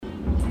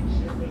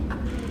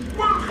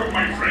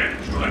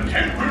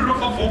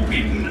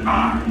hidden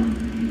eye.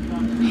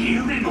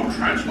 Here in your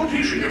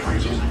transportation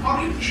devices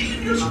are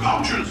ingenious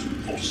pouches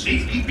for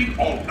safekeeping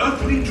all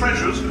earthly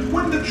treasures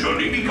when the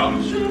journey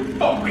becomes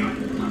bumpy.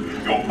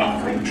 Your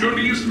off-road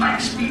journey is high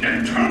speed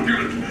and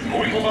turbulent,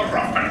 going over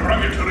rough and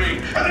rugged terrain,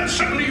 and then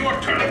suddenly you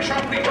are turning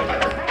sharply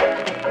to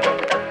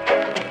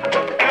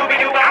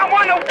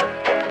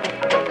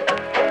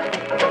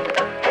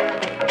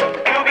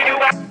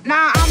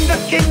Now I'm the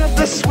king of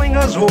the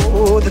swingers,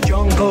 oh, the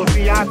jungle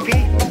VIP.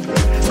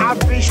 I've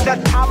reached the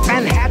top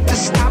and had to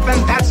stop,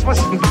 and that's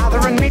what's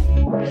bothering me.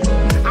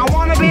 I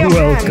wanna be a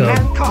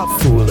Welcome,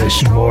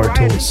 foolish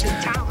mortals,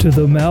 to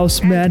the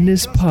Mouse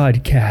Madness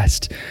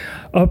Podcast,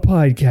 a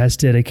podcast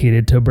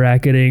dedicated to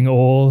bracketing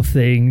all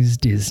things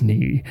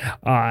Disney.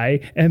 I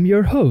am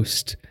your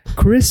host,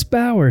 Chris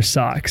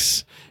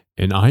Bowersocks.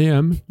 And I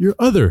am your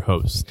other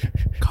host,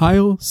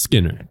 Kyle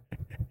Skinner.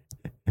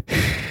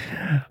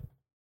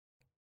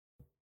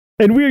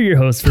 And we're your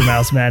hosts for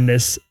Mouse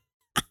Madness.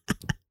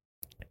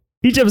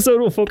 Each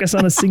episode will focus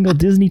on a single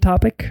Disney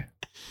topic,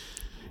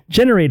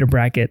 generate a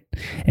bracket,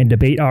 and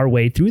debate our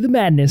way through the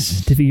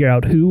madness to figure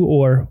out who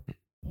or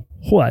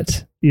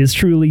what is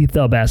truly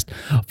the best.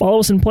 Follow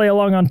us and play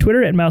along on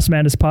Twitter at Mouse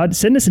Madness Pod.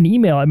 Send us an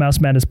email at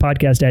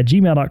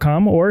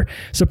mousemadnesspodcast@gmail.com or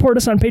support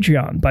us on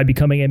Patreon by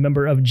becoming a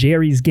member of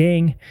Jerry's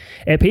Gang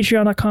at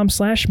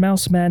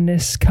patreon.com/Mouse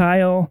Madness.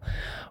 Kyle,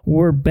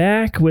 we're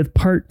back with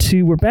part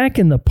 2. We're back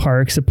in the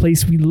parks, a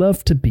place we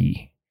love to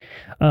be.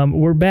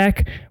 We're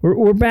back.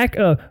 We're back.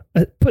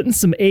 Putting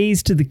some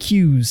A's to the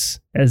Q's,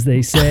 as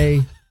they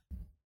say.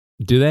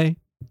 Do they?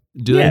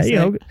 Yeah, they say? you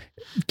know,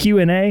 Q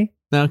and A.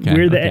 Okay.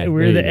 We're the there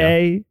you go.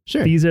 A.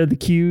 Sure. These are the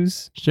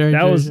Q's. Sure.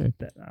 That sure, was. sure.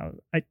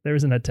 There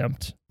was an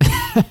attempt.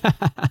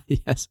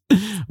 Yes,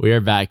 we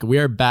are back. We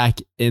are back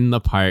in the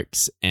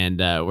parks, and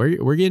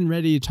we're getting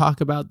ready to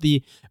talk about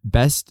the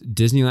best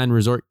Disneyland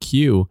Resort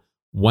queue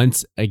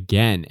once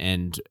again,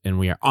 and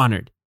we are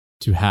honored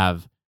to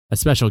have a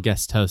special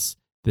guest host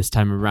this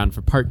time around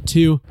for part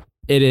 2.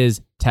 It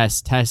is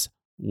Tess. Tess,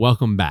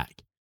 welcome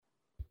back.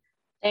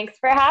 Thanks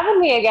for having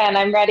me again.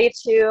 I'm ready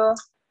to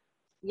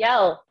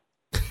yell.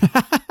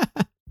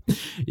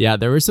 Yeah,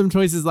 there were some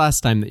choices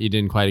last time that you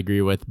didn't quite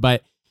agree with,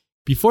 but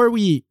before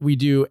we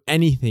do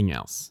anything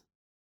else,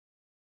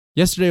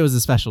 yesterday was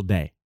a special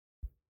day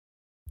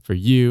for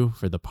you,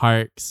 for the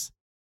parks.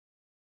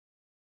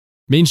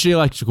 Main Street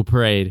Electrical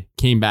Parade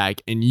came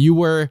back, and you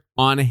were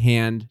on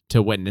hand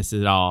to witness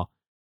it all.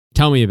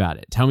 Tell me about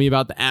it. Tell me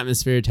about the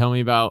atmosphere. Tell me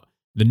about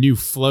the new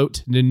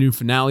float, the new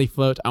finale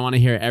float. I want to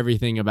hear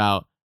everything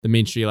about the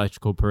Main Street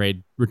Electrical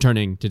Parade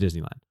returning to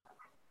Disneyland.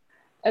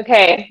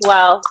 Okay,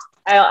 well,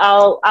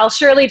 I'll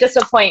surely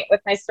disappoint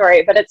with my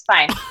story, but it's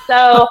fine.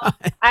 So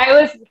I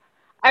was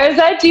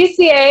at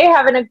DCA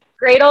having a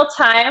great old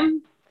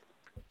time,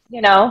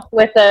 you know,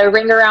 with a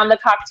ring around the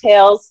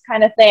cocktails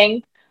kind of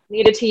thing.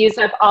 Needed to use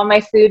up all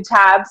my food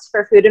tabs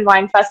for Food and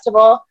Wine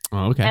Festival.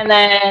 Oh, okay. And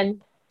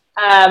then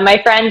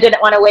my friend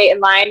didn't want to wait in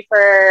line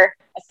for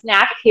a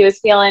snack. He was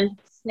feeling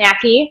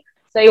snacky,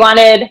 so he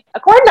wanted a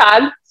corn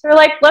dog. So we're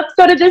like, let's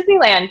go to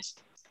Disneyland.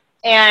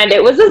 And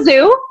it was a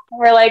zoo.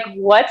 We're like,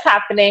 what's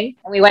happening?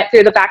 And we went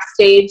through the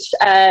backstage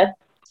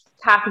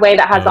pathway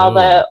that has all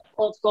the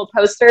old school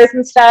posters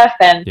and stuff.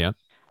 And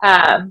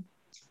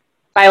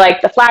by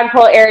like the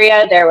flagpole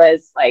area, there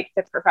was like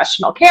the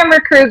professional camera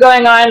crew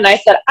going on. And I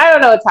said, I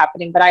don't know what's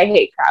happening, but I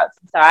hate crowds.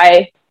 So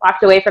I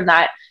walked away from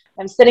that.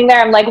 I'm sitting there.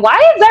 I'm like, why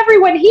is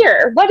everyone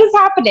here? What is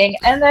happening?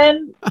 And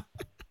then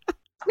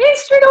Main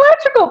Street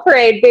Electrical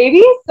Parade,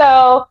 baby.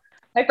 So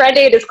my friend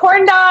ate his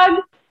corn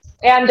dog.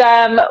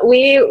 And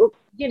we,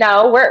 you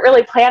know, weren't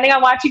really planning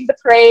on watching the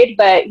parade.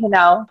 But, you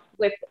know,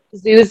 with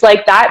zoos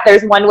like that,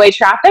 there's one-way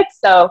traffic.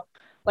 So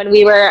when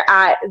we were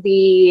at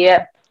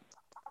the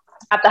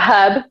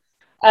hub,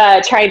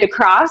 trying to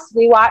cross,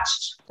 we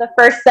watched the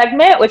first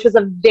segment, which was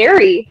a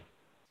very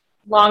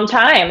long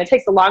time. It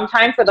takes a long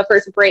time for the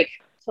first break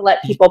to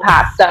let people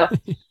pass. So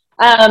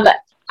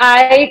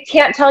I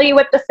can't tell you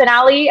what the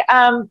finale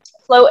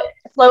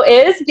flow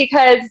is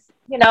because,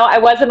 you know, I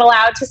wasn't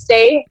allowed to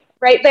stay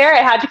right there. I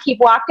had to keep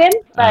walking.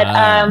 But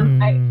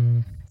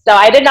so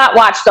I did not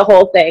watch the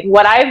whole thing.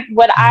 What I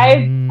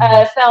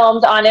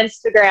filmed on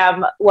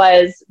Instagram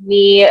was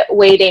me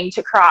waiting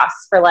to cross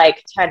for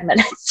like 10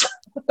 minutes.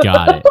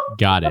 Got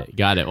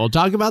it. Well,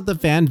 talk about the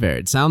fanfare.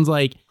 It sounds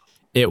like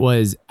it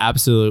was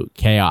absolute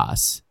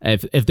chaos.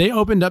 If they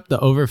opened up the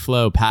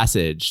overflow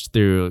passage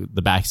through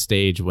the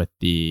backstage with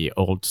the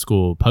old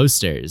school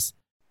posters,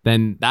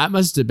 then that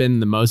must have been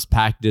the most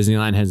packed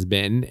Disneyland has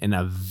been in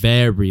a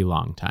very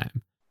long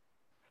time.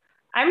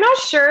 I'm not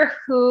sure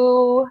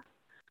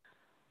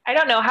I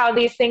don't know how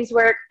these things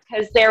work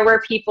because there were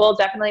people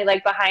definitely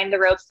like behind the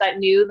ropes that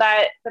knew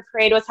that the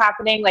parade was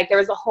happening. Like there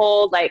was a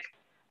whole like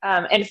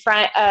in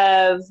front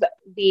of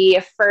the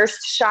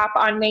first shop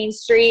on Main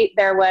Street,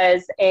 there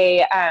was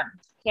a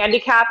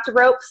handicapped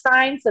rope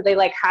sign. So they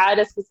like had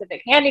a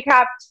specific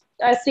handicapped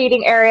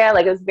seating area.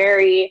 Like it was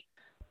very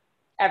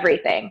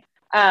everything.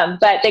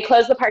 But they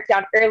closed the park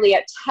down early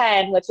at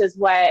 10, which is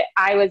what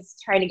I was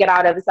trying to get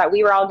out of, is that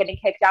we were all getting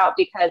kicked out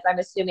because I'm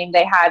assuming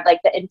they had like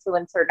the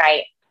influencer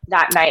night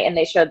that night and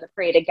they showed the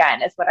parade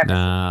again, is what I'm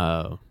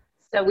assuming.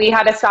 So we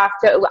had a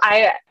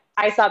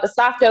I saw the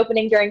soft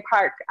opening during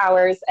park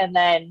hours, and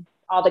then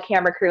all the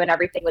camera crew and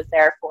everything was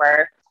there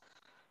for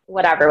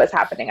whatever was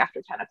happening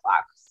after 10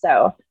 o'clock.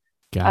 So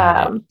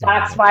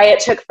that's why it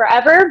took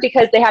forever,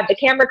 because they had the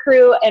camera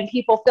crew and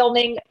people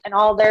filming and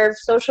all their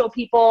social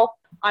people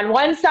on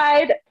one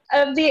side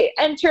of the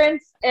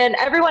entrance, and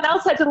everyone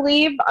else had to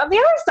leave on the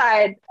other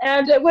side.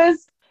 And it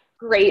was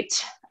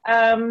great.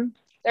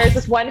 There's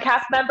this one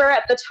cast member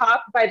at the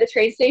top by the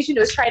train station who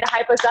was trying to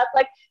hype us up,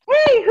 like,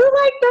 hey, who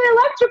liked the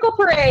electrical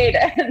parade?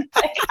 And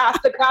like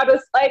half the crowd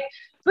was like,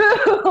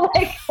 boo.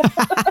 Like,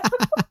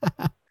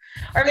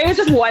 or maybe it was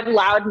just one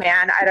loud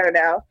man. I don't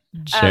know.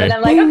 Sure. And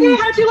I'm like, okay,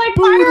 how'd you like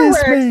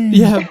fireworks?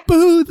 Yeah,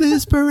 boo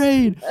this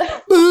parade.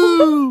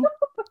 Boo.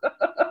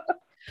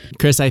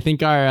 Chris, I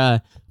think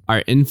our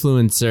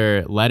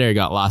influencer letter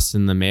got lost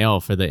in the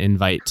mail for the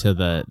invite to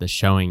the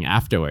showing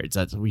afterwards.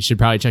 We should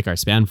probably check our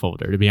spam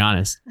folder, to be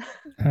honest.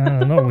 I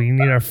don't know. We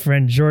need our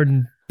friend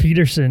Jordan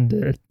Peterson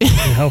to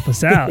help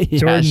us out. Yeah,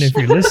 Jordan, if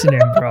you're listening,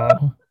 bro,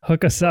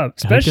 hook us up.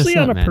 Especially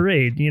on a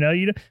parade. You know,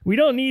 we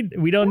don't need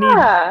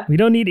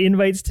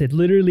invites to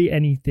literally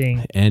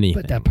anything.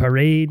 But that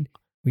parade,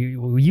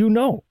 you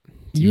know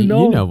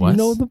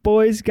the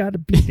boys got to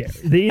be there.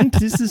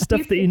 This is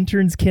stuff the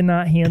interns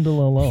cannot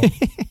handle alone.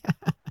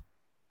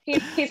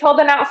 He's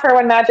holding out for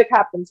when magic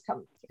happens.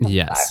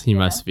 Yes, back, he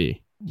must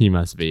be. He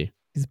must be.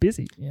 He's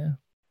busy. Yeah.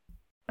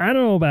 I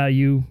don't know about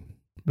you,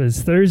 but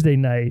it's Thursday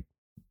night,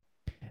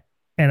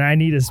 and I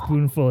need a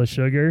spoonful of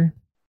sugar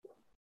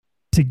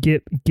to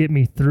get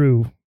me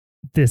through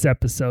this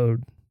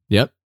episode.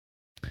 Yep.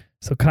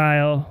 So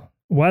Kyle,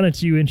 why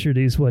don't you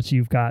introduce what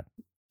you've got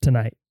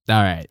tonight?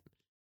 All right.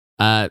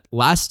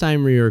 Last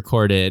time we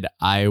recorded,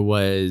 I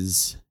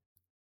was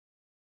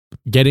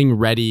getting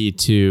ready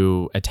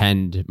to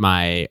attend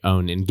my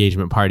own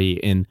engagement party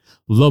in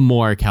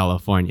Lemoore,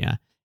 California.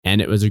 And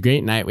it was a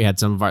great night. We had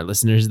some of our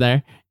listeners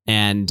there,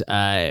 and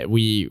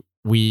we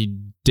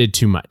did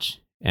too much,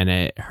 and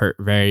it hurt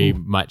very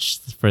much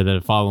for the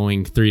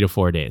following 3 to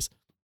 4 days.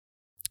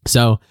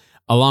 So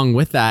along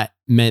with that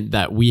meant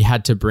that we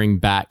had to bring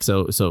back,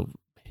 so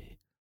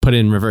put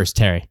in reverse,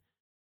 Terry.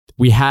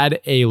 We had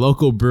a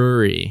local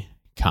brewery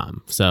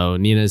come. So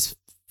Nina's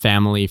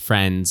family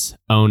friends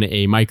own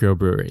a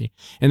microbrewery,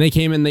 and they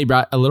came and they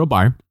brought a little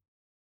bar,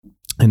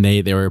 and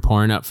they were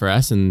pouring up for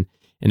us, and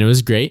it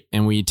was great.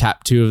 And we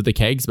tapped 2 of the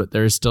kegs, but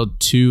there's still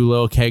 2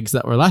 little kegs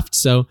that were left.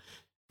 So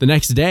the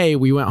next day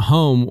we went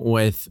home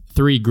with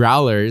 3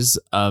 growlers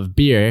of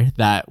beer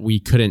that we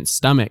couldn't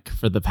stomach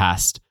for the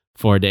past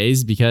 4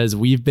 days because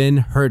we've been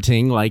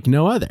hurting like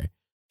no other.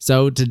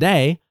 So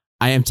today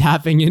I am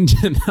tapping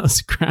into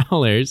those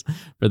growlers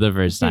for the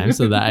first time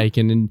so that I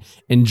can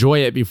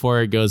enjoy it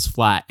before it goes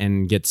flat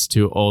and gets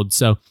too old.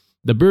 So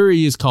the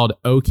brewery is called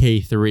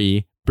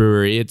OK3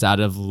 Brewery. It's out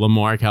of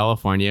Lemoore,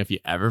 California. If you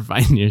ever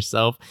find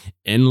yourself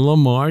in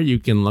Lemoore, you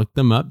can look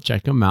them up,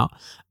 check them out.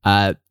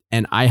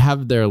 And I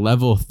have their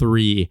level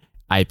 3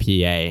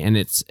 IPA, and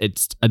it's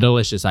a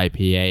delicious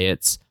IPA.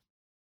 It's,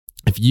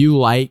 if you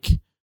like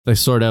the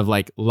sort of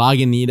like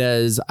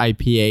Lagunitas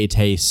IPA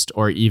taste,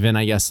 or even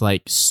I guess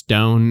like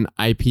Stone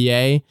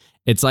IPA,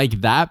 it's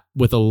like that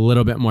with a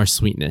little bit more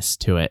sweetness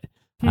to it.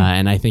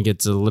 And I think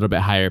it's a little bit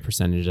higher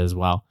percentage as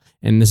well.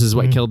 And this is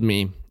what killed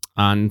me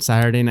on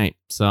Saturday night.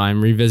 So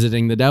I'm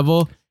revisiting the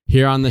devil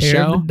here on the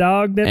show. The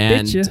dog that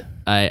bit you.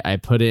 I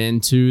put it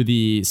into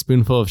the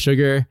spoonful of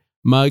sugar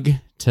mug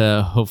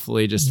to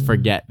hopefully just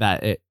forget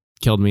that it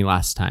killed me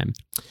last time.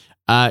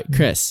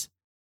 Chris,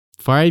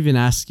 before I even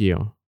ask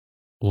you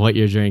what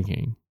you're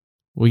drinking,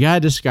 we got to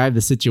describe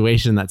the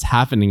situation that's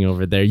happening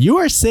over there. You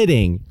are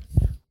sitting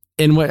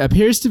in what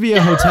appears to be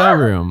a hotel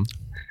room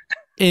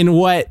in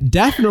what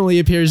definitely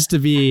appears to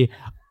be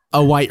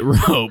a white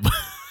robe.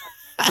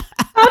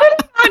 How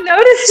did I not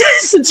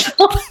notice this?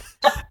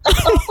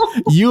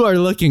 You are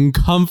looking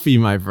comfy,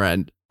 my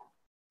friend.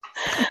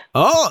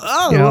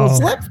 Oh, a little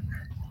slip.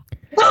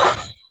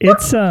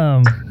 It's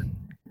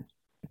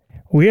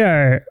we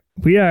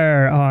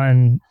are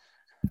on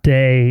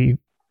day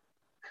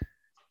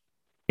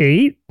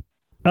 8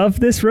 of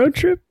this road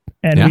trip,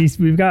 and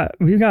we've got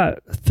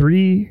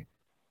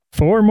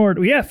 4 more.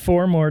 We have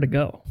 4 more to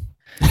go.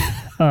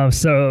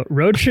 So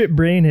road trip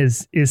brain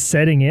is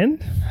setting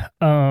in.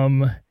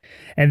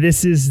 And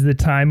this is the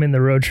time in the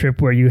road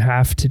trip where you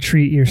have to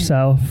treat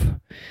yourself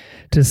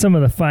to some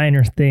of the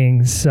finer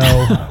things. So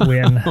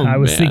when I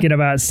was thinking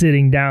about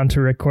sitting down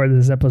to record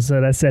this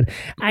episode, I said,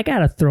 I got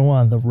to throw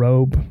on the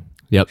robe.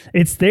 Yep.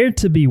 It's there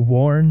to be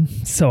worn,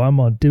 so I'm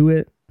going to do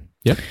it.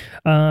 Yep.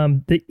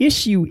 The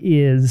issue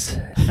is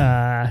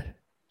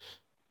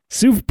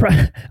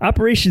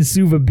Operation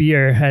Suva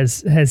Beer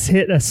has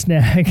hit a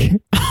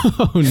snag.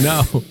 Oh,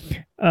 no.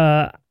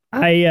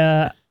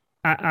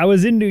 I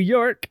was in New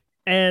York,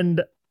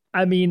 and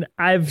I mean,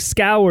 I've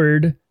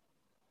scoured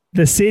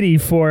the city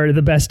for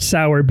the best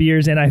sour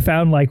beers, and I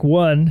found like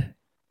one.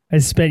 I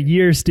spent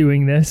years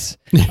doing this,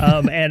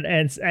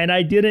 and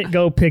I didn't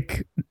go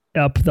pick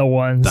up the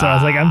one. So I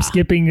was like, I'm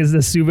skipping is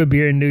the Suva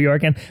beer in New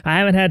York, and I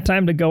haven't had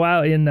time to go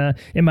out in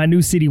my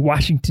new city,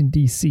 Washington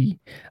D.C.,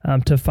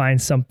 to find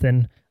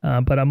something.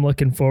 But I'm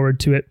looking forward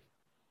to it.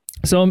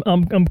 So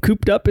I'm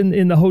cooped up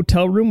in the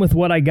hotel room with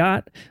what I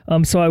got.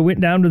 So I went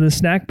down to the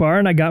snack bar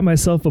and I got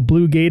myself a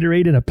blue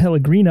Gatorade and a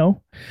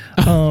Pellegrino,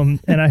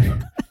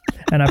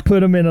 and I put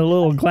them in a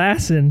little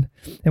glass, and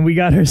we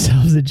got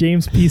ourselves a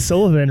James P.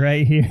 Sullivan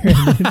right here,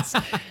 and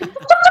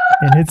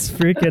it's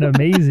freaking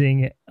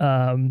amazing.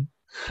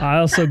 I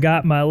also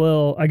got my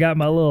little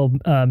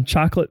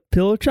chocolate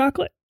pillow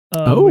chocolate.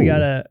 We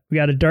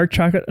got a dark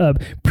chocolate,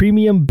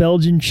 premium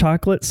Belgian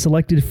chocolate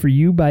selected for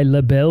you by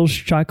La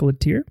Belge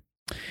Chocolatier.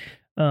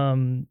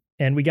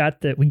 And we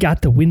got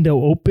the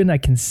window open. I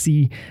can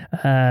see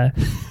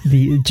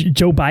the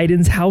Joe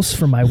Biden's house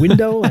from my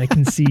window. I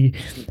can see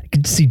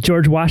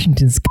George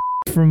Washington's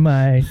from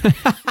my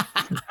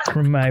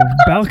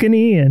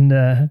balcony,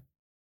 and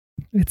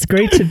it's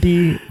great to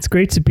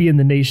be in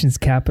the nation's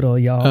capital,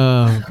 y'all.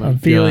 I'm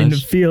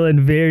feeling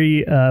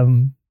very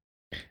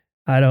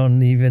I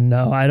don't even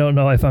know. I don't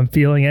know if I'm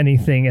feeling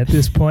anything at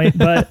this point.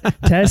 But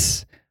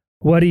Tess,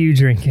 what are you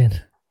drinking?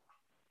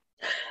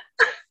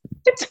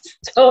 I just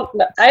don't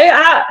know.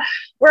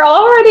 We're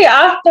already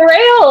off the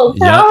rails.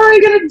 Yep. How are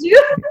we going to do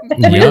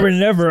this? We were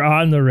never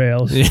on the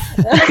rails.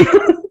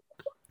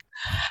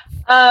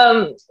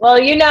 Well,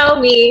 you know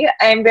me.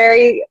 I'm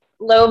very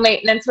low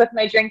maintenance with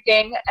my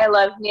drinking. I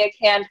love me a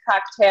canned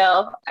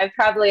cocktail. I've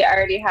probably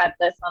already had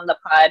this on the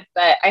pod,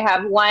 but I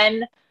have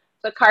one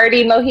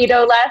Bacardi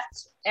mojito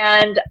left,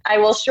 and I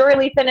will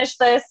surely finish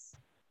this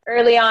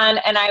early on,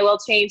 and I will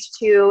change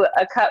to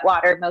a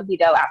Cutwater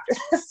mojito after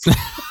this.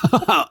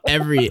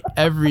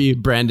 every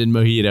Brandon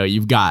mojito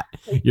you've got,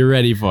 you're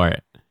ready for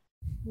it.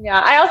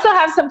 Yeah, I also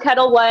have some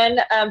Kettle One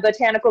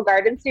Botanical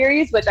Garden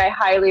series, which I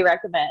highly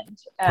recommend.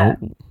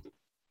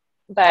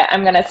 But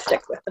I'm gonna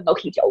stick with the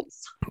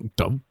mojitos.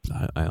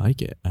 I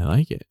like it. I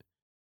like it.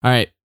 All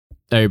right,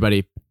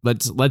 everybody,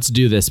 let's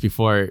do this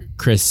before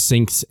Chris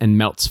sinks and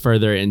melts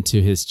further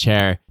into his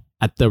chair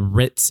at the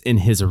Ritz in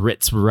his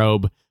Ritz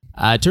robe.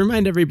 To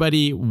remind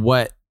everybody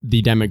what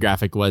the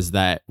demographic was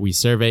that we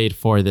surveyed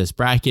for this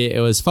bracket,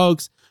 it was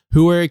folks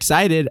who were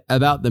excited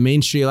about the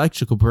Main Street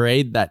Electrical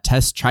Parade that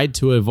Tess tried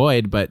to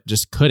avoid but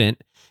just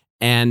couldn't,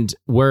 and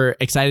were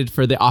excited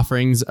for the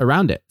offerings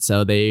around it.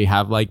 So they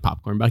have like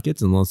popcorn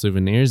buckets and little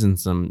souvenirs and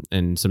some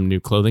new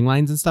clothing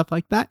lines and stuff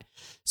like that.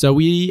 So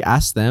we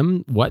asked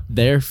them what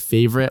their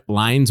favorite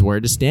lines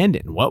were to stand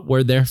in. What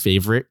were their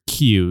favorite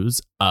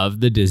queues of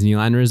the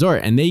Disneyland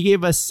Resort? And they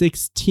gave us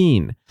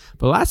 16.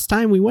 But last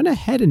time we went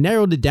ahead and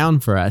narrowed it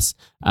down for us,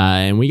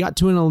 and we got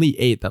to an Elite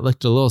 8 that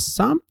looked a little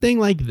something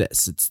like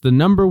this. It's the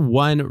number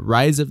 1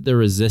 Rise of the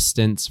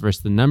Resistance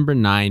versus the number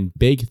 9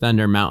 Big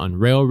Thunder Mountain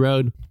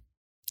Railroad.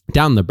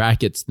 Down the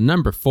brackets, the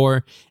number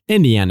 4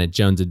 Indiana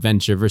Jones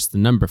Adventure versus the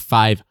number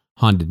 5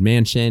 Haunted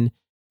Mansion.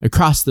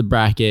 Across the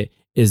bracket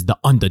is the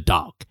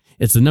underdog.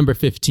 It's the number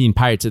 15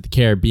 Pirates of the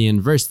Caribbean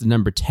versus the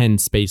number 10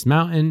 Space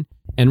Mountain.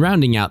 And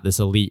rounding out this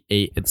Elite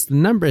 8, it's the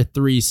number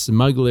 3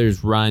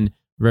 Smuggler's Run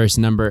versus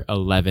number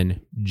 11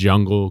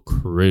 Jungle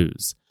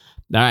Cruise.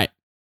 All right,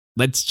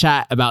 let's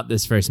chat about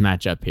this first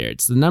matchup here.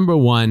 It's the number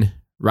 1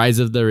 Rise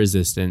of the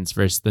Resistance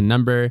versus the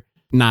number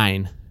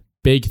 9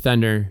 Big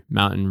Thunder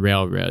Mountain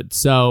Railroad.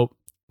 So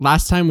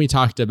last time we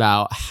talked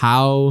about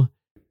how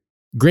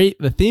great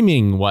the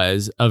theming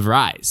was of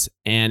Rise,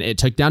 and it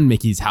took down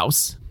Mickey's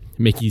house.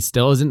 Mickey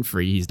still isn't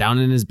free. He's down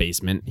in his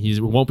basement. He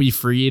won't be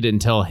freed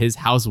until his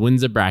house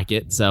wins a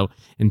bracket. So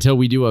until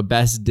we do a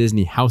best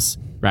Disney house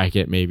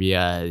bracket, maybe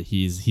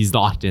he's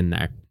locked in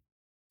there.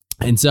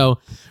 And so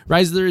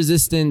Rise of the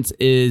Resistance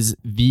is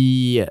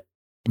the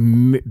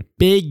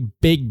big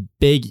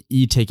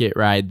e-ticket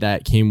ride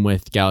that came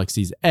with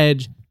Galaxy's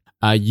Edge.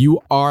 You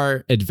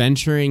are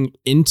adventuring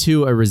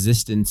into a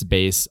resistance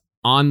base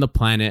on the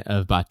planet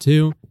of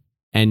Batuu,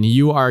 and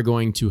you are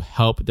going to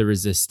help the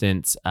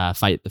resistance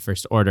fight the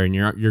First Order. And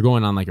you're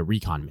going on like a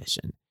recon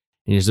mission,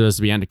 and you're supposed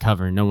to be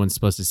undercover, and no one's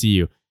supposed to see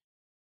you.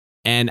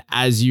 And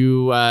as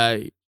you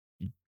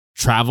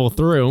travel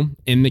through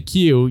in the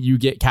queue, you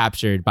get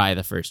captured by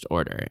the First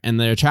Order, and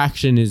the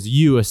attraction is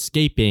you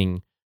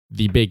escaping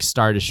the big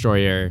Star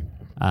Destroyer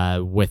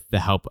with the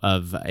help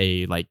of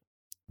a like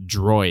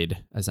droid,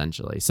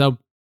 essentially. So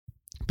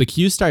the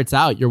queue starts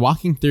out, you're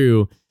walking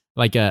through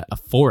like a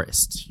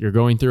forest. You're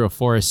going through a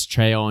forest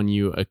trail, and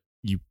you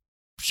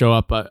show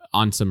up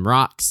on some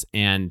rocks,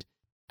 and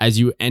as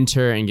you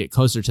enter and get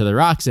closer to the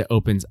rocks, it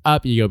opens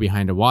up. You go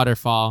behind a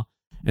waterfall,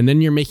 and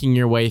then you're making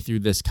your way through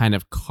this kind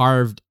of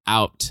carved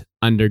out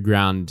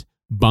underground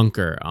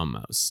bunker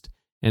almost.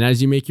 And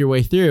as you make your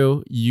way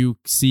through, you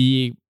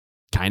see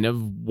kind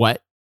of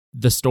what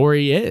the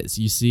story is.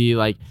 You see,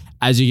 like,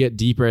 as you get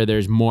deeper,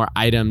 there's more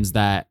items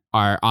that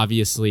are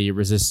obviously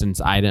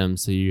resistance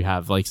items. So you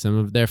have like some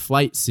of their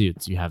flight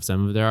suits, you have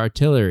some of their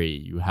artillery,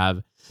 you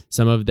have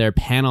some of their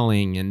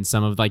paneling and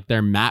some of like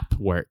their map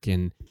work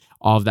and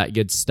all of that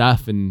good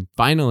stuff. And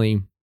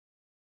finally,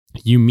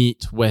 you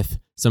meet with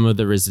some of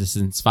the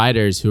resistance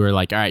fighters who are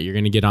like, all right, you're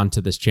going to get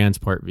onto this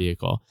transport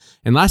vehicle.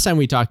 And last time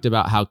we talked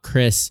about how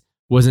Chris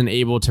wasn't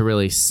able to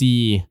really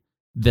see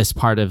this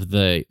part of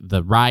the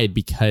ride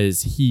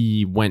because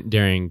he went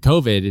during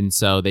COVID. And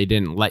so they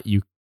didn't let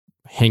you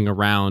hang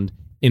around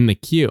in the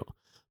queue.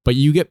 But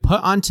you get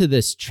put onto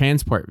this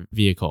transport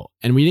vehicle.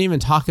 And we didn't even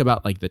talk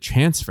about like the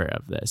transfer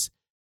of this.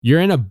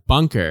 You're in a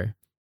bunker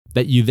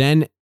that you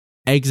then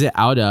exit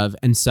out of,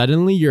 and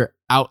suddenly you're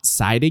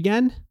outside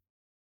again.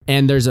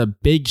 And there's a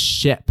big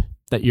ship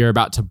that you're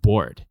about to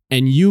board.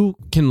 And you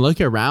can look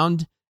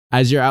around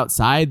as you're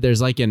outside.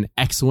 There's like an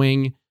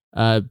X-Wing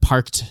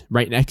parked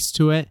right next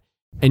to it.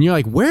 And you're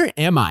like, where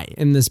am I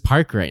in this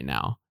park right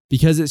now?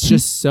 Because it's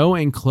just so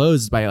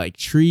enclosed by like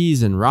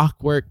trees and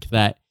rock work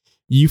that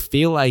you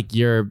feel like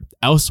you're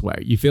elsewhere.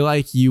 You feel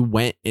like you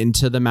went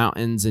into the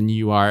mountains and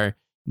you are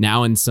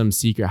now in some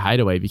secret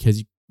hideaway, because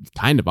you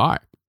kind of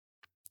are.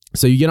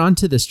 So you get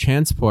onto this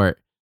transport.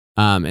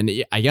 And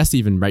I guess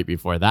even right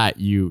before that,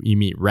 you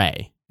meet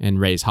Rey and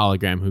Rey's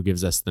hologram, who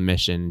gives us the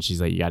mission.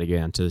 She's like, you got to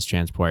get onto this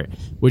transport,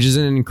 which is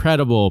an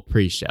incredible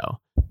pre-show.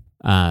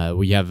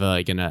 We have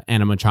like an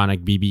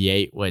animatronic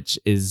BB-8, which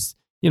is,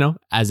 you know,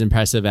 as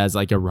impressive as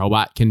like a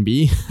robot can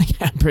be.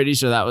 I'm pretty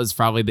sure that was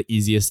probably the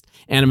easiest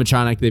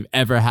animatronic they've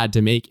ever had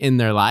to make in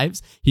their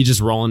lives. He's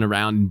just rolling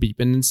around and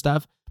beeping and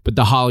stuff. But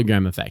the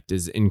hologram effect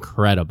is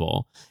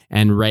incredible.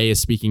 And Rey is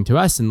speaking to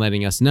us and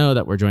letting us know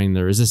that we're joining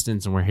the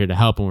resistance and we're here to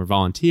help and we're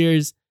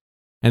volunteers.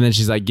 And then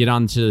she's like, get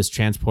onto this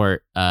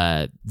transport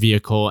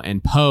vehicle,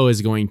 and Poe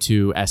is going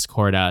to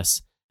escort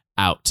us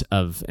out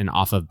of and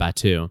off of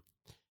Batuu.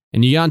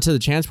 And you get onto the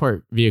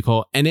transport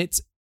vehicle, and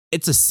it's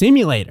a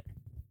simulator.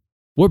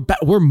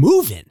 We're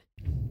moving.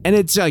 And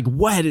it's like,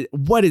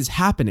 what is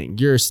happening?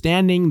 You're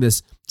standing,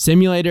 this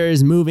simulator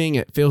is moving.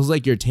 It feels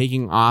like you're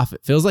taking off.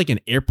 It feels like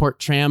an airport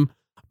tram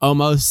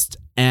almost.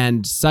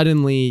 And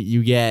suddenly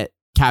you get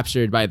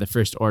captured by the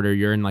First Order.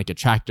 You're in like a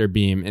tractor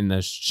beam and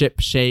the ship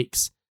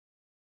shakes.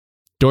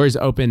 Doors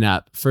open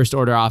up. First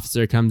Order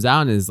officer comes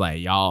out and is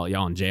like, y'all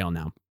in jail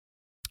now.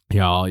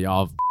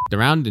 Y'all f***ed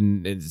around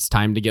and it's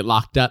time to get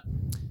locked up.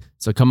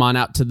 So come on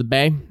out to the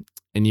bay.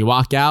 And you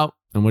walk out,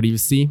 and what do you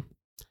see?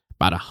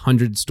 About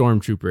 100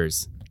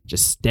 stormtroopers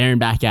just staring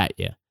back at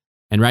you.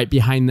 And right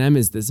behind them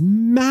is this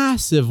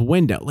massive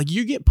window. Like,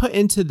 you get put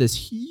into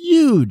this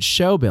huge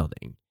show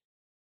building,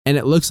 and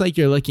it looks like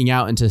you're looking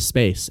out into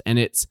space, and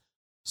it's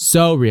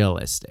so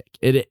realistic.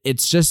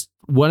 It's just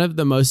one of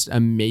the most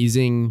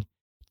amazing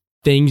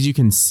things you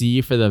can see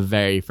for the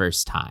very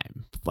first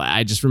time.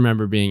 I just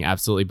remember being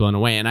absolutely blown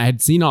away. And I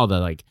had seen all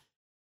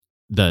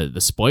the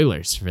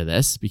spoilers for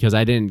this, because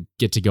I didn't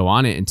get to go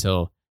on it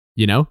until,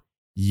 you know,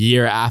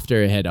 year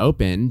after it had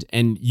opened,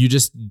 and you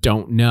just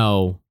don't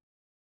know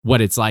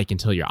what it's like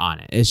until you're on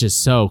it. It's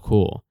just so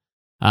cool.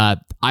 I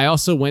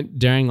also went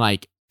during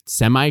like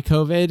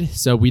semi-COVID,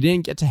 so we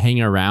didn't get to hang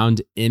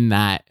around in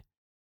that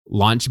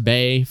launch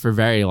bay for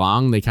very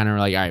long. They kind of were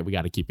like, all right, we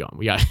got to keep going.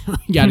 We got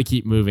to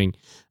keep moving,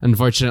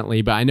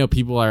 unfortunately. But I know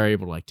people are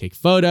able to like take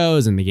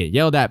photos, and they get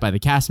yelled at by the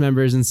cast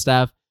members and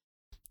stuff.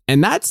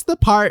 And that's the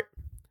part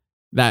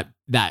that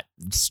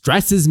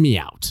stresses me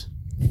out.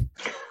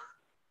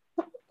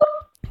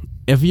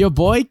 If your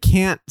boy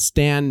can't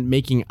stand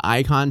making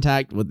eye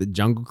contact with the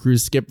Jungle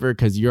Cruise skipper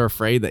because you're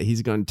afraid that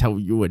he's going to tell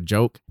you a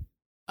joke,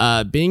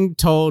 being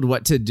told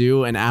what to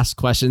do and asked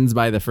questions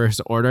by the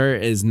First Order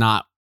is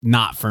not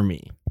for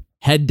me.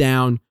 Head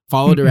down,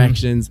 follow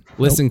directions,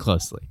 listen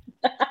closely.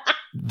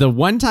 The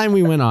one time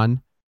we went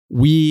on,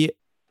 he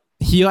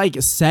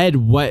like said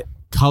what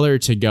color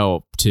to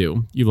go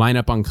to. You line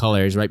up on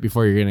colors right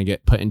before you're going to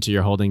get put into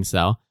your holding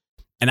cell.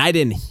 And I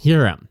didn't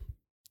hear him.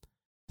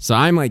 So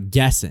I'm like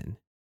guessing.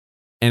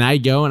 And I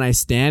go and I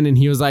stand, and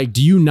he was like,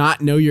 do you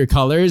not know your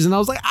colors? And I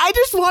was like, I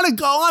just want to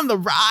go on the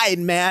ride,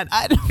 man.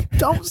 I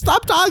don't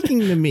stop talking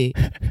to me.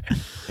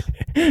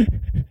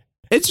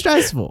 It's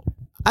stressful.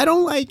 I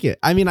don't like it.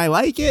 I mean, I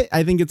like it.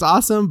 I think it's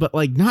awesome, but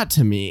like, not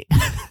to me.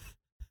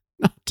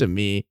 Not to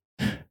me.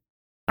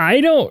 I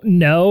don't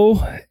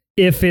know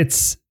if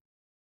it's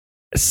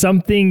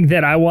something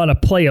that I want to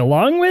play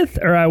along with,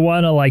 or I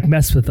want to like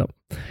mess with them.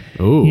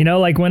 Ooh. You know,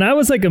 like when I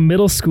was like a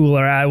middle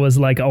schooler, I was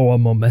like, oh,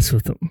 I'm gonna mess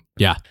with them.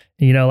 Yeah.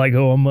 You know, like,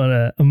 oh, I'm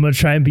gonna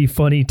try and be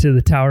funny to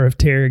the Tower of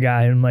Terror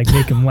guy and like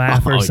make him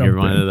laugh or something. You're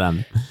one of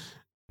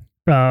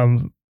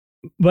them.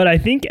 But I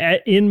think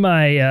in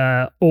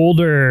my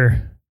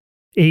older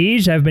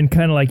age, I've been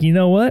kind of like, you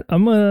know what?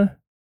 I'm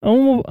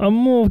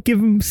gonna give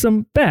him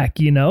some back.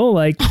 You know,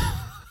 like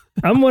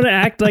I'm gonna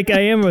act like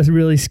I am a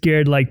really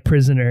scared like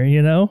prisoner.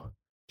 You know.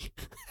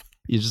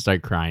 You just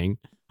start crying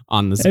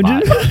on the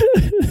spot.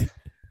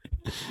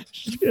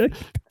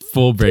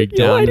 Full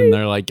breakdown, and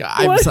they're like,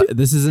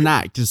 this is an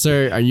act.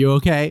 Sir, are you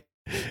okay?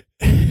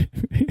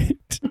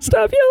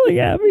 Stop yelling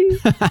at me.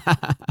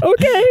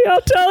 Okay,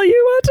 I'll tell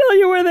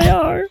you where they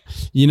are.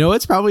 You know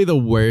what's probably the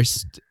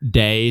worst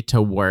day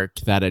to work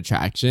that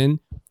attraction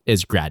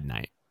is grad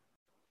night.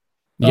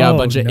 You got a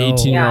bunch of no.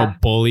 18-year-old Yeah.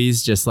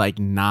 bullies just like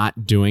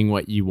not doing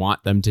what you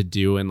want them to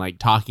do and like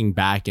talking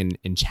back and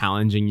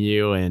challenging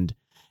you. And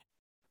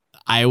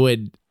I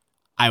would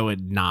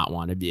not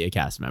want to be a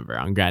cast member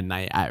on grad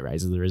night at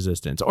Rise of the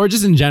Resistance, or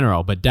just in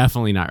general, but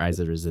definitely not Rise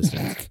of the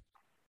Resistance.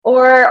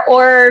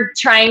 Or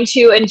trying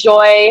to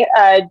enjoy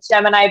a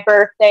Gemini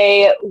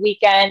birthday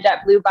weekend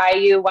at Blue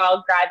Bayou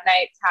while grad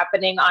night's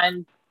happening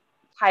on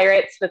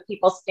Pirates with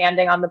people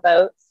standing on the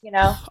boats, you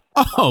know?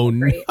 Oh,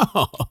 Great.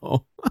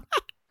 no.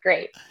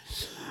 Great.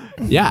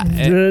 Yeah.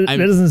 That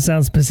doesn't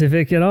sound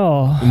specific at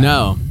all.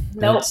 No.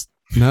 Nope. That's-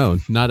 No,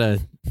 not a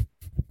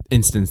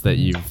instance that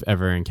you've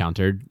ever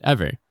encountered,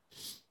 ever.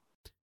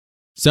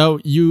 So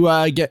you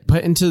get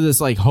put into this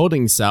like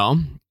holding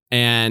cell,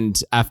 and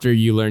after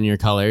you learn your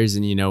colors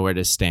and you know where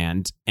to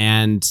stand,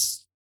 and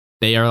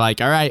they are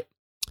like, all right,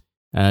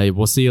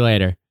 we'll see you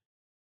later.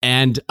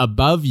 And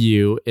above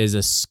you is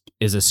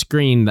a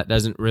screen that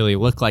doesn't really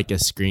look like a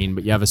screen,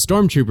 but you have a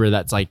stormtrooper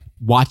that's like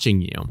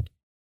watching you.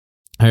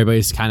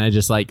 Everybody's kind of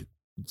just like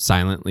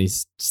silently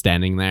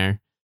standing there.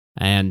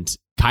 And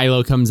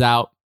Kylo comes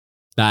out.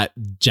 That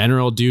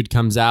general dude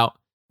comes out.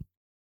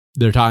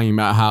 They're talking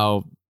about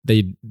how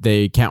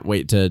they can't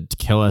wait to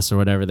kill us or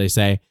whatever they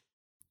say.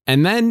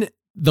 And then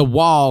the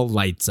wall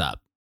lights up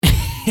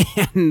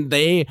and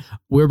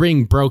we're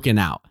being broken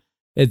out.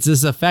 It's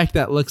this effect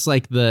that looks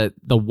like the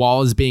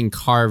wall is being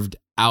carved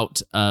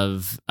out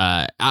of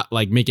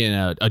like making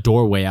a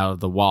doorway out of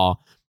the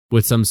wall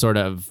with some sort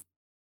of,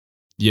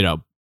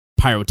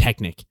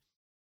 pyrotechnic.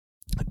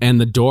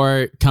 And the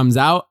door comes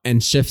out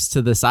and shifts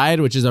to the side,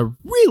 which is a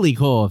really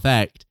cool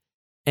effect.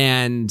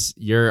 And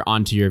you're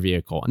onto your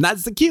vehicle. And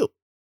that's the cue.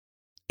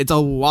 It's a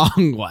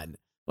long one.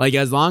 Like,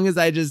 as long as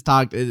I just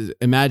talked,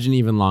 imagine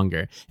even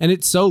longer. And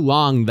it's so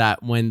long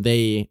that when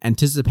they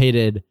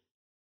anticipated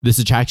this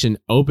attraction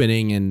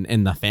opening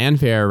and the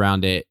fanfare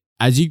around it,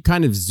 as you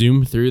kind of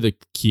zoom through the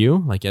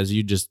queue, like as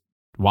you just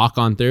walk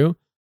on through,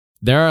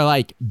 there are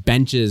like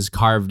benches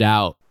carved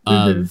out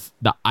of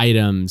the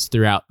items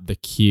throughout the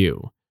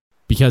queue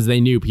because they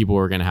knew people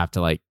were going to have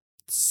to like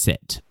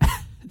sit.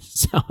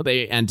 So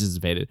they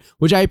anticipated,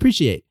 which I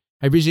appreciate.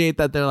 I appreciate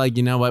that they're like,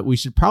 you know what, we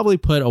should probably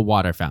put a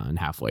water fountain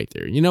halfway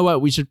through. You know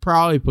what, we should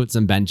probably put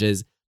some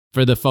benches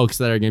for the folks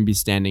that are going to be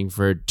standing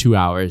for 2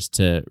 hours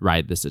to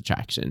ride this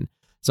attraction.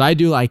 So I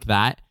do like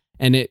that.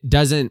 And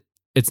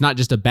it's not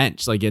just a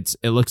bench. Like it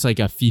looks like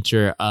a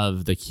feature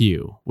of the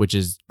queue, which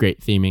is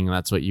great theming.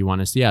 That's what you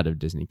want to see out of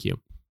Disney Queue.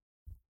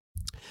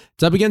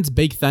 It's up against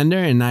Big Thunder,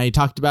 and I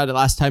talked about it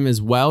last time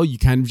as well. You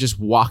kind of just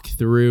walk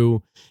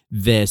through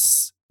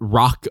this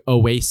rock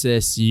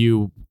oasis.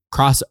 You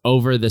cross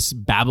over this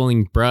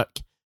babbling brook.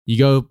 You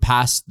go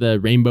past the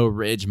Rainbow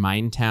Ridge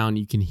mine town.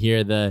 You can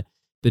hear the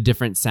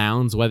different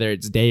sounds, whether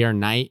it's day or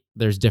night.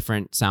 There's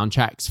different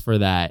soundtracks for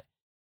that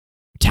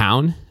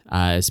town,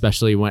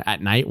 especially when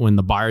at night when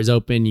the bar is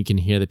open. You can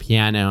hear the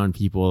piano and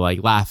people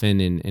like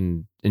laughing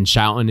and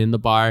shouting in the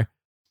bar.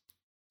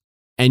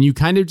 And you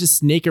kind of just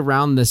snake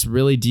around this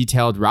really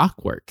detailed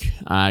rock work.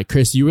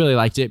 Chris, you really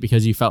liked it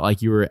because you felt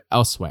like you were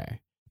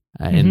elsewhere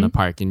in the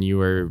park and you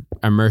were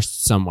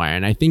immersed somewhere.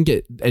 And I think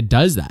it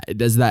does that. It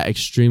does that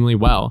extremely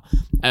well,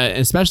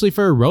 especially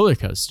for a roller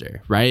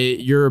coaster, right?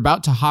 You're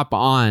about to hop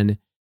on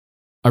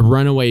a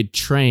runaway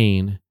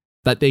train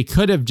that they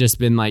could have just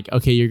been like,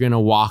 okay, you're going to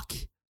walk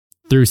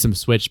through some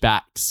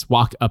switchbacks,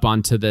 walk up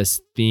onto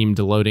this themed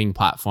loading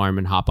platform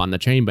and hop on the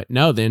train. But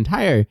no, the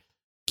entire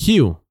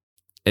queue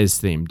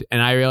is themed.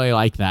 And I really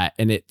like that.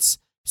 And it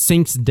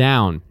sinks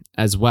down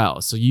as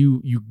well. So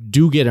you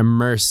do get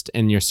immersed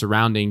in your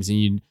surroundings and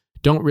you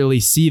don't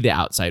really see the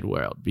outside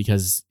world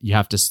because you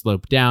have to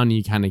slope down and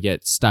you kind of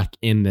get stuck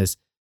in this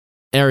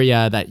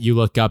area that you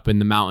look up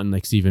and the mountain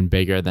looks even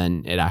bigger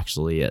than it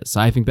actually is. So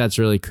I think that's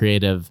really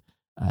creative,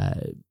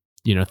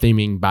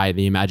 theming by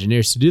the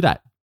Imagineers to do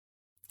that.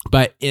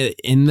 But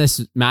in this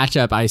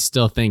matchup, I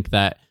still think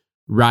that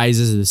Rise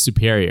is the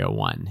superior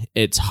one.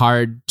 It's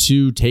hard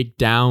to take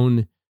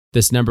down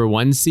this number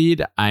one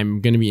seed.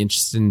 I'm going to be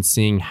interested in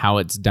seeing how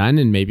it's done,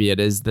 and maybe it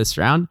is this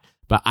round.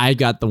 But I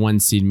got the one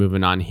seed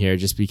moving on here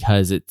just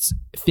because it's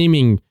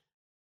theming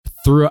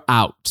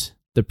throughout.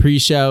 The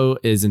pre-show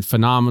is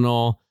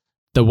phenomenal.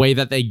 The way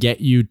that they get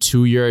you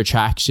to your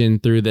attraction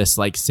through this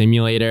like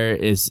simulator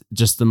is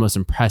just the most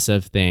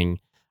impressive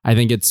thing. I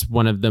think it's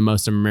one of the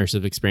most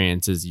immersive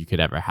experiences you could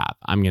ever have.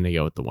 I'm going to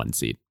go with the one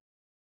seed.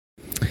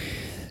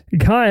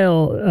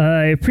 Kyle,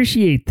 I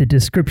appreciate the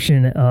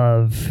description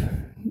of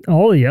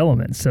all the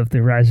elements of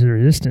the Rise of the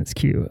Resistance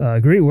queue.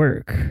 Great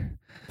work.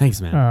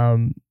 Thanks,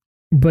 man.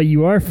 But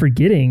you are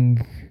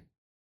forgetting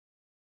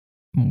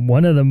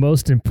one of the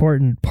most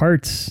important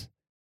parts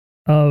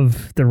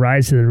of the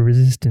Rise of the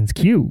Resistance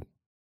queue.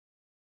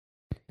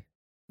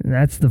 And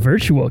that's the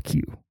virtual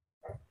queue.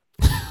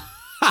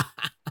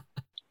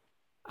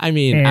 I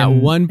mean, at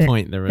one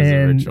point there was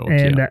a virtual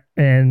queue.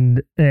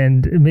 And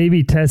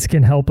maybe Tess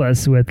can help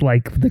us with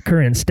like the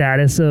current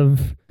status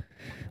of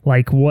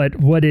like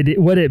what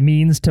it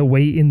means to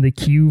wait in the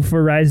queue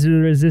for Rise of the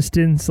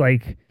Resistance.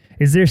 Like,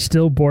 is there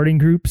still boarding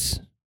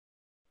groups?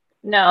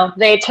 No,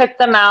 they took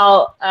them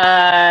out.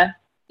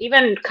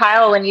 Even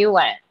Kyle, when you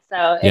went,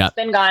 so it's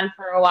been gone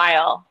for a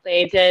while.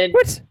 They did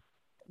What?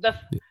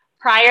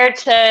 Prior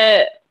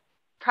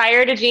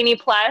to Genie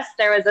Plus,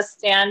 there was a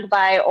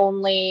standby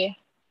only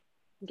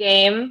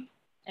game,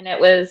 and it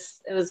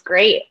was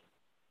great.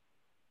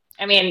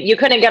 I mean, you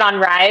couldn't get on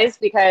Rise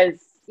because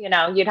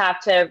you'd have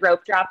to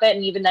rope drop it,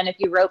 and even then, if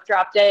you rope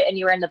dropped it and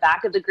you were in the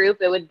back of the group,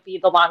 it would be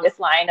the longest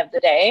line of the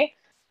day.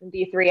 It'd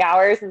be 3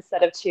 hours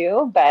instead of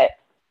 2. But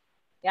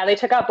yeah, they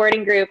took out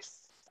boarding groups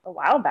a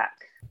while back.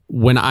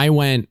 When I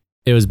went,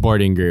 it was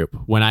boarding group.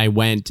 When I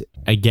went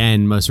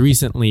again, most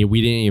recently,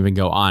 we didn't even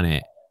go on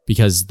it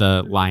because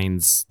the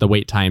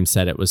wait time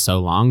said it was so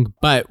long.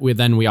 But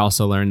we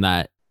also learned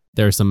that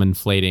there's some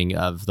inflating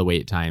of the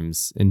wait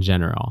times in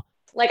general.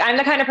 Like, I'm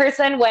the kind of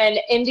person, when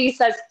Indy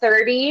says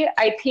 30,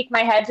 I peek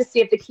my head to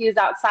see if the queue's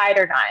outside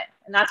or not.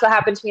 And that's what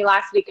happened to me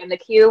last weekend. The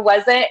queue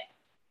wasn't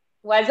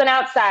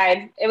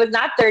outside. It was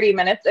not 30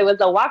 minutes. It was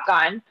a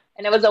walk-on.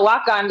 And it was a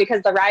walk-on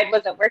because the ride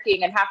wasn't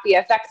working and half the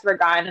effects were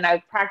gone. And I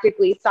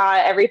practically saw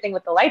everything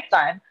with the lights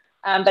on.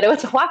 But it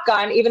was a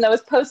walk-on, even though it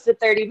was posted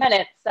 30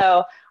 minutes.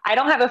 So I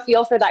don't have a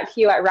feel for that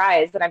queue at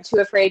Rise, and I'm too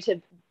afraid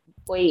to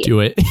wait. Do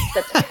it.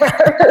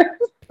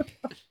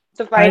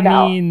 To find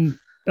out.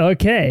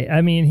 Okay.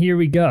 I mean, here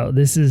we go.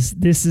 This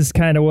is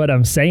kind of what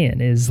I'm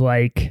saying, is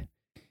like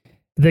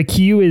the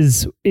queue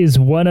is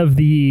one of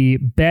the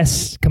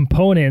best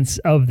components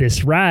of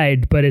this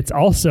ride, but it's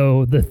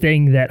also the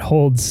thing that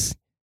holds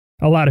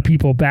a lot of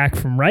people back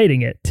from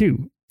riding it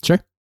too. Sure.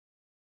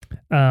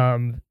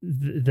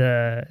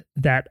 That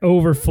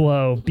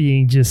overflow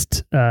being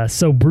just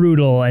so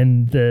brutal,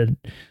 and the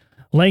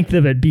length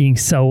of it being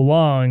so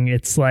long,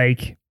 it's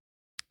like,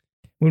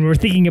 when we're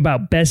thinking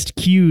about best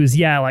queues,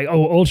 like,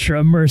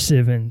 ultra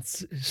immersive and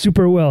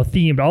super well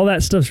themed, all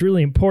that stuff's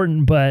really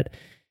important. But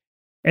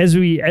as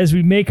we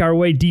make our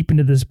way deep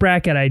into this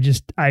bracket,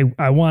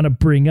 I want to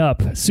bring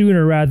up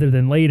sooner rather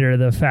than later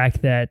the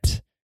fact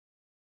that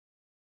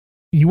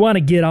you want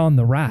to get on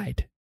the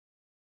ride.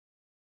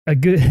 A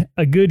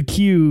good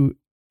queue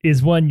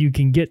is one you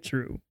can get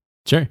through.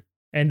 Sure.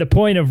 And the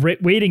point of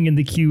waiting in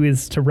the queue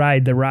is to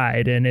ride the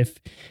ride. And if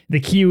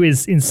the queue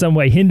is in some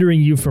way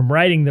hindering you from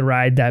riding the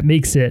ride, that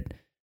makes it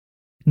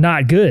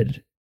not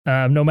good,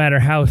 no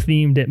matter how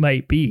themed it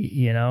might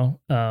be,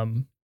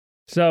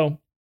 So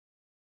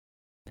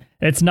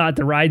it's not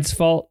the ride's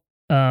fault.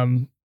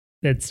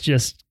 It's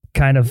just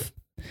kind of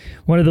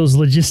one of those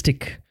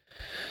logistic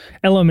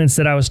elements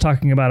that I was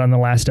talking about on the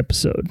last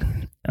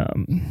episode.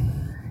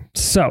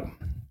 So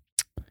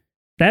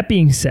that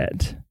being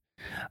said,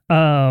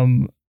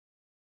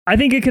 I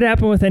think it could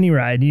happen with any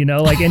ride,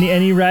 like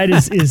any ride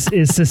is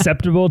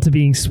susceptible to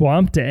being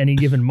swamped at any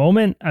given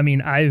moment. I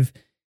mean, I've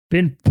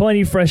been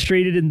plenty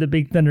frustrated in the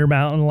Big Thunder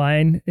Mountain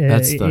line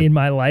in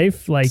my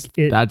life.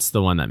 That's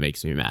the one that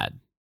makes me mad.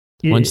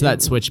 Once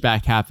that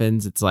switchback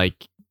happens, it's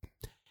like,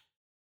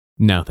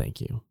 no, thank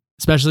you.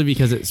 Especially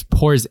because it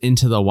pours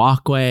into the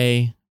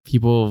walkway.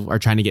 People are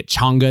trying to get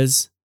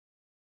chongas.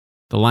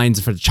 The lines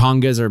for the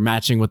chongas are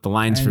matching with the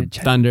lines for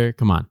Thunder.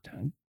 Come on.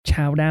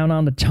 Chow down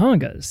on the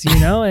chongas,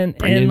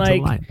 and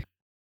like,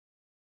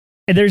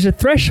 and there's a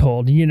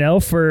threshold,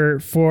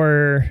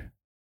 for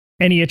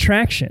any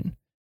attraction.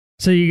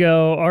 So you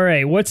go, all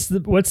right, what's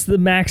the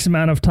max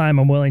amount of time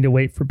I'm willing to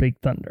wait for Big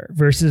Thunder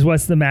versus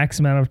what's the max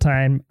amount of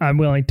time I'm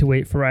willing to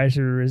wait for Rise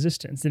of the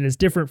Resistance? And it's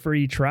different for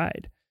each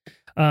ride.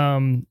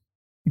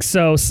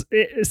 So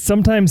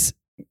sometimes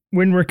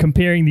when we're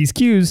comparing these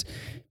queues,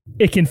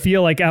 it can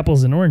feel like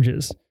apples and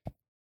oranges,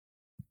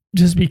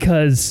 just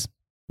because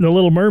The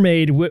Little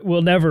Mermaid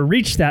will never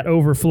reach that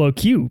overflow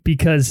queue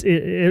because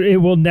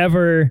it will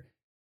never.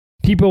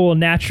 People will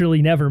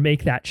naturally never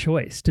make that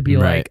choice to be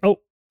like, oh,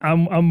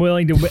 I'm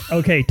willing to.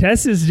 Okay,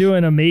 Tess is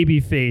doing a maybe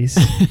face,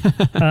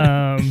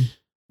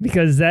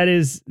 because that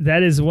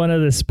is one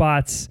of the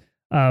spots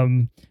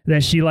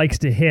that she likes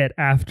to hit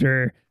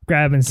after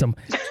grabbing some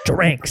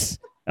drinks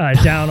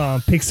down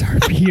on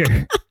Pixar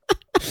Pier.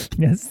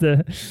 That's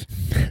the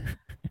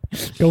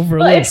go for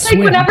a little it's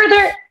swim. Like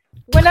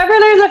whenever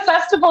there's a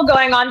festival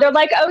going on, they're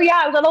like, oh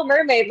yeah, Little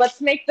Mermaid,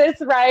 let's make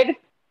this ride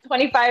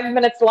 25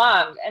 minutes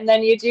long. And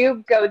then you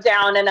do go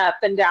down and up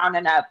and down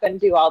and up and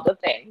do all the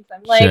things.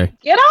 I'm like, sure.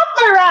 Get off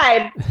the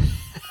ride.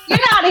 Get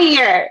out of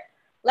here.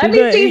 Let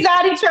me see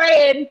Zaddy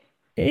trying.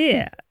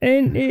 Yeah.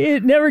 And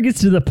it never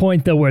gets to the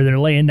point though where they're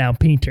laying down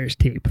painter's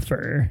tape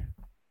for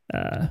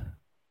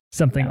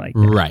something like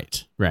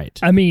that. Right.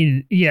 I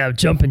mean, yeah,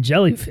 jumping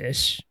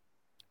jellyfish.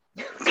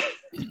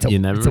 It's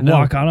a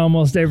walk on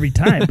almost every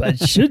time, but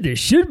there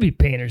should be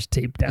painter's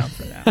tape down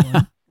for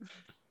that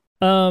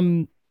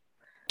one.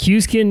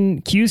 Queues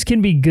can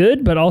be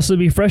good, but also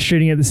be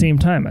frustrating at the same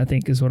time, I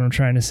think is what I'm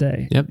trying to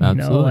say. Yep,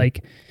 absolutely.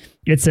 Like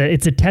it's a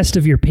test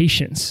of your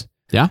patience.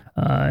 Yeah.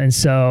 And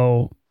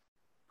so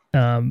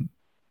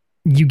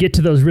you get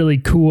to those really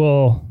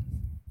cool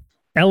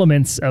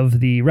elements of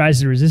the Rise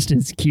of the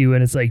Resistance queue,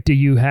 and it's like, do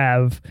you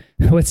have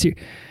what's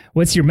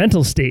what's your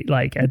mental state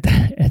like at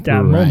that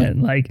Right.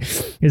 moment? Like,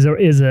 is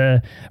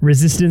a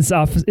resistance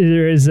officer,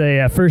 is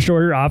a first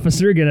order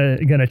officer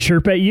gonna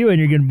chirp at you, and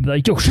you're gonna be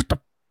like, yo, shut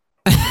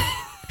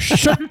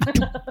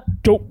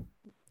don't.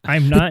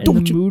 I'm not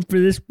in the mood for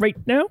this right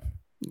now.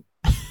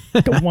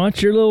 Don't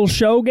want your little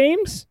show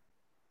games.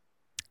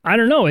 I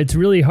don't know. It's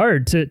really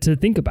hard to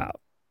think about.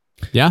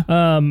 Yeah.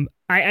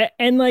 I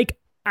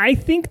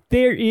think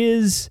there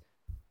is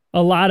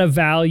a lot of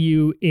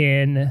value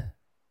in,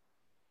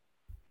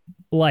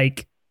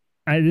 like,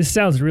 this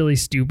sounds really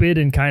stupid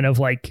and kind of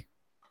like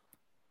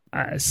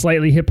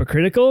slightly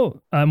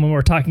hypocritical when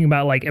we're talking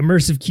about like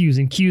immersive cues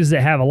and cues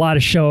that have a lot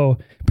of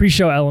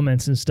pre-show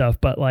elements and stuff.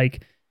 But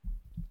like,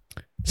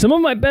 some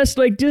of my best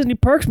like Disney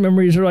parks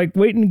memories are like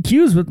waiting in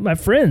queues with my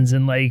friends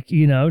and like,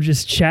 you know,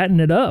 just chatting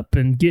it up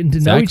and getting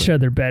to know each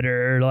other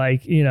better. Or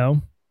like, you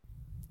know.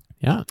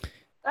 Yeah.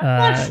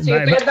 That's not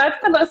stupid.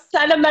 That's the most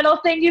sentimental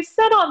thing you've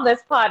said on this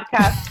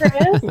podcast,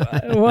 Chris.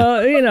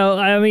 Well, you know,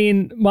 I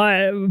mean,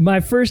 my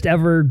first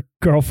ever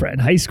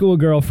girlfriend, high school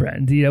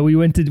girlfriend, you know, we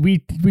went to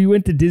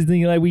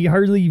Disney, like we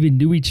hardly even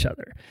knew each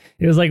other.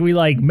 It was like we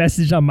like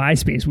messaged on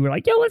MySpace. We were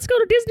like, yo, let's go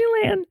to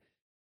Disneyland.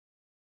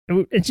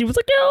 And she was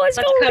like, yo, let's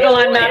go cuddle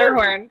on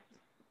Matterhorn.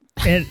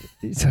 And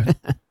so,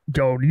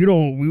 Joe, we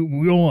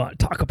don't want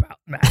to talk about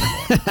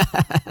Matterhorn.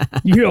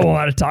 You don't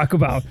want to talk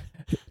about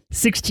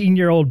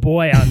 16-year-old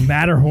boy on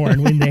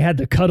Matterhorn when they had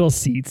the cuddle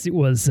seats. It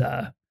was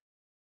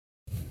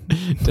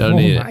Don't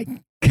need my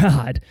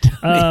God.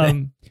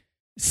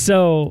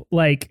 So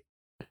like,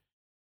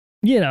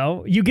 you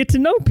know, you get to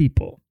know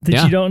people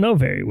that you don't know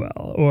very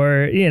well,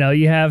 or, you know,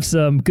 you have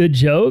some good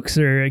jokes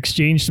or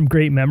exchange some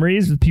great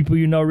memories with people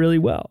you know really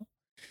well.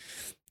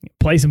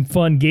 Play some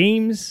fun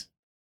games.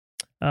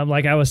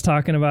 Like I was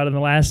talking about in the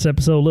last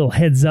episode, a little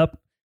heads up,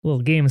 a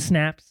little game of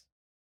snaps.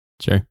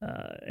 Sure.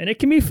 And it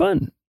can be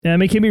fun. I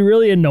mean, it can be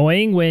really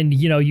annoying when,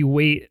 you know, you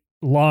wait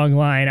long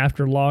line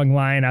after long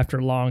line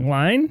after long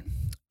line.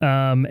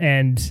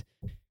 And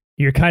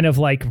your kind of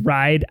like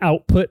ride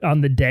output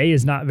on the day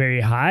is not very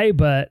high.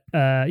 But,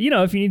 you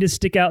know, if you need to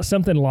stick out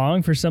something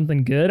long for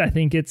something good, I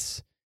think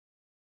it's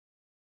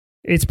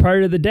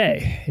part of the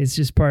day. It's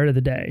just part of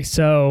the day.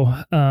 So,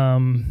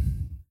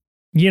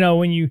 you know,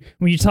 when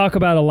you talk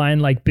about a line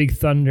like Big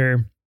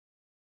Thunder,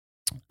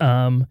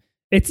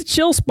 it's a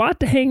chill spot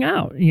to hang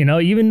out, you know,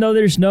 even though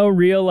there's no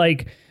real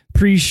like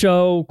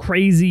pre-show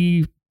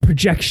crazy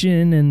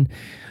projection and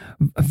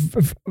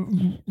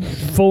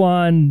full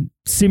on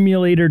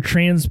simulator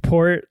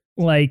transport.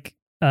 Like,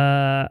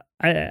 I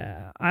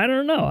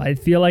don't know. I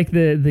feel like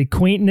the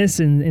quaintness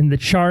and the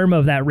charm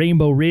of that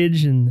Rainbow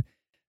Ridge and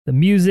the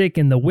music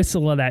and the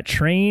whistle of that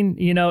train,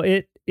 you know,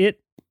 it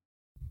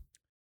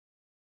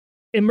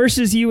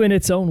immerses you in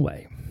its own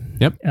way.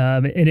 Yep.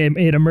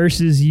 It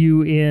immerses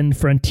you in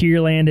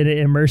Frontierland, and it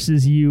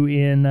immerses you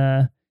in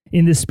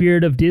the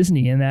spirit of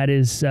Disney, and that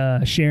is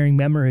sharing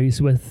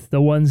memories with the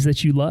ones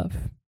that you love.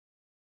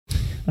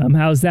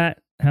 How's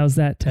that,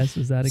 Tess?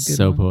 Was that a good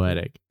So one?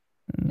 poetic.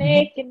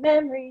 Making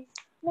memories.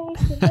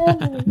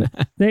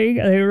 There you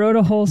go. They wrote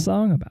a whole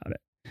song about it.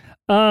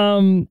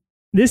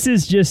 This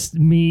is just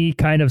me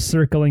kind of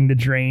circling the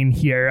drain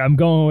here. I'm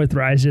going with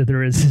Rise of the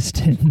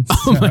Resistance.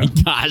 Oh my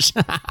gosh.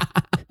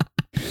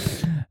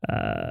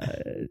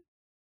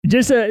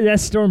 Just that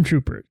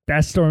stormtrooper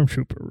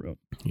room.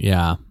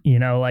 Yeah. You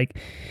know, like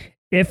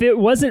if it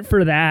wasn't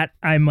for that,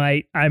 I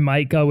might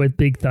go with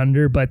Big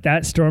Thunder, but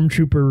that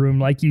stormtrooper room,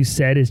 like you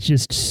said, is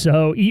just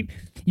so you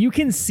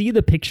can see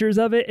the pictures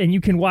of it and you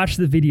can watch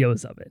the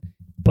videos of it,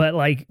 but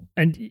like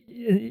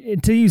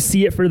until you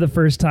see it for the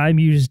first time,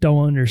 you just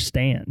don't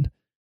understand.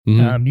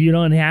 Mm-hmm. You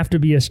don't have to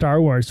be a Star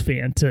Wars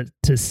fan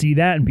to see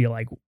that and be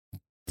like,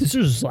 this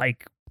is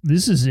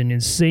an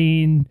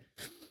insane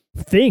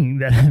thing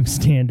that I'm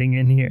standing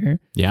in here.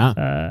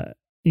 Yeah.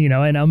 You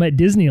know, and I'm at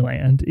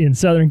Disneyland in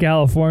Southern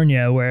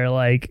California, where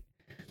like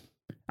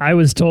I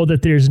was told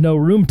that there's no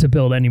room to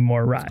build any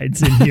more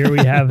rides, and here we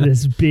have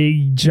this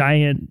big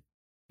giant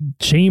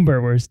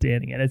chamber we're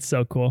standing in. It's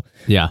so cool.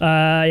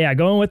 Yeah.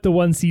 Going with the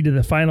 1 seed to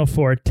the final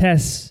four.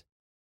 Tess,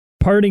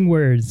 parting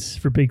words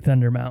for Big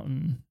Thunder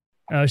Mountain.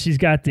 Oh, she's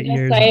got the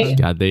ears.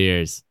 Got the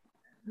ears.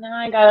 No,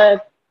 I gotta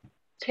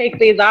take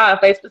these off.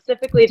 I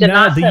specifically did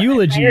not. The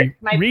eulogy.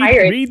 My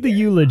read the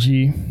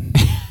eulogy.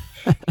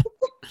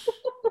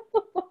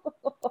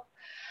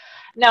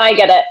 No, I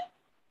get it.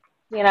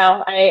 You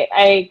know,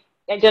 I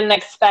didn't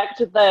expect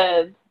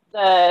the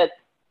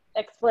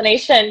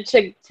explanation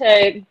to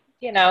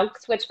you know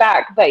switch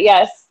back, but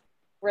yes,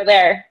 we're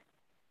there.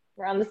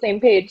 We're on the same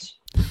page.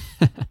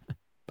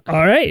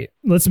 All right,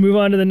 let's move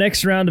on to the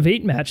next round of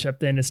 8 matchup.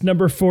 Then it's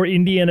number 4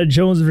 Indiana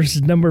Jones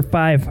versus number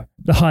 5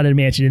 The Haunted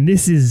Mansion, and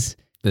this is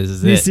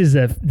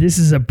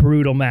a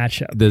brutal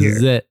matchup. This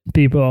is it,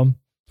 people.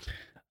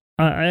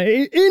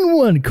 In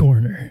one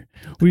corner,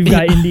 we've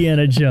got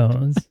Indiana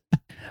Jones,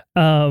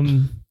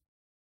 and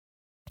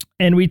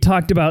And we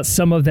talked about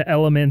some of the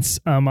elements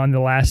on the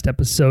last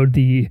episode,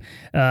 the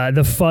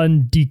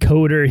fun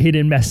decoder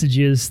hidden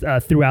messages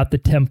throughout the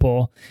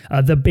temple,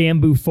 the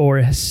bamboo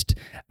forest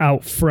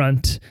out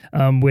front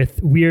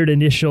with weird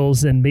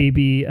initials and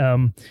maybe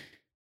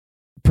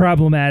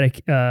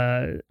problematic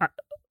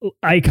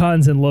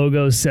icons and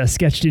logos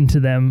sketched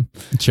into them.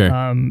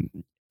 Sure.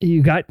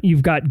 You've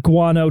got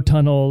guano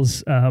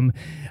tunnels,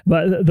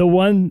 but the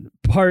one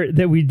part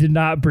that we did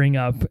not bring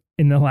up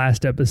in the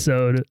last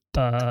episode,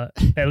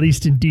 at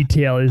least in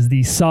detail, is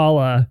the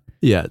Sala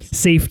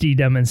safety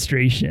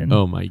demonstration.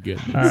 Oh my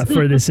goodness!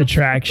 For this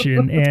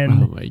attraction,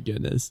 and oh my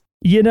goodness,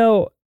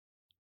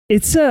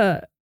 it's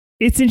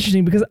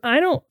interesting because I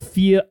don't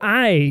feel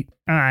I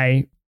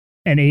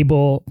an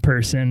able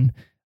person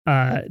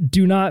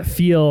do not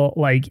feel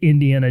like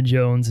Indiana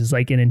Jones is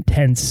like an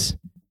intense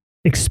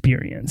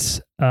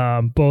experience,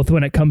 both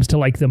when it comes to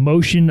like the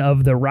motion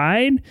of the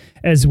ride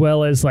as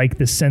well as like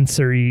the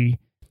sensory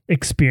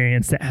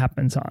experience that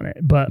happens on it.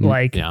 But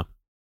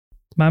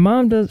my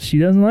mom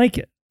doesn't like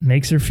it.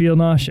 Makes her feel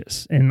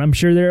nauseous, and I'm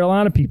sure there are a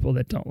lot of people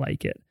that don't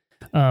like it.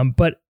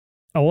 But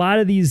a lot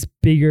of these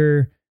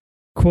bigger,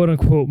 quote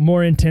unquote,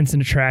 more intense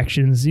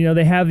attractions,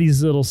 they have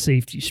these little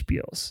safety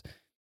spiels.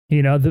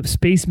 The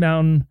Space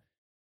Mountain,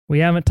 we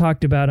haven't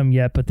talked about them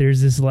yet, but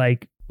there's this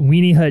like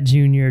Weenie Hut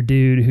Jr.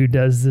 dude who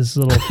does this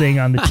little thing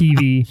on the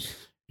TV.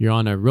 You're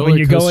on a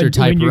roller coaster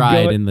type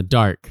ride in the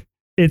dark.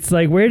 It's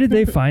like, where did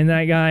they find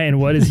that guy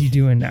and what is he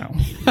doing now?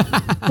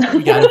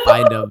 We gotta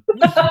find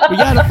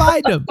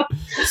him.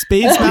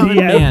 Space Mountain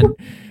Man,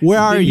 where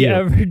are you? Did he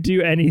ever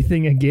do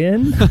anything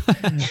again?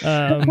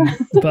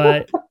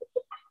 But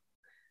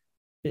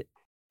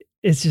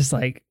it's just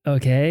like,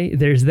 okay,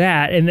 there's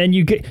that. And then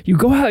you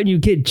go out and you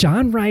get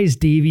John Rhys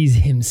Davies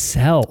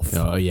himself.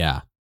 Oh,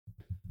 yeah.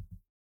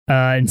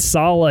 And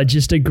Sala,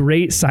 just a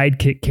great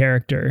sidekick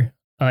character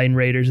in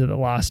Raiders of the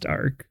Lost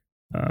Ark.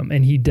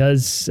 And he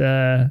does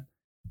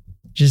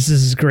just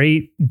this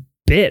great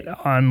bit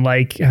on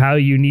like how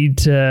you need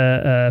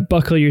to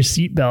buckle your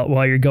seatbelt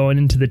while you're going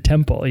into the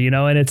temple,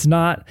 and it's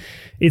not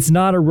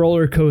a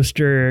roller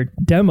coaster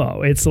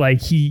demo. It's like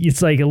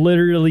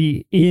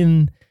literally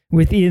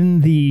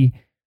within the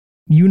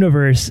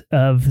universe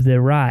of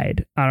the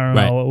ride. I don't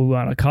know what we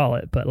want to call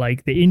it, but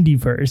like the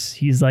Indieverse,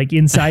 he's like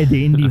inside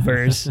the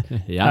Indieverse.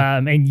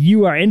 And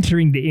you are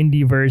entering the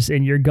Indieverse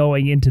and you're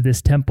going into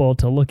this temple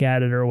to look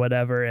at it or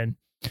whatever. And,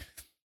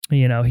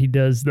 he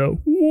does the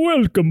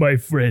welcome, my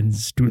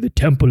friends, to the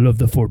Temple of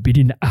the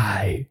Forbidden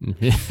Eye.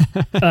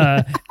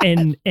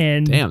 And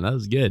damn, that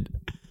was good.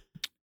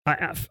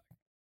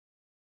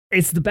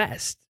 It's the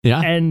best.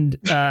 Yeah. And,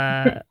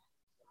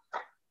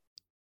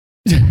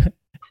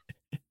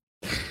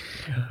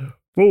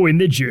 when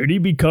the journey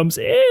becomes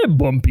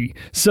bumpy.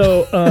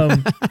 So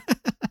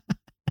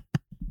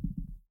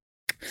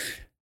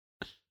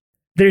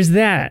there's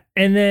that.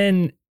 And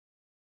then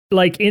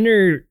like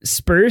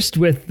interspersed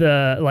with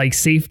the like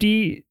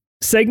safety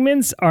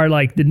segments are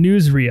like the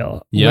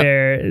newsreel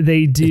where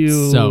they do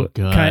it's so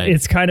good.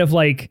 It's kind of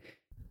like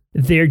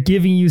they're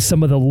giving you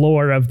some of the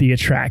lore of the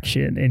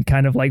attraction and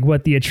kind of like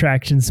what the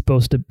attraction's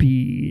supposed to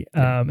be.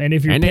 And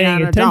if you're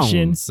paying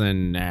attention,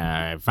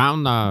 and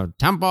found the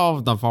Temple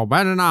of the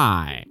Forbidden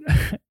Eye.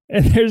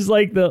 And there's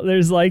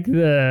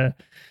the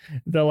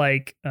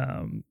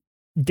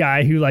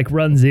guy who like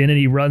runs in and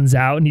he runs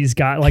out and he's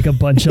got like a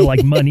bunch of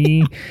like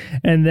money.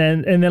 and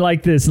then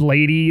like this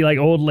lady, like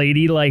old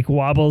lady, like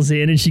wobbles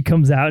in and she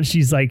comes out and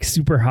she's like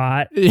super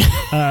hot.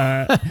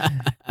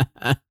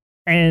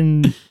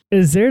 And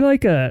is there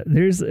like I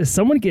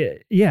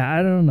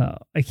don't know.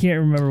 I can't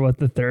remember what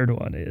the third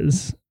one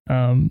is.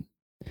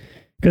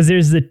 Because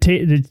there's the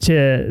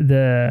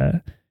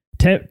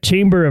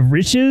Chamber of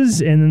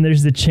Riches, and then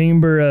there's the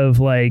Chamber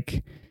of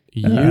like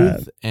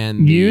Youth,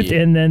 and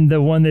then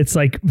the one that's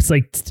like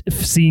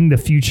seeing the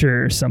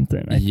future or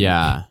something. I think.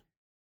 I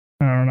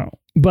don't know.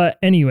 But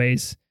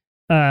anyways,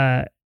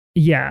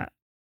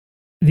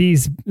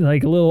 these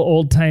like little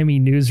old timey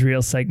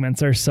newsreel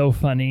segments are so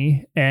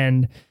funny,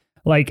 and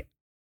like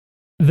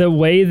the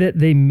way that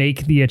they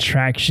make the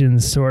attraction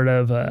sort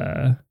of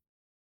a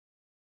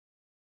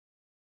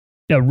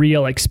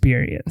real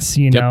experience,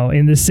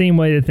 in the same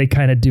way that they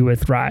kind of do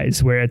with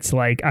rides, where it's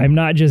like, I'm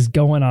not just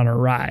going on a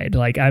ride.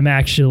 Like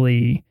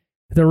the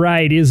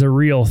ride is a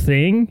real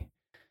thing.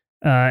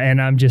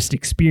 And I'm just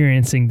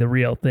experiencing the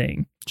real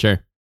thing.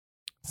 Sure.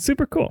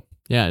 Super cool.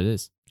 Yeah, it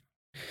is.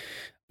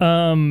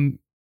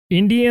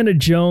 Indiana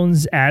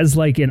Jones as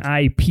like an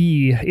IP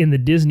in the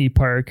Disney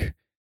park,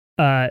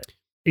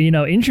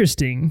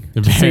 interesting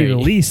to say the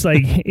least,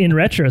 like in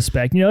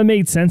retrospect, it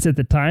made sense at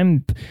the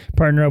time,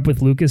 partner up with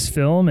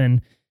Lucasfilm,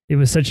 and it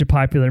was such a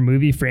popular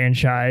movie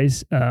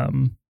franchise.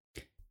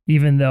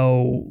 Even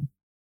though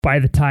by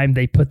the time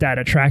they put that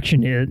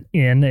attraction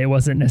in, it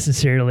wasn't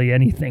necessarily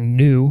anything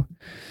new.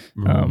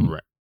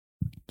 Right.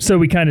 So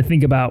we kind of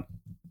think about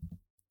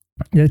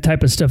the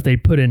type of stuff they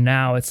put in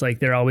now. It's like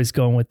they're always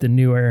going with the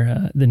newer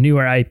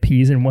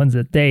IPs and ones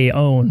that they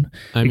own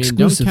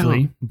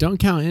exclusively. Don't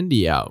count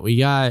Indy out. We've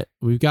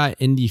got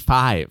Indy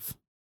 5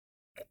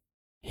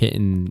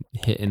 hitting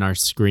our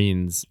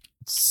screens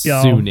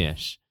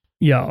soonish.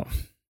 Yo.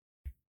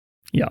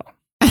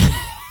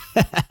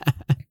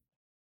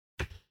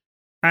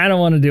 I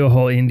don't want to do a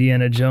whole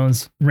Indiana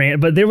Jones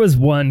rant, but there was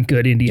one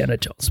good Indiana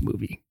Jones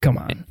movie. Come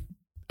on.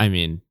 I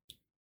mean,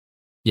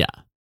 yeah.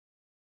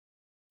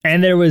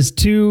 And there was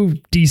 2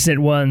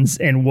 decent ones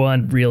and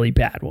 1 really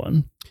bad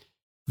one.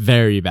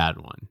 Very bad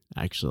one,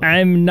 actually.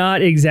 I'm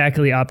not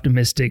exactly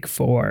optimistic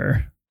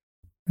for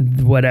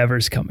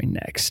whatever's coming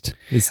next.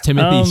 Is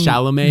Timothée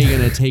Chalamet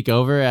going to take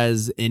over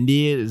as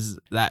Indy? Is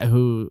that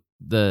who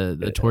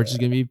the torch is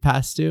going to be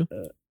passed to?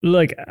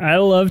 Look, I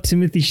love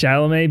Timothée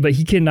Chalamet, but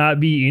he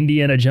cannot be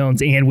Indiana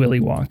Jones and Willy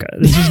Wonka.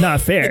 This is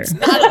not fair. It's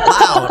not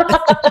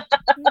allowed.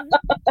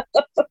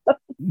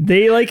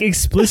 They like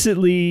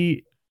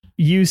explicitly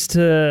used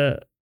to.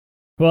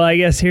 Well, I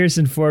guess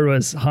Harrison Ford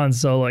was Han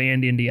Solo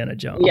and Indiana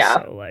Jones.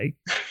 Yeah. So like,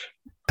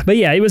 but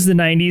yeah, it was the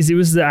 90s. It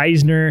was the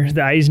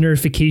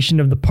Eisnerification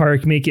of the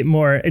park, make it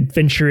more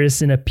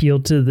adventurous and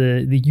appeal to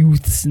the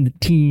youths and the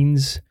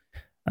teens.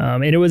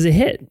 And it was a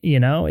hit. You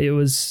know,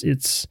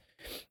 it's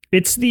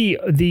the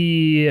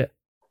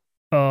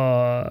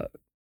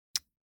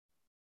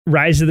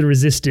rise of the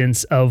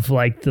resistance of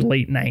like the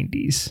late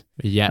 90s.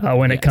 Yeah.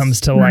 When it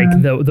comes to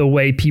like the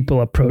way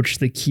people approach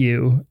the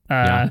queue.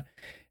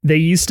 They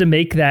used to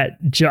make that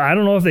I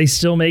don't know if they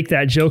still make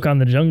that joke on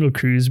the Jungle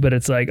Cruise, but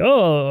it's like,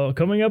 oh,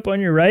 coming up on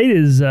your right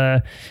is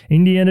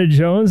Indiana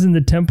Jones and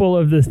the Temple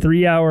of the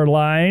 3-Hour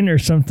Line or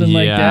something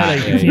like that. I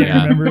can't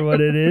remember what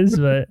it is,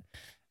 but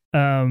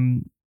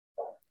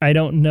I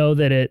don't know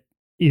that it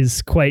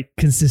is quite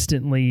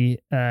consistently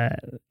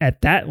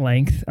at that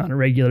length on a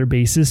regular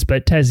basis.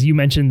 But Tez, you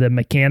mentioned the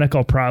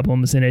mechanical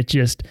problems, and it's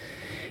just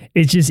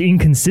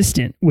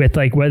inconsistent with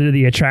like whether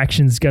the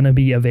attraction's going to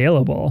be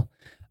available.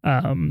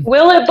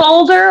 Will it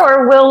boulder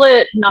or will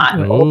it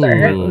not boulder?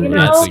 You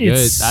know?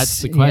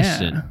 That's the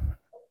question. Yeah.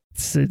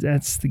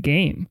 That's the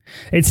game.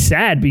 It's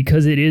sad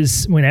because it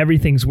is, when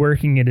everything's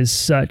working, it is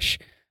such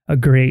a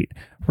great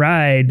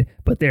ride,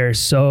 but there are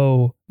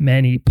so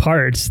many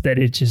parts that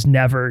it is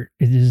never.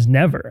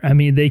 I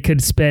mean, they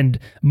could spend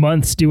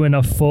months doing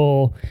a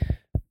full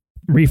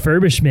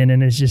refurbishment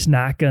and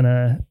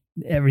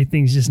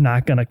everything's just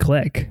not gonna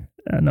click.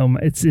 No,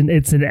 it's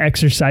an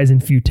exercise in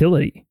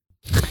futility.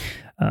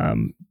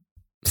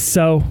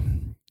 So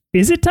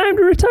is it time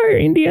to retire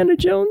Indiana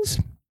Jones?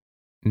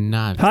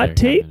 Not hot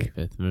take.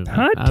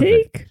 Hot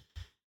take.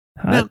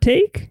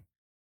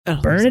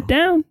 Burn it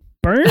down.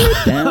 Burn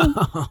it down.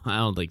 I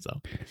don't think so.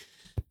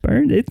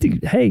 Burn it.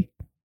 Hey,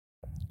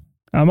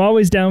 I'm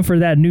always down for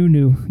that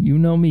new. You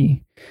know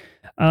me.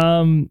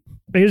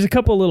 There's a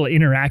couple little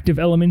interactive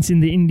elements in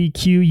the Indy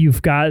queue.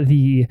 You've got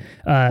the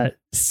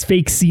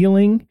fake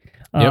ceiling,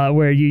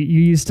 where you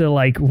used to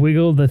like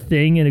wiggle the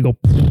thing and it go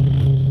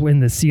when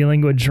the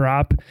ceiling would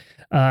drop.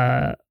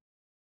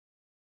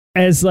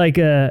 As like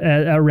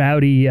a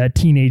rowdy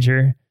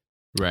teenager,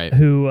 right?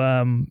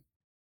 Who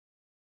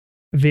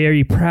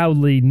very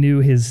proudly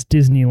knew his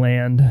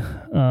Disneyland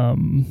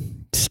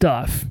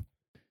stuff.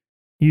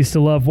 He used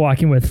to love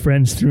walking with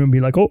friends through and be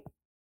like,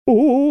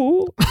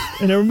 oh,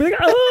 and everyone be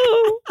like,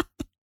 oh,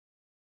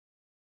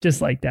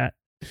 just like that.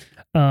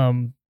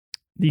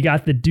 You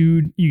got the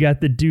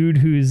dude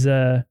who's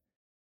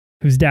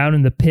down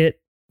in the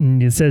pit,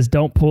 and it says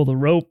don't pull the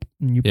rope,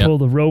 and you pull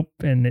the rope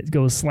and it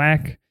goes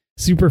slack.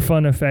 Super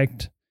fun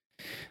effect.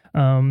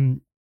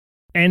 And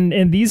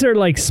these are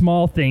like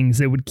small things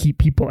that would keep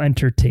people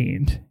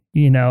entertained.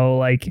 You know,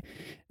 like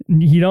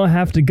you don't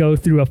have to go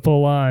through a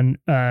full on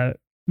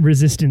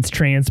resistance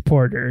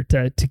transporter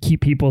to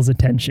keep people's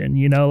attention.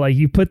 You know, like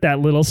you put that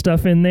little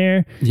stuff in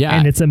there,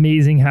 and it's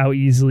amazing how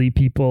easily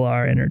people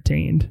are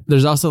entertained.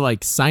 There's also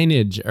like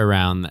signage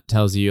around that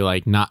tells you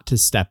like not to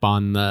step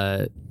on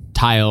the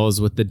tiles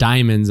with the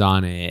diamonds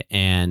on it,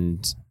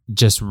 and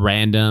just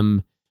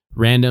random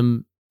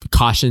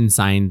caution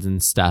signs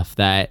and stuff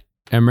that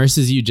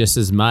immerses you just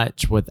as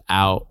much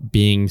without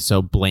being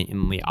so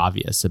blatantly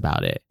obvious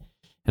about it.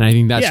 And I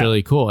think that's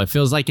really cool. It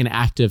feels like an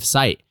active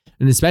site.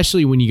 And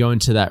especially when you go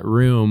into that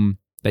room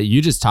that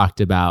you just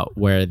talked about,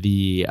 where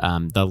the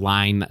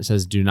line that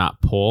says "do not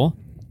pull,"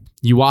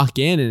 you walk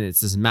in and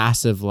it's this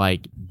massive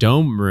like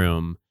dome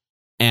room,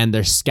 and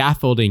there's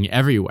scaffolding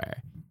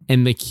everywhere,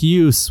 and the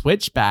queue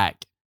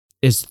switchback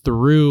is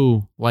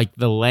through like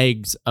the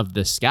legs of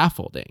the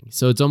scaffolding.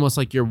 So it's almost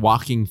like you're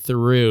walking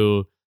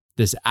through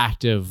this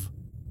active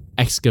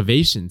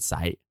excavation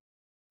site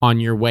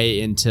on your way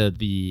into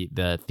the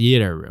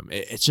theater room.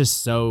 It's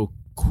just so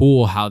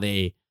cool how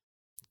they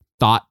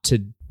thought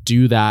to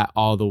do that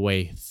all the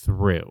way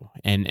through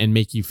and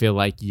make you feel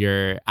like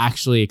you're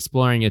actually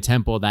exploring a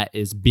temple that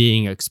is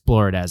being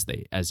explored as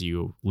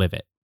you live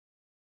it.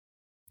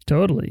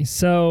 Totally.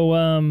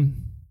 So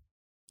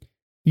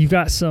you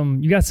got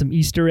some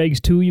Easter eggs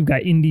too. You've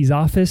got Indy's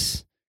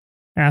office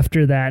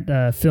after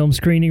that film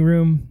screening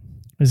room.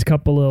 There's a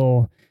couple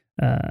little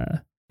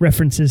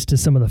references to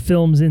some of the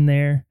films in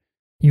there.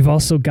 You've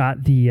also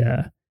got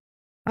the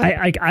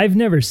I've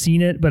never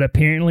seen it, but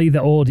apparently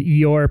the old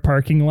Eeyore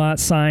parking lot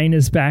sign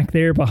is back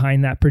there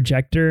behind that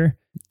projector.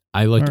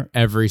 I look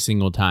every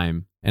single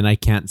time, and I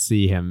can't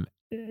see him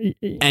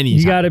anytime.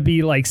 You got to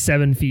be like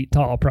 7 feet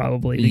tall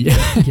probably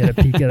to get a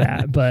peek of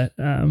that. But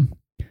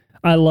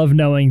I love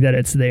knowing that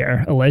it's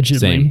there, allegedly.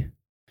 Same.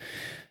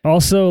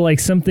 Also, like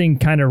something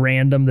kind of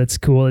random that's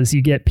cool is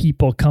you get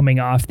people coming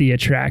off the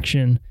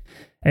attraction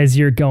as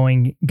you're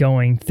going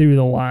through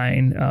the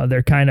line.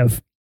 They're kind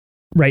of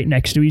right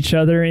next to each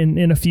other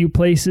in a few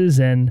places,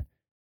 and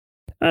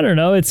I don't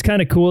know, it's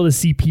kind of cool to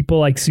see people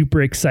like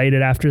super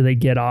excited after they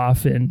get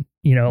off, and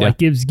like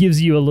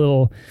gives you a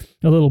little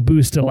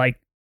boost to like,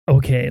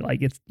 okay,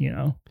 like it's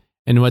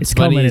and what's it's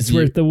funny coming, is it's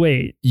worth the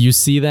wait. You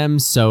see them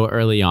so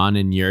early on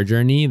in your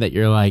journey that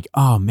you're like,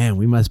 oh man,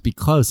 we must be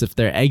close if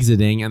they're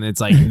exiting, and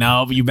it's like,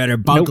 no, you better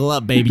buckle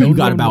up, baby. You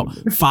got about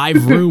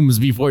 5 rooms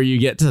before you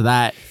get to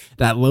that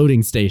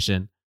loading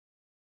station.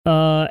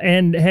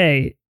 And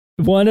hey,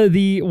 one of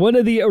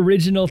the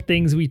original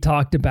things we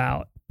talked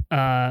about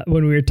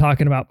when we were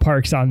talking about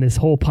parks on this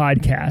whole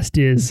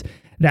podcast is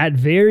that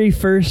very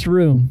first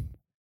room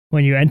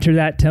when you enter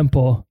that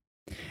temple,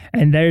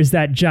 and there's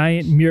that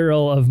giant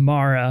mural of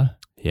Mara.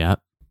 Yeah.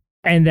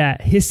 And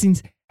that hissing,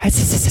 and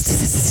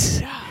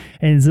his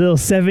little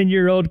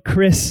 7-year-old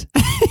Chris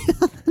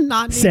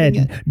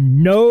said,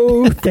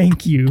 "No,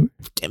 thank you."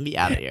 Get me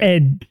out of here.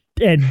 And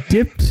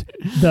dipped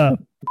the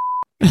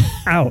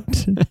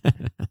out.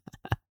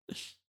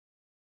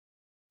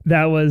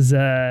 That was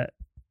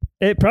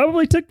it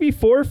probably took me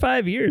 4 or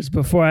 5 years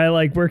before I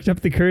like worked up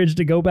the courage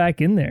to go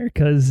back in there,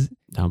 because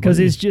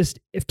it's just,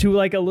 if to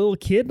like a little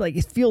kid, like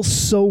it feels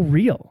so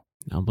real.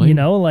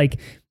 Like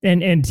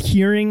and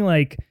hearing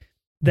like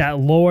that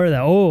lore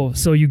that,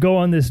 so you go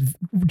on this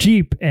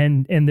Jeep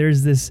and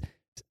there's this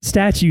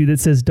statue that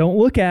says don't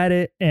look at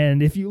it,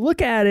 and if you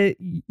look at it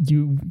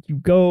you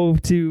go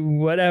to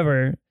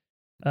whatever,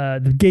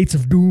 the gates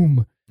of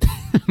doom.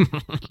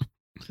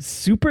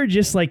 Super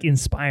just like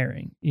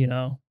inspiring,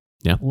 Yeah.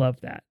 Love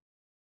that.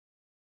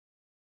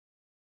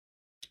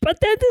 But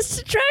then this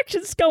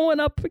attraction's going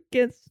up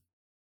against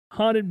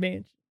Haunted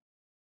Mansion,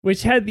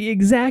 which had the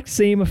exact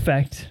same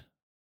effect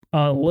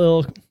on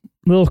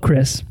little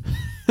Chris.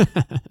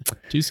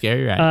 Two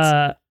scary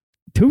rides.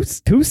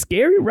 Two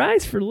scary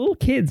rides for little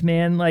kids,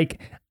 man.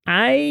 Like,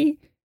 I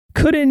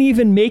couldn't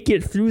even make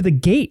it through the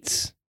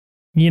gates.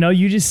 You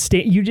just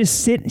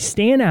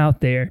stand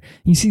out there.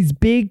 You see these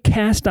big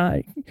cast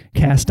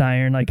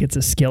iron, like it's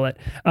a skillet.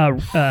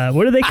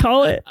 What do they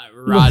call it?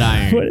 Wrought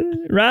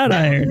iron. Wrought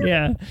iron,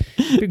 yeah.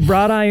 Big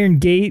wrought iron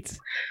gates.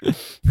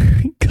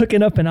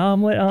 Cooking up an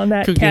omelet on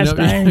that cast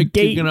iron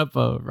gate. Cooking up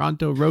a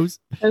Ronto roast.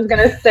 I was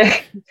gonna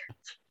say.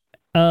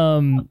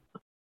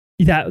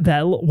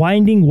 That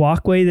winding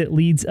walkway that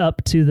leads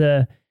up to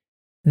the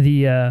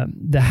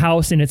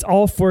house, and it's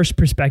all forced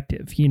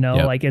perspective,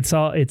 Yep. like it's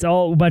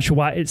all much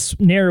wide, it's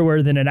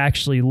narrower than it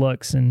actually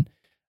looks, and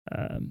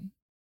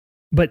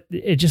but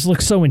it just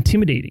looks so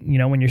intimidating,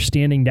 when you're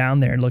standing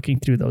down there and looking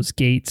through those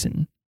gates,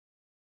 and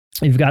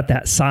you've got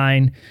that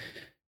sign,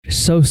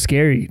 so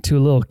scary to a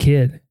little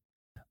kid,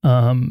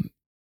 and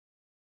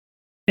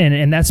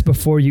that's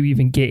before you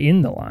even get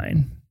in the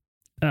line.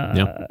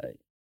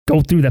 Go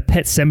through the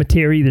pet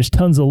cemetery. There's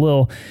tons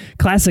of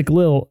classic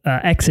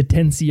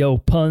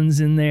existencio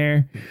puns in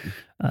there.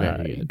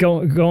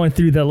 Going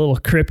through the little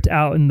crypt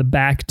out in the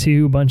back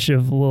too. A bunch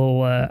of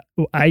little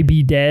I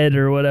be dead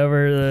or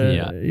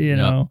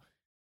whatever.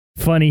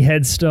 Funny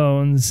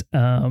headstones.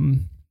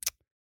 And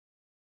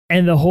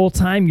the whole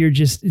time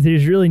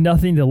there's really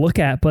nothing to look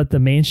at but the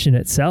mansion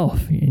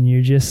itself, and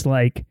you're just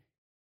like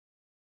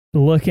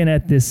looking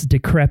at this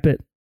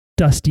decrepit,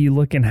 dusty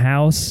looking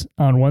house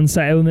on one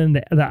side, and then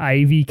the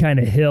ivy kind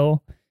of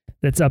hill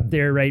that's up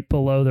there right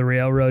below the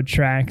railroad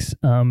tracks.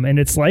 And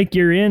it's like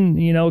you're in,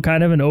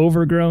 kind of an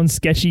overgrown,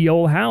 sketchy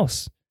old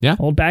house. Yeah.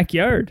 Old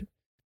backyard.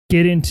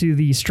 Get into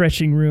the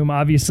stretching room.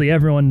 Obviously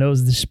everyone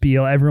knows the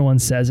spiel. Everyone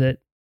says it.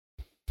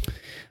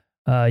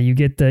 You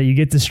get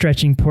the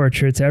stretching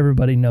portraits.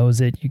 Everybody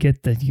knows it.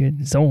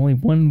 There's only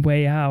one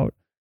way out.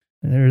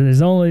 There's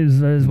no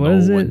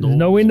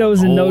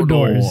windows and no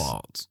doors.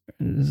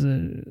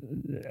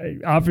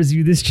 It offers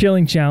you this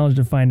chilling challenge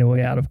to find a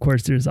way out. Of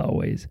course, there's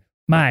always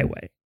my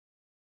way.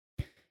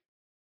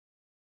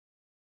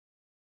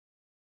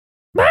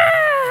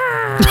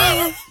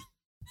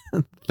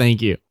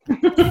 Thank you.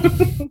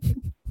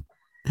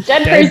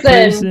 Dead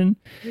person.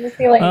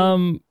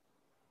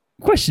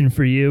 Question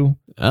for you.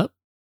 Oh.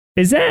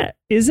 Is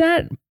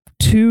that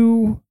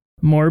too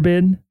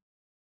morbid?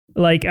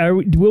 Like,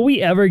 will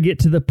we ever get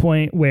to the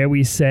point where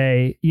we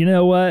say, you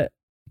know what?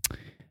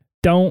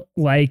 Don't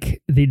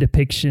like the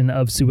depiction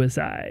of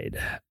suicide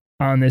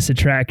on this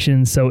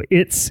attraction, so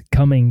it's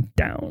coming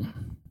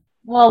down.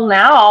 Well,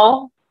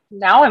 now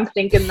I'm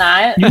thinking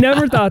that. You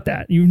never thought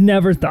that.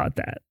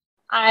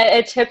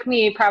 It took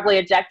me probably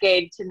a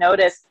decade to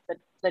notice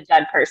the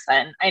dead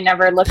person. I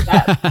never looked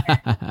up.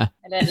 I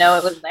didn't know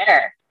it was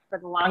there for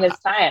the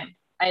longest time.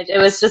 It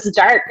was just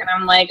dark, and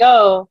I'm like,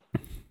 oh,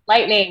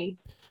 lightning.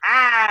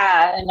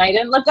 and I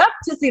didn't look up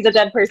to see the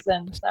dead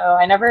person, so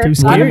I never Too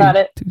thought scary. about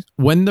it.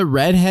 When the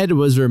redhead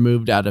was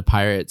removed out of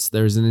Pirates,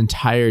 there's an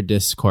entire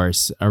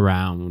discourse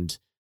around,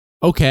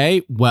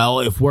 okay, well,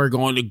 if we're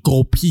going to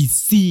go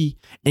PC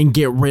and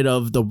get rid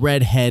of the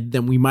redhead,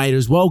 then we might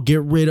as well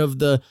get rid of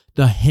the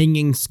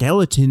hanging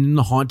skeleton in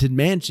the Haunted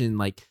Mansion.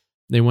 Like,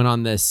 they went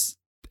on this,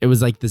 it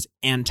was like this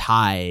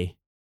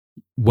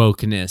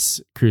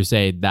anti-wokeness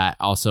crusade that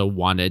also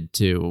wanted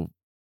to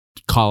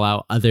call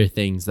out other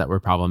things that were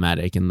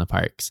problematic in the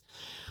parks.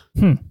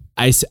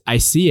 I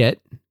see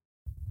it.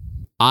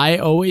 I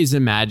always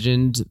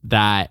imagined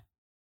that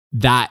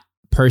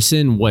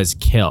person was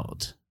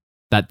killed,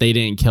 that they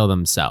didn't kill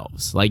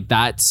themselves. Like,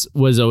 that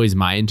was always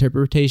my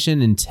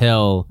interpretation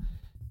until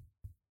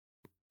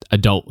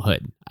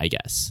adulthood, I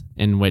guess,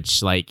 in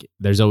which, like,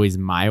 there's always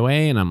my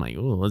way, and I'm like,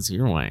 oh, what's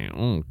your way?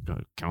 Oh,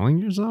 killing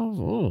yourself?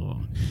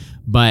 Oh.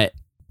 But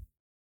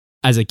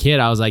as a kid,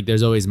 I was like,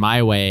 there's always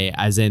my way,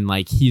 as in,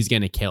 like, he's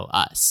going to kill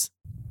us.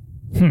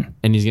 And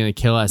he's going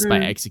to kill us by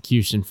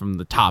execution from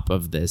the top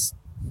of this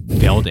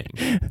building.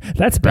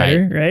 That's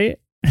better, right?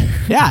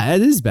 Yeah,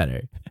 it is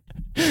better.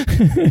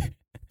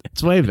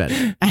 It's way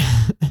better.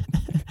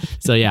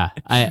 So yeah,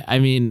 I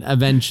mean,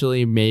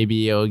 eventually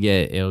maybe it'll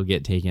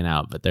get taken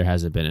out, but there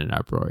hasn't been an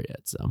uproar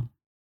yet. So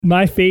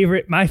My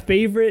favorite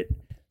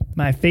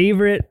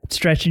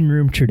stretching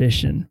room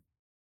tradition.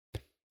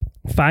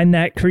 Find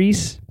that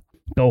crease,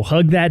 go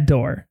hug that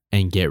door,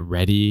 and get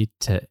ready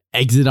to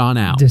exit on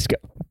out. just go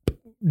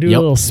do a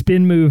little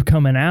spin move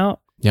coming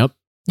out. Yep.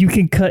 You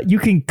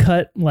can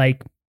cut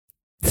like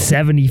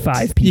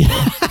 75 people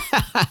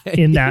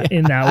in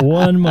that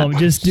one moment.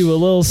 Just do a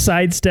little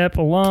sidestep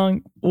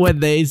along. When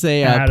they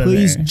say,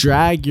 please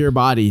drag your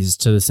bodies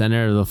to the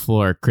center of the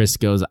floor, Chris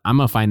goes, I'm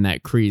going to find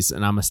that crease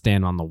and I'm going to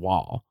stand on the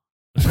wall.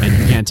 And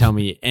you can't tell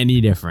me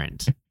any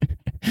different.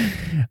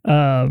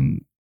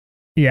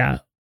 Yeah,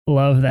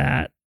 love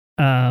that.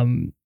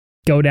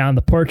 Go down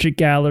the portrait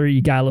gallery.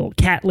 You got a little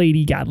cat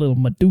lady, got a little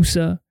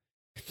Medusa,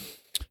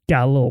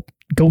 got a little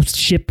ghost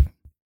ship.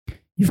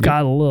 You've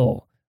got a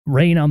little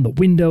rain on the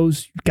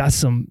windows. You've got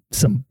some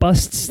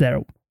busts that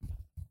are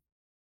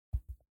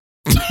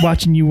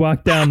watching you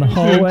walk down the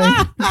hallway.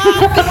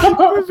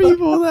 For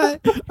people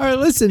that are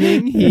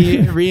listening,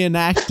 he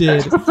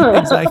reenacted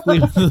exactly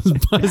what those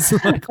busts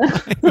look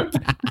like.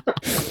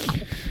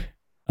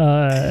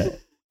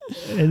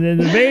 And then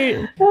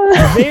the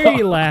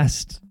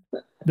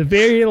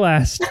very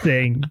last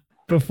thing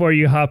before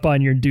you hop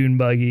on your dune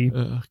buggy.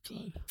 Oh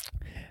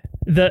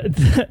God.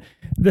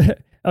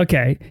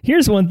 Okay,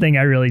 here's one thing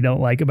I really don't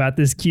like about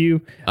this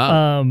queue.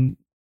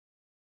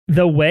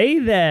 The way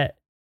that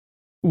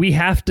we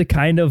have to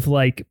kind of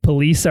like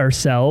police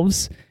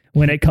ourselves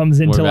when it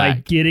comes into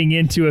like getting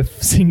into a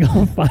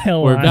single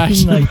file We're line. back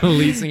to like,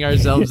 policing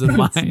ourselves in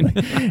line.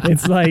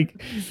 It's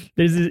like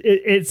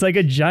it's like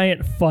a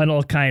giant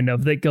funnel kind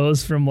of that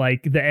goes from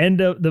like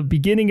the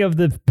beginning of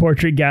the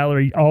portrait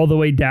gallery all the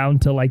way down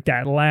to like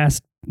that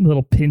last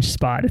little pinch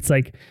spot. It's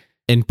like,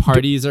 and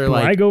parties are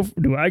like, do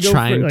I go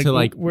trying for, like, to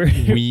like where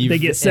weave they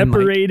get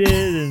separated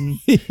and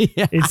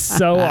yeah. it's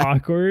so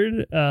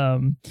awkward.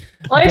 Well,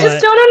 I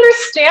just don't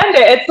understand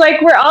it. It's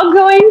like we're all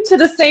going to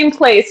the same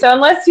place. So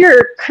unless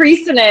you're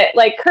creasing it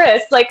like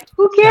Chris, like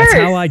who cares?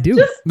 That's how I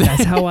do.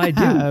 That's how I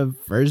do.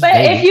 First But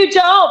date. if you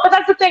don't, but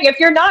that's the thing. If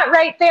you're not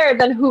right there,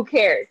 then who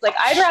cares? Like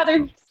I'd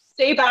rather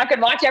stay back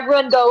and watch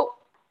everyone go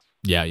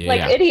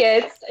like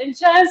idiots and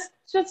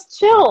just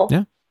chill.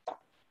 Yeah.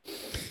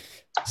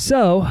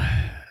 So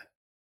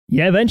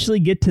you eventually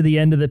get to the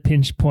end of the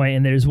pinch point,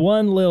 and there's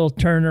one little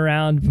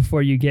turnaround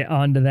before you get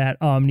onto that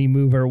Omni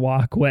Mover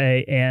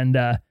walkway. And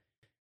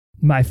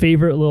my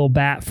favorite little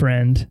bat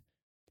friend,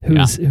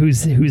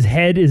 whose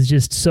head is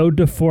just so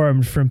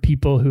deformed from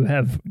people who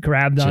have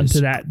grabbed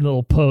onto that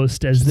little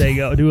post as they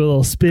go do a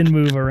little spin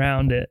move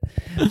around it.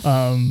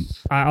 I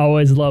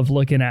always love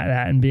looking at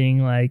that and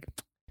being like,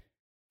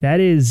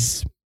 that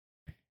is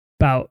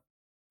about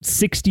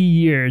 60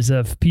 years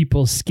of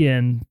people's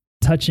skin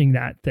touching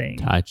that thing.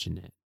 Touching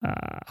it.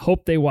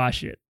 Hope they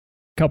wash it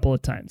a couple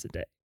of times a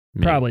day.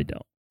 Maybe. Probably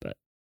don't, but.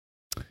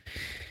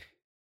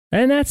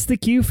 And that's the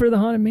cue for the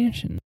Haunted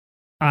Mansion.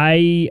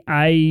 I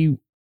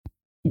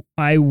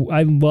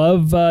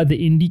love the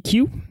indie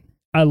queue.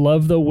 I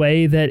love the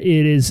way that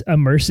it is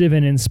immersive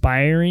and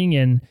inspiring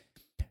and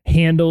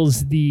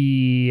handles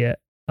the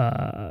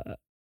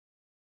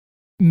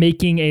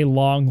making a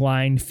long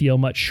line feel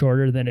much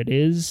shorter than it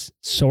is,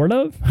 sort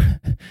of,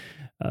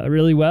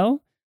 really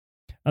well.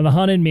 The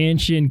Haunted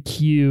Mansion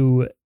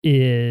queue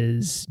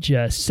is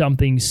just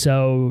something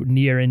so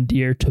near and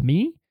dear to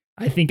me.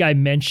 I think I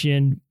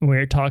mentioned when we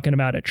were talking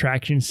about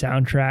attraction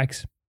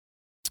soundtracks,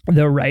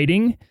 the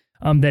writing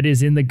that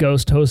is in the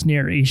ghost host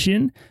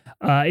narration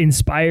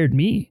inspired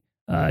me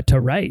to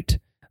write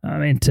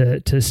and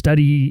to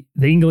study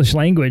the English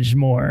language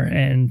more.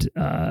 And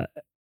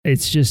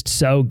it's just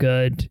so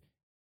good.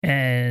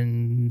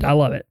 And I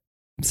love it.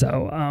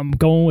 So I'm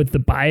going with the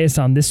bias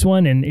on this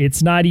one. And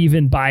it's not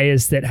even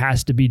bias that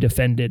has to be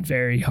defended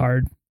very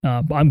hard.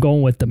 I'm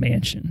going with the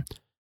mansion.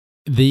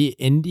 The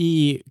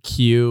Indy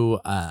Q,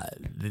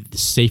 the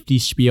safety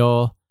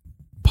spiel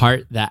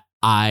part that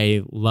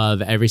I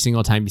love every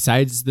single time,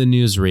 besides the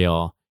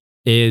newsreel,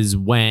 is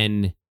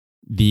when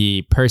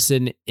the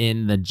person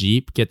in the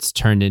Jeep gets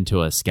turned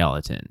into a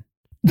skeleton.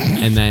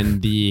 And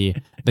then the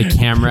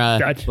camera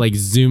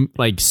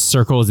Gotcha.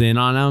 circles in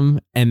on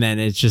him, and then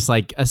it's just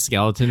like a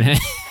skeleton head.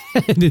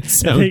 It's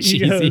so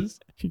cheesy.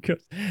 He goes,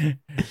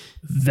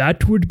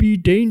 that would be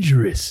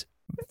dangerous.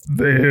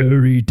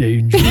 Very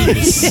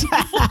dangerous.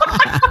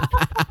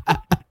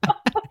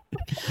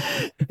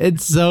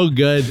 It's so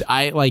good.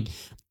 I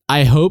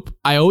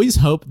always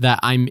hope that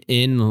I'm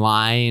in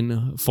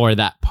line for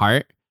that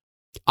part.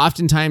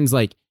 Oftentimes,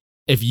 like,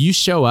 if you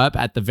show up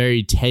at the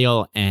very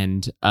tail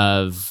end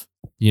of,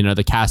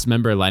 the cast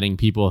member letting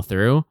people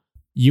through,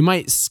 you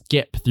might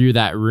skip through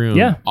that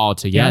room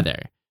altogether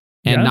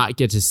and not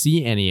get to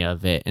see any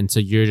of it. And so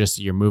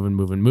you're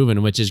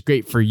moving, which is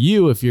great for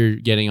you if you're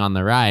getting on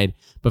the ride.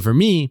 But for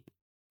me,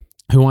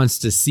 who wants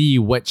to see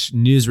which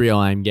newsreel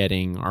I'm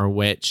getting or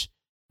which,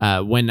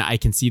 when I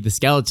can see the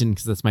skeleton,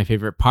 because that's my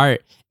favorite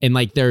part. And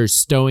like they're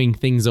stowing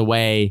things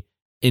away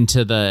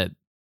into the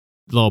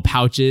little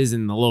pouches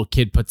and the little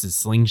kid puts a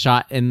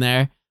slingshot in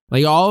there.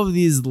 Like all of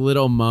these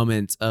little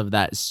moments of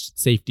that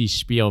safety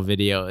spiel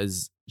video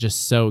is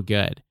just so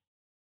good.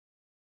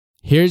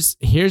 Here's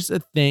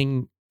the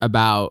thing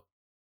about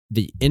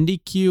the Indy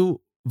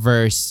Q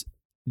versus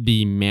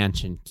the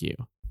Mansion Q.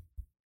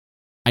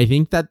 I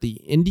think that the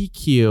Indy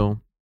Q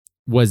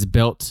was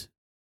built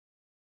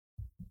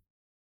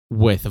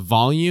with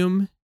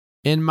volume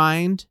in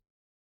mind,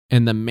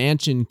 and the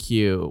Mansion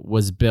Q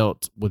was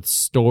built with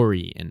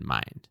story in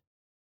mind.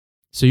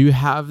 So you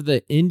have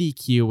the Indy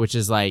Q, which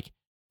is like,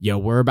 yo,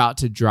 we're about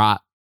to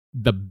drop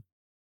the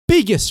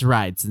biggest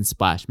rides in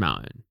Splash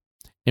Mountain.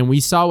 And we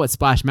saw what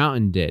Splash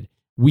Mountain did.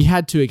 We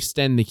had to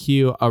extend the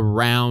queue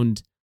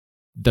around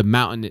the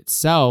mountain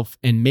itself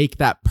and make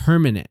that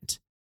permanent.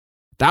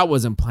 That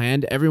wasn't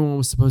planned. Everyone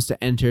was supposed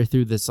to enter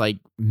through this like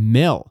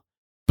mill,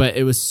 but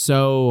it was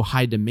so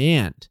high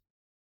demand.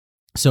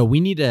 So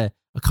we need to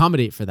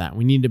accommodate for that.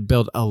 We need to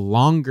build a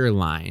longer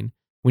line.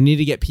 We need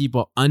to get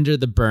people under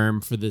the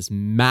berm for this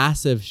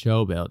massive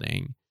show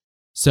building.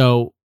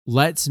 So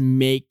let's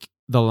make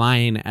the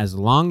line as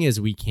long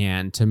as we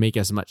can to make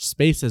as much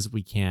space as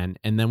we can.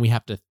 And then we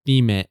have to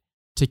theme it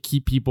to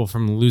keep people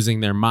from losing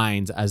their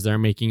minds as they're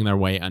making their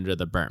way under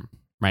the berm,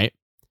 right?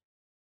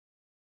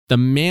 The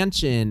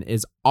mansion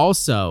is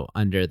also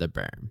under the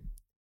berm,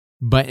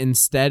 but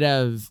instead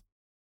of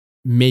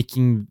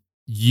making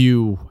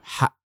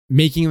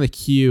the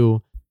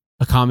queue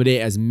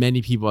accommodate as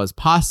many people as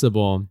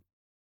possible,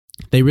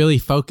 they really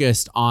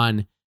focused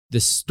on the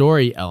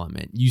story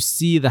element. You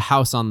see the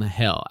house on the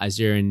hill as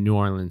you're in New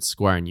Orleans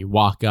Square, and you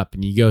walk up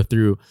and you go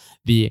through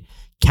the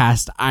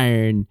cast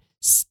iron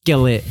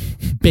skillet,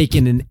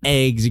 bacon and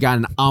eggs. You got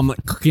an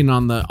omelet cooking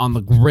on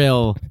the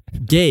grill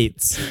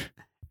gates,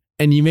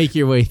 and you make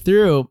your way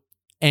through,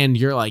 and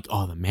you're like,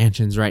 oh, the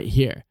mansion's right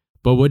here.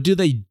 But what do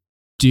they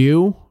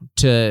do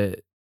to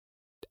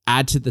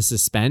add to the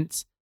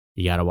suspense?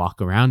 You got to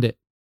walk around it.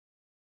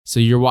 So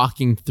you're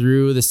walking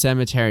through the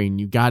cemetery and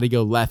you got to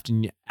go left.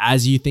 And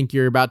as you think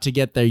you're about to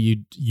get there,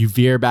 you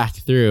veer back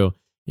through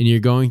and you're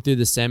going through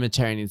the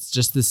cemetery. And it's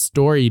just this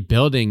story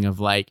building of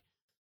like,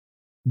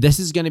 this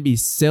is going to be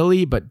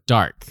silly but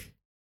dark.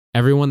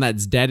 Everyone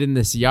that's dead in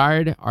this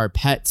yard are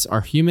pets,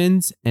 are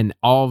humans, and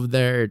all of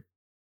their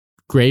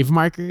grave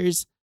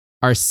markers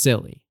are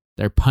silly.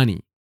 They're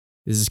punny.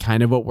 This is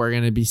kind of what we're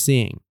going to be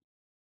seeing.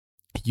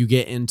 You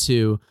get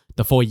into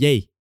the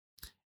foyer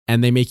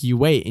and they make you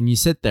wait and you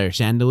sit there,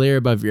 chandelier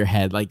above your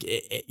head. Like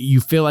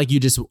you feel like you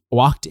just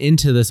walked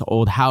into this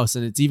old house.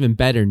 And it's even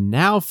better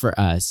now for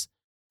us,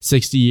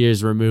 60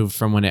 years removed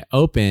from when it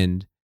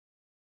opened,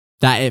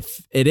 that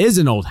if it is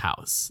an old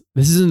house,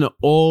 this is an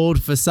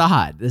old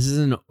facade. This is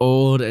an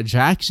old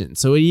attraction.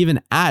 So it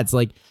even adds,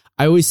 like,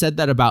 I always said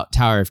that about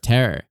Tower of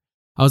Terror.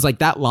 I was like,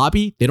 that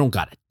lobby, they don't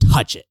got to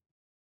touch it.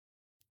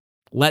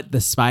 Let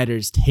the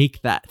spiders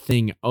take that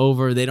thing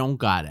over. They don't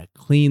got to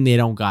clean. They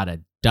don't got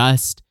to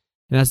dust.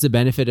 And that's the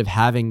benefit of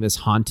having this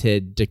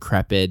haunted,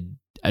 decrepit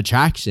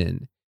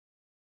attraction.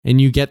 And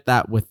you get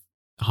that with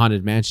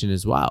Haunted Mansion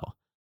as well.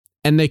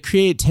 And the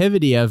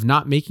creativity of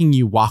not making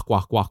you walk,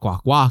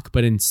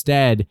 but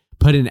instead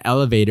put an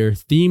elevator,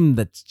 theme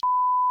that's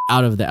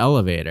out of the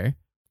elevator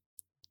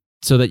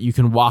so that you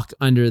can walk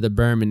under the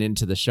berm and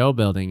into the show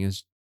building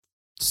is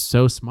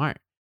so smart.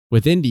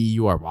 With Indy,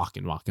 you are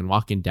walking,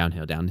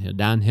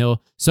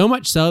 downhill. So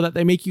much so that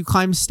they make you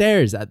climb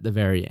stairs at the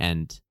very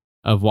end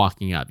of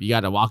walking up. You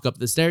got to walk up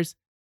the stairs,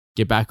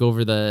 get back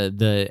over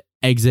the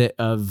exit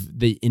of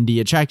the Indy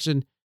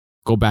attraction,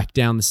 go back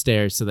down the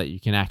stairs so that you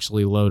can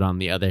actually load on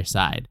the other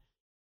side.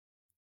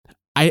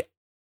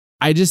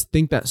 I just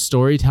think that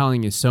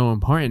storytelling is so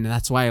important. And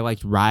that's why I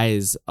liked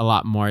Rise a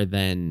lot more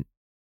than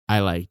I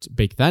liked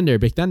Big Thunder.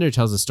 Big Thunder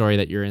tells a story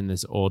that you're in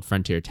this old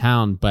frontier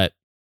town, but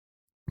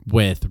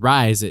with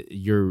Rise,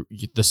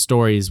 the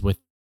stories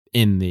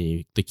within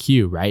the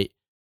queue, right?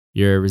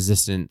 you're a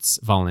resistance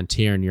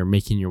volunteer and you're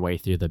making your way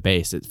through the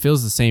base. It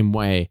feels the same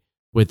way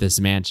with this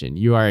mansion.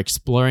 You are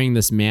exploring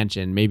this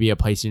mansion, maybe a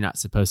place you're not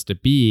supposed to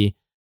be,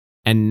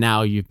 and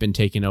now you've been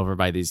taken over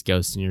by these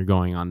ghosts and you're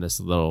going on this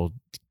little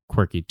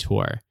quirky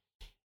tour.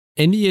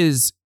 Indy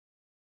is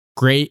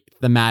great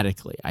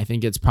thematically. I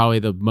think it's probably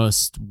the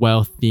most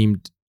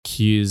well-themed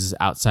cues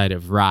outside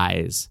of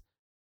Rise.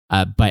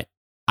 But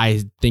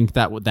I think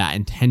that with that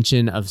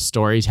intention of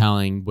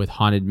storytelling with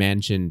Haunted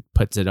Mansion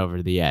puts it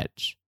over the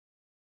edge.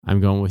 I'm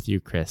going with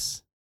you,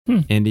 Chris.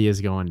 Indy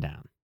is going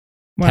down.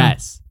 Wow.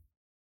 Tess,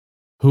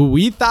 who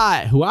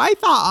I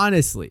thought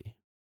honestly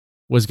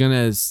was going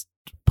to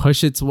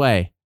push its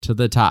way to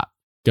the top,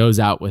 goes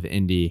out with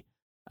Indy.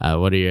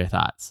 What are your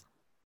thoughts?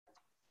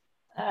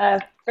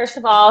 First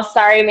of all,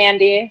 sorry,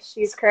 Mandy.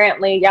 She's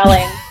currently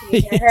yelling. Can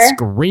you hear her?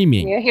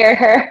 Screaming. Can you hear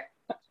her?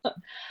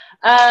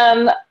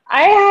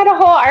 I had a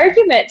whole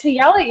argument to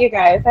yell at you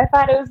guys. I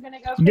thought it was going to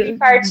go pretty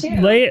far too.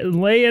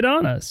 Lay it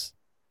on us.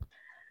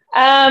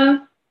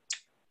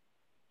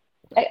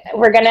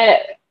 We're going to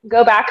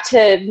go back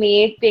to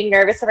me being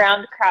nervous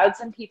around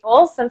crowds and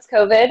people since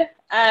COVID.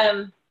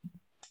 I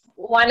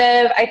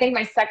think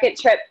my second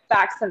trip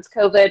back since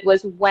COVID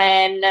was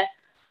when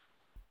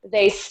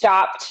they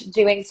stopped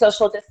doing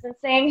social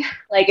distancing.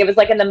 Like it was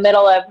like in the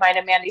middle of mine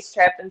and Mandy's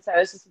trip. And so it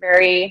was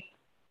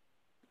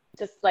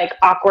just like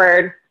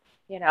awkward,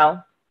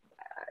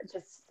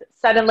 just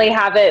suddenly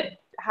have it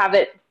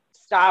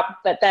stop.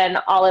 But then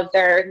all of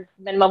their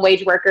minimum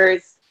wage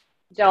workers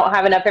don't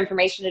have enough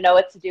information to know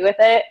what to do with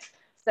it.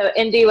 So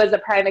Indy was a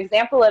prime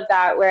example of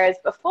that. Whereas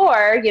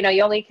before, you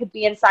only could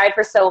be inside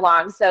for so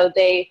long. So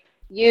they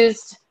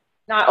used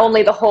not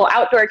only the whole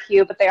outdoor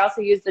queue, but they also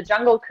used the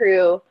Jungle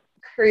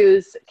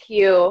Cruise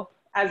queue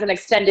as an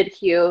extended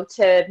queue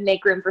to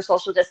make room for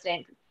social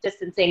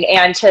distancing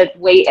and to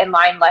wait in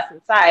line less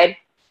inside.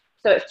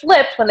 So it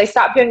flipped when they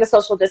stopped doing the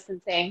social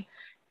distancing.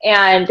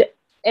 And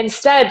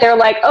instead they're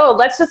like, oh,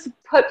 let's just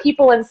put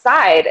people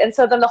inside. And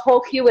so then the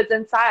whole queue was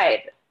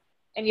inside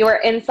and you were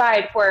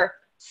inside for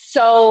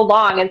so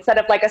long instead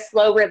of like a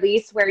slow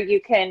release where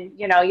you can,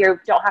 you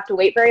don't have to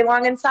wait very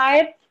long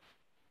inside.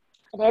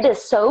 And it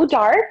is so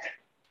dark.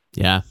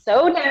 Yeah.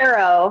 So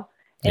narrow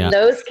in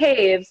those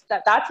caves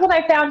that's when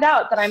I found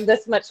out that I'm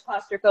this much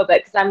claustrophobic,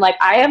 because I'm like,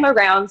 I am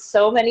around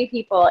so many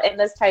people in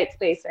this tight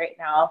space right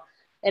now.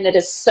 And it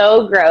is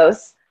so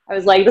gross. I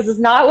was like, this is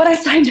not what I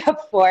signed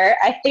up for.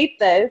 I hate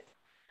this.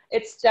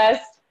 It's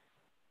just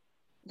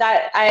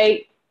that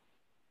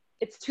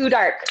it's too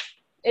dark.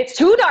 It's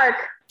too dark.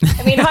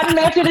 I mean, Haunted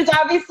Mansion is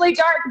obviously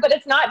dark, but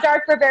it's not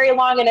dark for very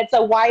long, and it's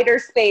a wider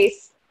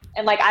space.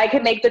 And like, I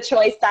could make the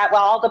choice that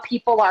while all the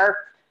people are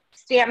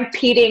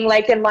stampeding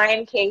like in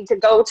Lion King to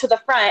go to the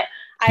front,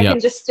 I can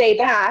just stay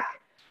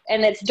back,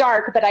 and it's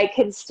dark, but I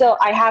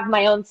have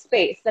my own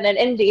space. And in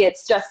Indy,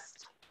 it's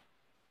just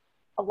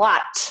a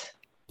lot.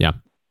 Yeah.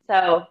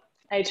 So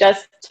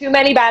too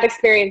many bad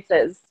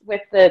experiences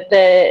with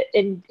the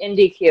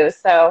Indy queue.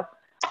 So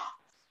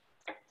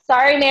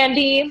sorry,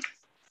 Mandy.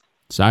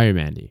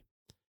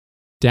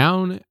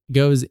 Down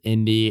goes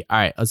Indy. All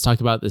right, let's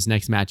talk about this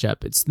next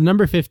matchup. It's the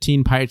number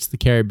 15 Pirates of the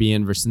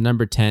Caribbean versus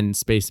number 10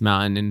 Space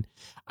Mountain. And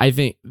I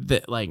think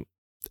that like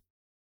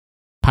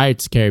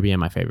Pirates of the Caribbean,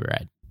 my favorite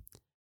ride.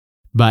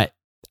 But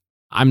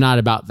I'm not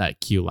about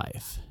that queue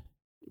life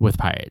with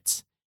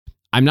Pirates.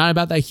 I'm not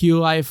about that queue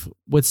life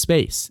with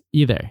Space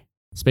either.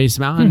 Space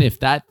Mountain, if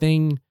that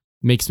thing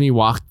makes me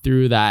walk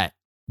through that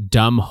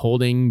dumb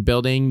holding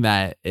building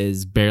that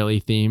is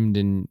barely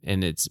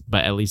themed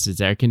but at least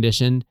it's air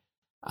conditioned,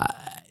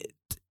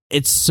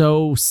 it's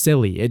so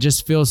silly. It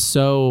just feels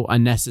so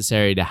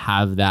unnecessary to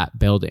have that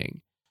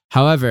building.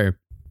 However,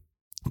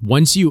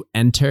 once you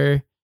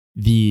enter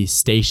the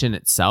station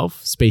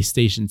itself, Space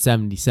Station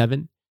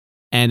 77,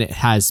 and it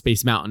has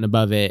Space Mountain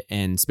above it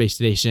and Space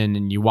Station,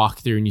 and you walk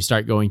through and you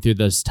start going through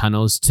those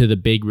tunnels to the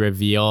big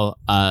reveal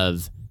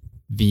of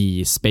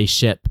the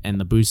spaceship and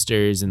the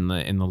boosters and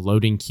the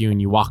loading queue, and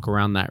you walk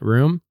around that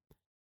room,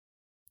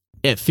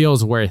 it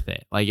feels worth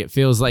it. Like it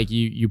feels like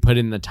you put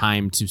in the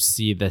time to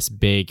see this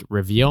big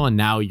reveal, and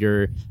now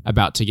you're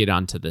about to get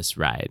onto this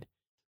ride.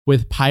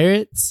 With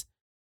Pirates,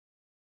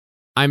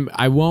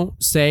 I won't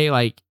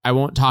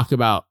talk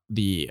about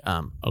the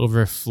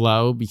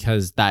overflow,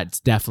 because that's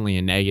definitely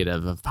a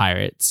negative of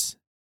Pirates,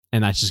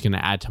 and that's just going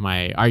to add to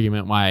my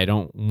argument why I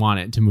don't want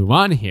it to move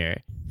on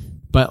here.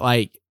 But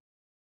like,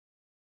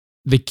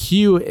 the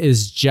queue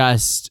is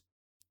just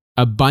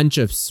a bunch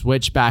of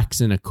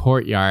switchbacks in a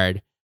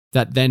courtyard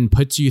that then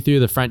puts you through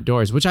the front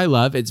doors, which I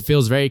love. It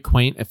feels very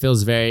quaint. It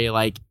feels very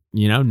like,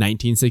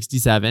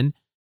 1967.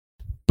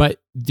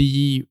 But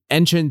the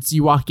entrance,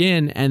 you walk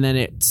in and then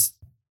it's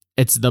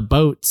the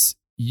boats,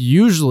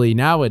 usually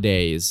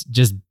nowadays,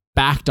 just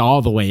backed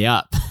all the way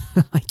up.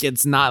 Like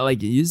it's not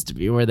like it used to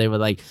be where they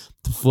would like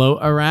float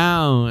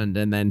around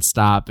and then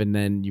stop and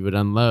then you would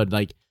unload.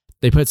 Like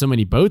they put so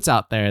many boats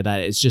out there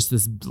that it's just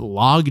this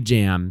log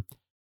jam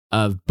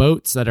of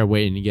boats that are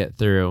waiting to get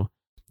through.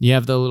 You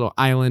have the little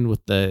island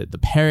with the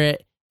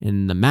parrot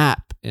and the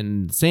map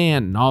and the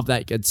sand and all of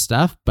that good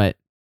stuff. But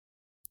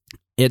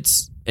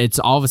it's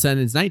all of a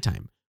sudden it's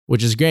nighttime,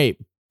 which is great,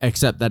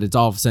 except that it's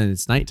all of a sudden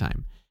it's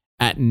nighttime.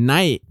 At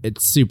night,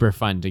 it's super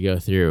fun to go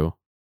through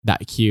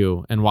that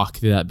queue and walk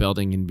through that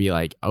building and be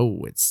like,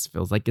 oh, it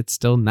feels like it's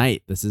still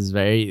night. This is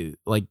very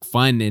like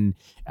fun. And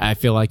I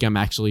feel like I'm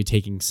actually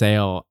taking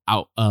sail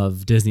out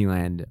of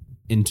Disneyland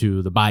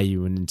into the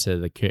bayou and into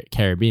the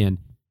Caribbean.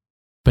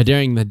 But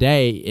during the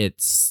day,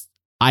 it's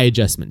eye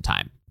adjustment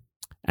time.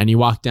 And you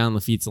walk down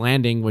Lafitte's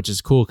Landing, which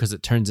is cool because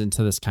it turns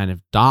into this kind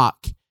of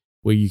dock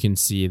where you can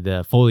see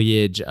the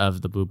foliage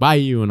of the Blue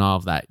Bayou and all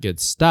of that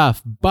good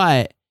stuff.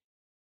 But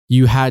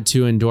you had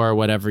to endure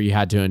whatever you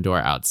had to endure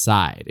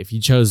outside. If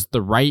you chose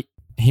the right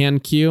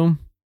hand queue,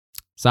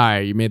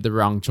 sorry, you made the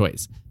wrong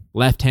choice.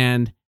 Left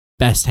hand,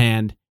 best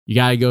hand. You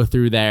got to go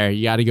through there.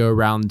 You got to go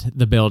around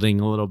the building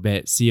a little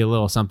bit, see a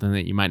little something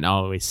that you might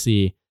not always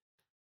see.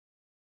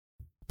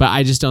 But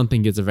I just don't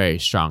think it's a very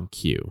strong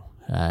queue.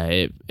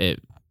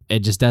 It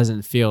just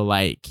doesn't feel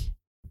like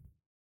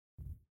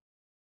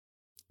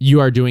you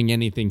are doing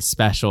anything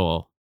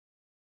special,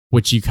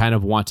 which you kind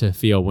of want to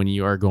feel when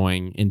you are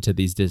going into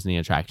these Disney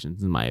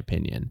attractions, in my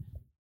opinion.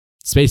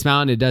 Space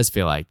Mountain, it does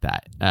feel like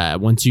that.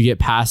 Once you get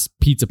past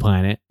Pizza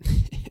Planet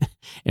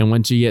and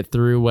once you get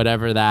through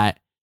whatever that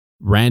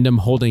random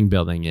holding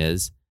building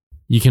is,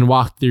 you can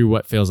walk through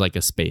what feels like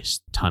a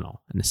space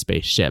tunnel and a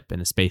spaceship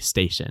and a space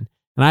station.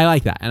 And I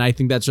like that. And I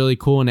think that's really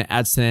cool. And it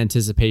adds to the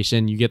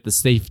anticipation. You get the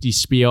safety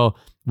spiel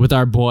with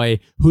our boy,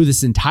 who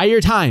this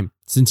entire time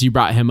since you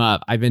brought him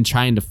up, I've been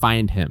trying to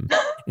find him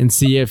and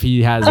see if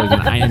he has like an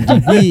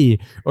IMDb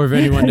or if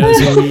anyone knows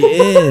who he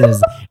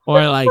is.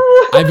 Or like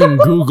I've been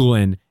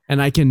Googling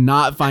and I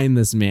cannot find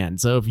this man.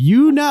 So if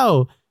you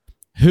know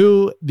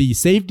who the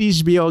safety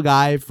spiel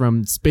guy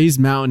from Space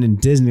Mountain and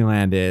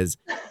Disneyland is,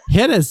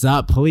 hit us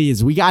up,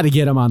 please. We got to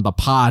get him on the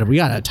pod. We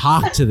got to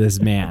talk to this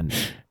man.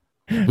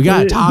 We got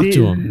to talk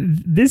to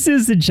him. This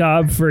is the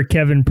job for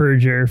Kevin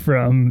Perger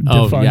from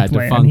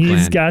Defunctland.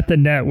 He's got the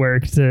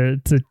network to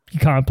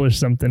accomplish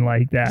something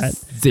like that.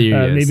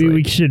 Seriously.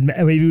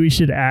 Maybe we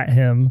should at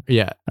him.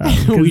 Yeah.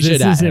 We should.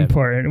 This is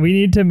important. We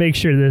need to make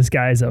sure this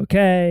guy's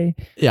okay.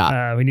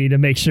 Yeah. We need to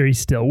make sure he's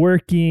still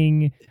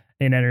working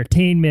in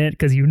entertainment,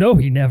 because he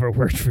never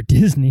worked for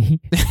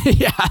Disney.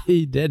 Yeah,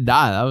 he did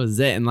not. That was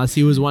it. Unless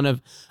he was one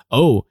of,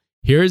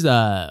 here's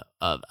a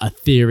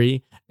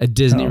theory, a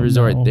Disney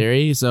resort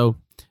theory. So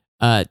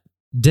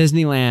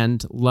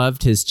Disneyland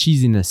loved his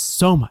cheesiness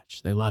so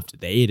much. They loved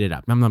it. They ate it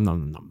up. Nom, nom,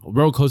 nom, nom.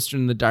 Roller coaster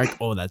in the dark.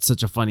 Oh, that's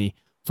such a funny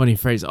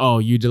phrase. Oh,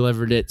 you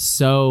delivered it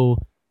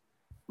so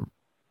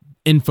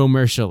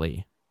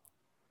infomercially.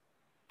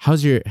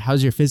 How's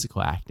your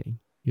physical acting?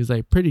 He was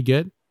like, pretty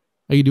good.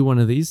 I could do one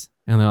of these.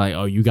 And they're like,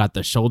 oh, you got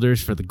the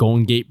shoulders for the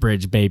Golden Gate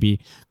Bridge, baby.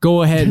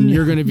 Go ahead, and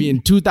you're going to be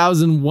in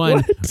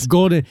 2001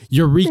 Golden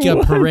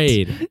Eureka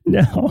Parade.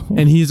 No.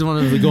 And he's one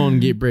of the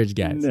Golden Gate Bridge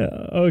guys.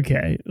 No.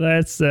 Okay.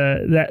 That's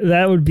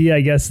that would be,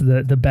 I guess,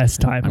 the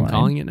best timeline. I'm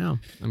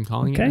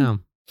calling it now.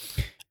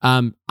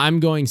 I'm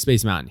going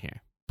Space Mountain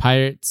here.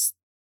 Pirates,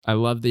 I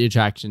love the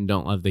attraction,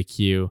 don't love the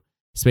queue.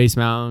 Space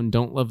Mountain,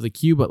 don't love the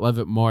queue, but love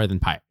it more than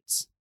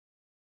Pirates.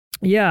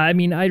 Yeah, I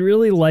mean, I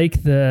really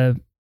like the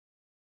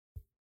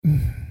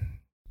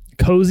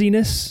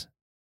coziness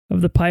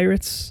of the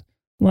Pirates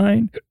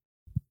line,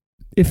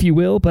 if you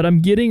will, but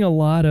I'm getting a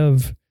lot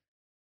of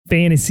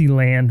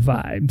Fantasyland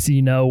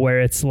vibes,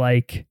 where it's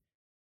like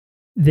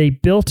they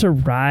built a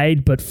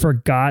ride but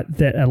forgot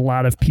that a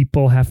lot of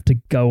people have to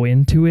go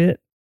into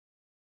it.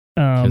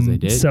 They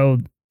did.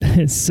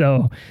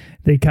 So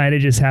they kind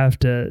of just have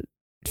to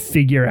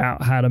figure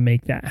out how to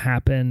make that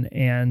happen.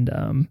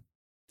 And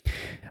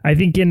I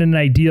think in an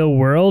ideal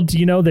world,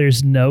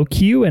 there's no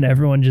queue and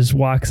everyone just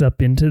walks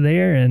up into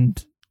there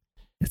and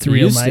it's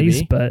real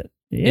nice. But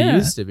yeah, it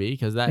used to be,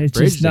 because that it's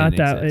bridge just not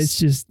that.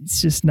 exist.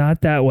 It's just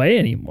not that way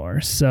anymore.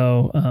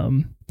 So,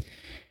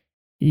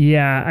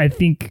 yeah, I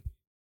think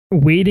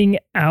waiting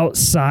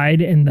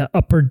outside in the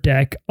upper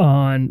deck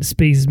on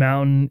Space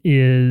Mountain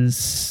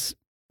is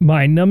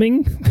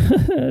mind-numbing,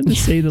 to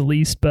say the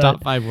least. But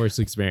top 5 worst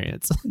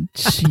experience.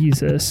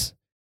 Jesus.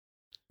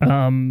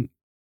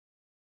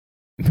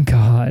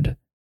 God.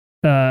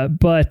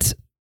 But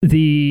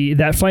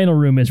that final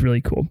room is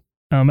really cool.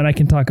 And I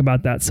can talk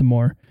about that some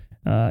more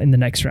in the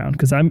next round,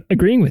 because I'm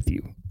agreeing with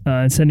you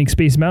and sending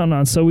Space Mountain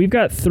on. So we've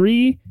got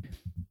 3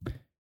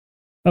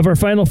 of our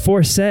final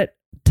 4 set.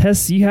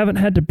 Tess, you haven't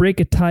had to break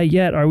a tie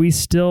yet. Are we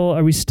still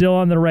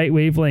on the right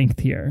wavelength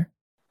here?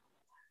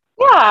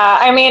 Yeah,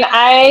 I mean,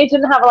 I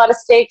didn't have a lot of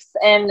stakes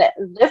in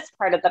this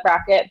part of the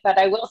bracket, but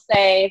I will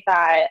say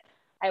that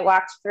I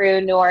walked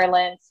through New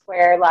Orleans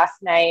Square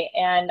last night,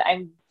 and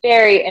I'm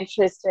very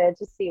interested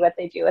to see what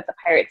they do with the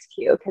Pirates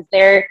queue, because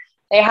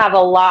they have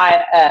a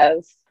lot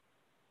of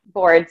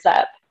boards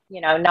up,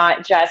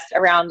 not just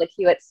around the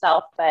queue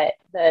itself, but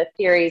the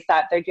theories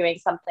that they're doing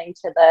something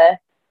to the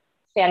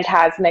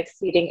Fantasmic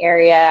seating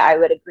area, I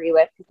would agree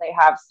with, because they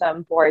have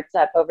some boards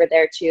up over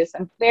there too. So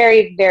I'm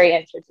very, very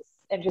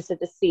interested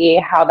to see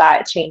how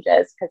that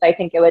changes, because I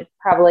think it would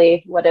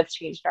have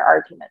changed our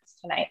arguments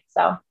tonight.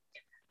 So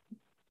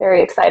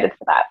very excited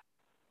for that.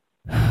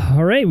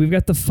 All right, we've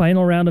got the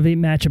final round of 8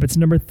 matchup. It's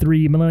number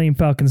 3, Millennium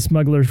Falcon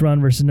Smuggler's Run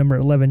versus number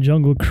 11,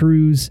 Jungle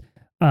Cruise.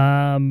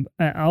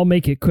 I'll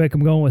make it quick.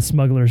 I'm going with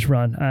Smuggler's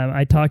Run.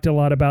 I talked a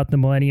lot about the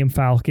Millennium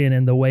Falcon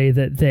and the way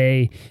that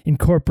they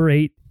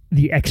incorporate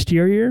the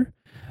exterior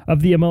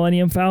of the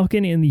Millennium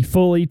Falcon in the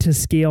fully to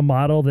scale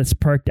model that's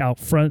parked out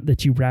front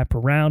that you wrap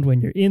around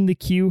when you're in the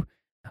queue.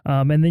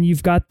 And then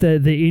you've got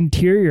the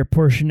interior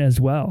portion as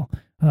well,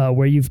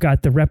 where you've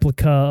got the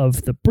replica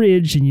of the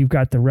bridge and you've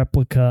got the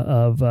replica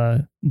of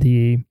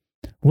the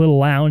little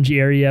lounge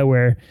area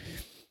where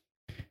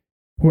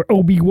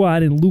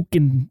Obi-Wan and Luke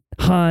and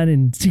Han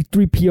and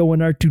C-3PO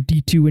and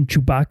R2-D2 and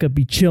Chewbacca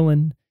be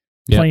chilling,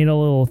 playing a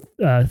little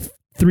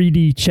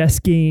 3D chess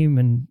game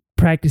and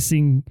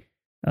practicing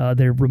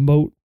their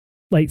remote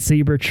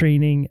lightsaber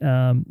training.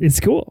 It's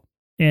cool.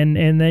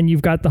 And then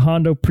you've got the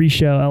Hondo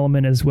pre-show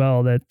element as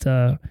well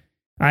that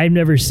I've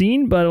never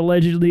seen, but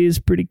allegedly is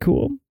pretty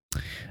cool.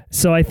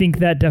 So I think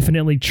that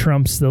definitely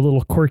trumps the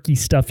little quirky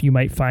stuff you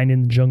might find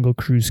in the Jungle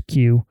Cruise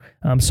queue.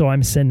 So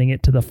I'm sending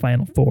it to the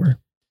final 4.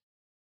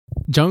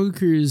 Jungle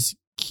Cruise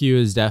queue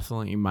is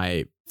definitely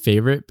my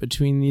favorite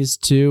between these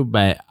two,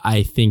 but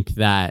I think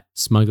that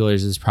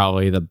Smugglers is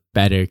probably the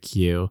better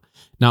queue,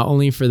 not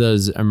only for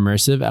those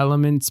immersive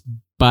elements,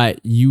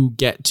 but you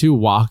get to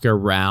walk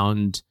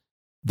around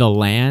the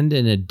land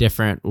in a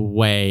different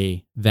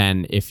way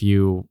than if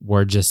you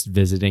were just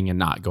visiting and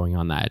not going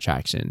on that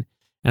attraction.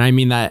 And I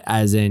mean that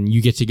as in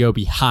you get to go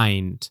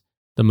behind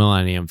the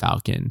Millennium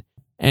Falcon.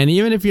 And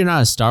even if you're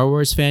not a Star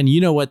Wars fan, you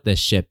know what the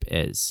ship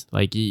is.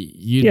 Like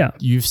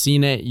you've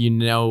seen it, you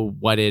know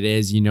what it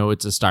is, you know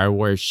it's a Star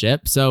Wars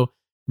ship. So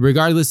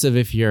regardless of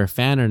if you're a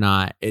fan or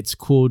not, it's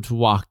cool to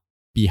walk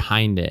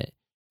behind it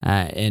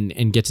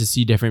and get to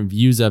see different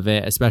views of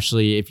it,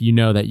 especially if you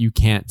know that you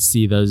can't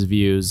see those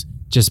views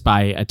just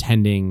by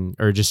attending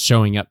or just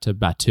showing up to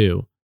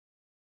Batuu.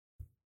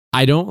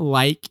 I don't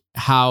like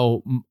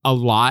how a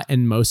lot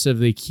and most of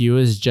the queue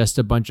is just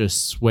a bunch of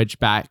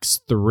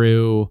switchbacks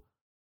through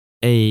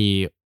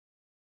a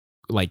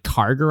like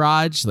car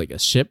garage, like a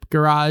ship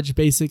garage,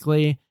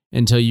 basically,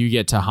 until you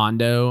get to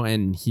Hondo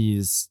and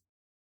he's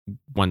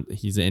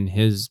in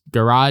his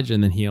garage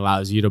and then he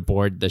allows you to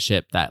board the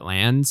ship that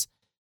lands.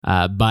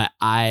 But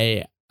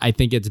I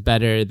think it's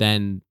better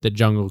than the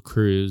Jungle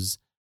Cruise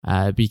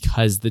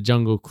because the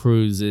Jungle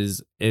Cruise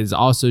is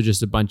also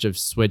just a bunch of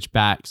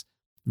switchbacks,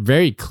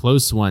 very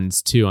close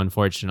ones too,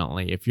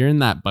 unfortunately. If you're in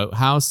that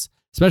boathouse,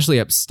 especially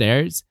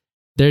upstairs,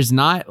 there's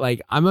not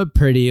like, I'm a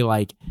pretty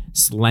like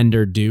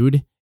slender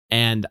dude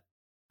and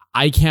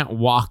I can't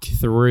walk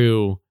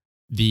through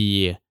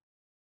the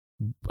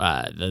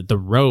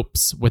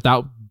ropes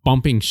without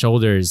bumping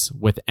shoulders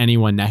with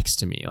anyone next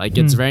to me. Like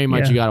it's very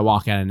much, you got to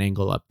walk at an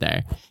angle up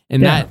there.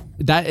 And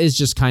that is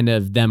just kind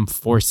of them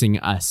forcing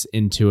us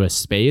into a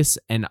space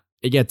and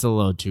it gets a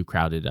little too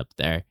crowded up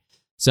there.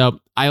 So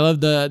I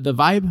love the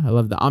vibe. I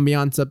love the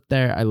ambiance up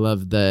there. I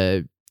love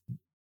the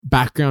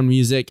background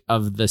music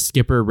of the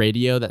Skipper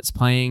radio that's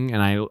playing,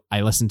 and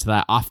I listen to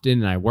that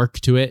often and I work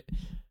to it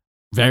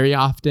very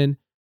often,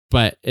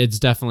 but it's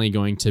definitely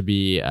going to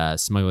be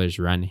Smuggler's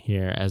Run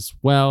here as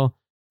well.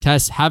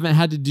 Tess, haven't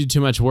had to do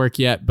too much work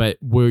yet, but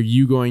were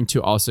you going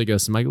to also go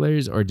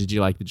Smugglers or did you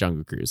like the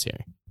Jungle Cruise here?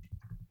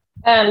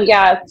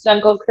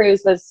 Jungle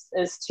Cruise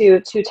is too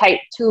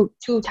tight, too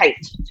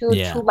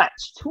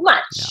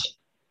much.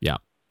 Yeah.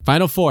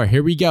 Final 4,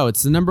 here we go.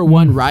 It's the number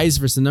 1 Rise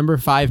versus the number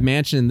 5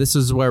 Mansion. This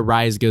is where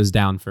Rise goes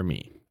down for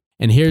me.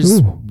 And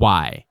here's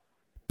why.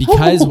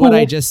 Because what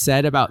I just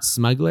said about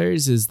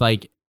Smugglers is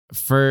like,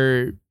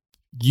 for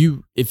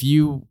you, if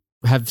you've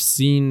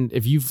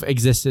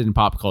existed in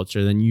pop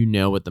culture, then you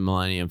know what the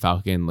Millennium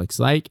Falcon looks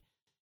like.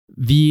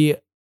 And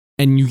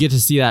you get to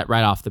see that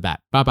right off the bat.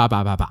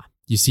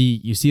 You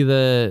see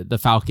the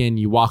Falcon,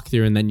 you walk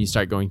through, and then you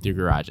start going through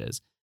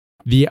garages.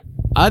 The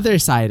other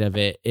side of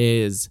it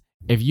is,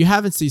 if you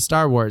haven't seen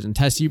Star Wars, and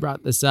Tess, you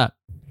brought this up,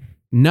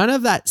 none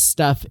of that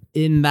stuff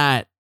in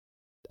that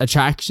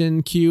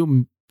attraction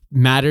queue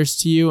matters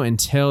to you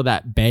until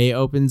that bay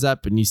opens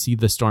up and you see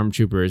the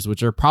stormtroopers,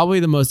 which are probably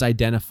the most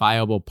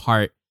identifiable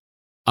part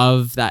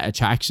of that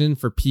attraction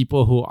for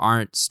people who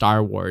aren't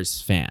Star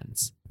Wars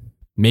fans.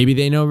 Maybe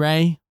they know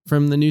Rey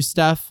from the new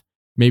stuff.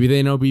 Maybe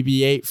they know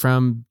BB-8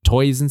 from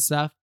toys and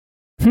stuff.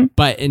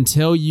 But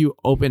until you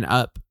open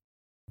up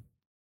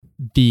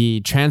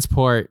the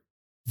transport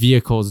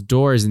vehicle's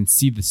doors and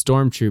see the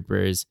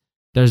stormtroopers,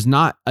 there's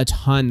not a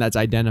ton that's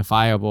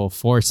identifiable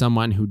for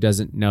someone who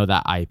doesn't know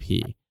that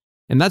IP.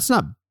 And that's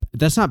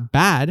not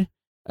bad.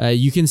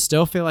 You can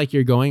still feel like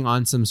you're going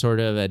on some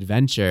sort of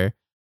adventure,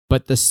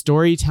 but the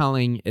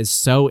storytelling is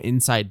so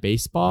inside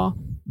baseball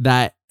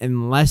that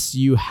unless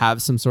you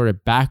have some sort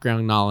of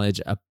background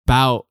knowledge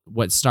about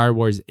what Star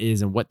Wars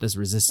is and what this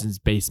resistance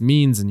base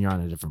means, and you're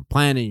on a different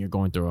planet, you're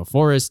going through a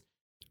forest,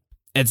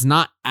 it's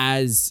not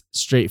as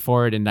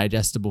straightforward and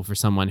digestible for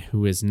someone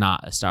who is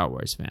not a Star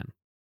Wars fan.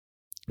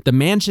 The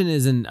Mansion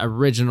is an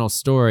original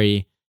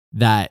story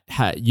that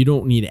you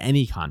don't need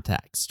any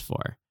context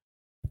for.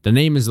 The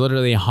name is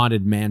literally a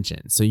haunted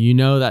mansion. So you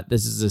know that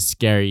this is a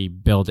scary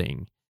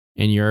building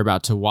and you're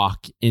about to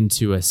walk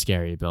into a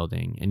scary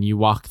building, and you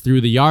walk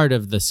through the yard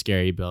of the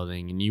scary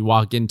building and you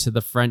walk into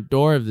the front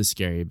door of the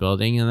scary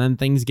building, and then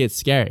things get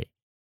scary.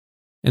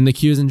 And the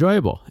queue is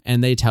enjoyable,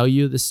 and they tell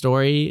you the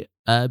story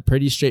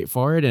pretty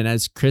straightforward. And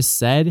as Chris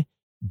said,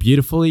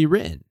 beautifully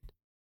written.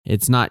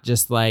 It's not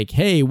just like,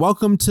 hey,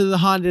 welcome to the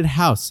haunted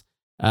house.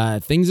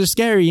 Things are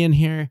scary in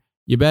here.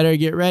 You better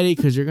get ready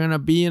because you're going to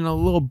be in a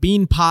little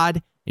bean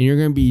pod and you're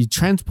going to be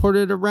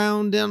transported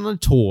around on a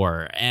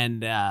tour.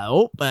 And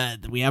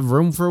we have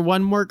room for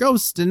one more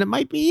ghost and it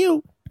might be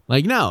you.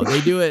 Like, no,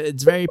 they do it.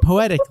 It's very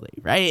poetically,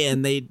 right?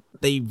 And they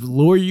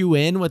lure you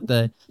in with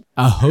a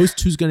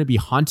host who's going to be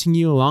haunting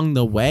you along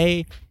the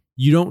way.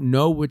 You don't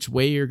know which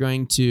way you're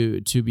going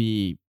to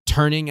be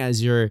turning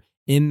as you're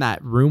in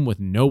that room with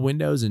no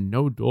windows and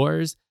no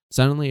doors.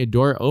 Suddenly a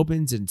door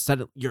opens and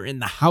suddenly you're in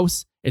the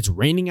house. It's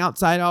raining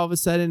outside all of a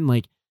sudden.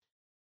 Like,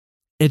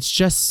 it's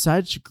just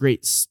such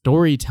great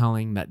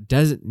storytelling that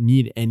doesn't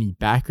need any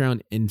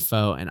background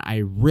info. And I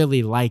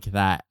really like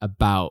that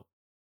about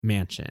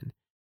Mansion.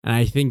 And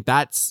I think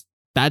that's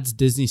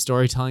Disney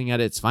storytelling at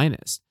its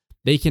finest.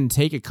 They can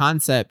take a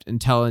concept and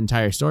tell an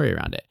entire story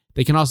around it.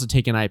 They can also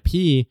take an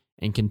IP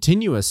and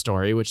continue a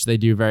story, which they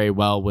do very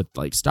well with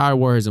like Star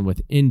Wars and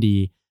with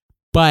Indy.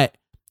 But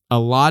a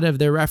lot of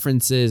their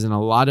references and a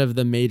lot of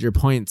the major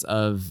points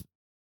of,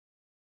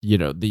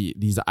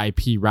 these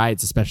IP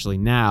rides, especially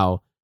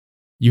now,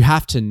 you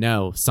have to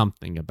know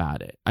something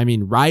about it. I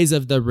mean, Rise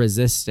of the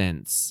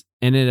Resistance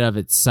in and of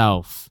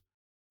itself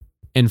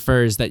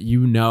infers that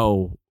you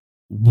know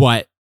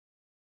what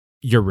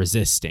you're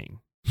resisting.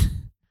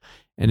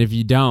 And if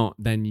you don't,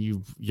 then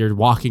you're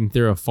walking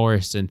through a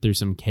forest and through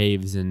some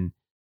caves and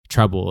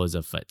trouble is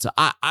afoot. So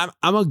I'm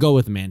going to go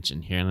with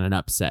Mansion here in an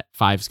upset.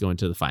 5's going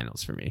to the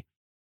finals for me.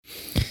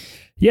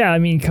 Yeah, I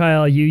mean,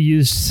 Kyle, you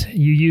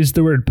used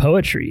the word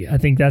poetry. I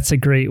think that's a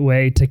great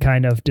way to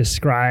kind of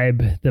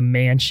describe the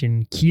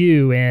Mansion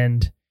queue.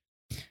 And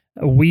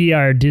we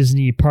are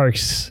Disney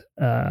Parks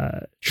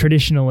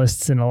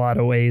traditionalists in a lot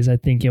of ways, I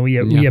think, and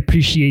we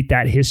appreciate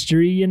that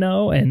history,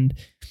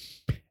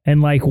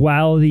 and like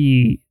while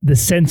the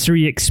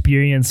sensory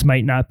experience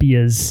might not be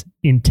as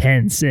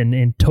intense and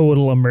in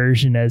total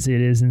immersion as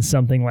it is in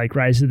something like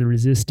Rise of the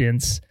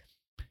Resistance,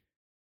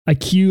 a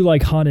queue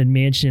like Haunted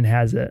Mansion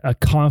has a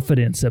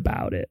confidence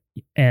about it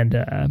and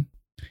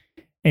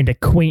a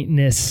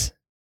quaintness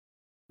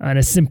and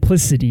a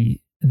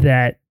simplicity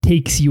that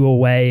takes you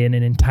away in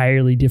an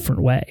entirely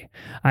different way.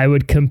 I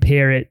would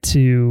compare this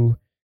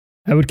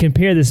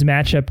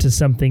matchup to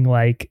something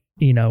like,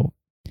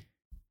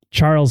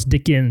 Charles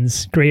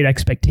Dickens' Great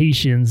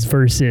Expectations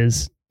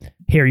versus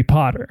Harry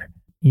Potter.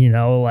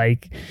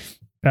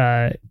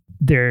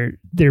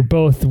 They're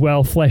both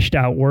well fleshed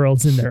out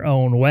worlds in their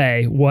own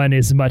way. One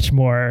is much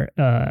more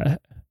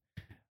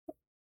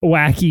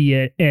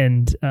wacky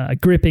and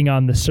gripping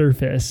on the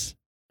surface,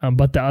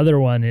 but the other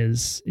one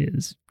is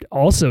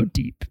also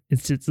deep.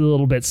 It's a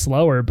little bit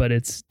slower, but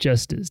it's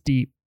just as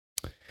deep.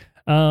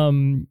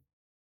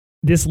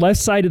 This left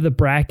side of the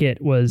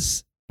bracket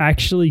was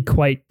actually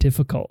quite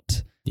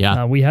difficult.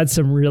 Yeah, we had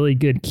some really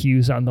good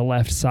cues on the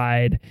left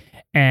side,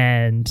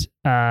 and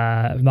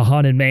the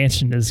Haunted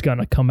Mansion is going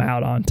to come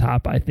out on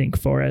top, I think,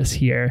 for us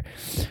here.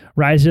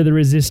 Rise of the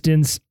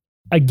Resistance,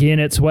 again,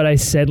 it's what I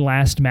said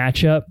last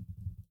matchup.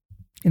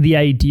 The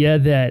idea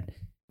that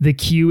the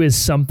queue is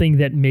something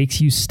that makes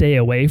you stay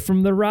away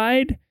from the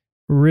ride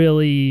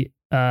really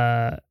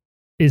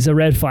is a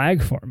red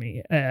flag for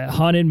me.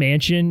 Haunted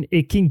Mansion,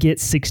 it can get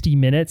 60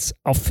 minutes.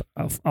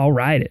 I'll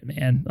ride it,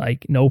 man.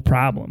 Like, no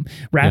problem.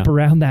 Wrap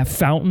around that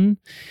fountain.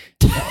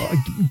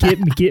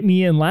 Get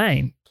me in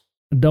line.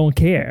 Don't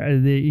care.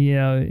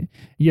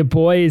 Your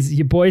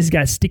boys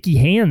got sticky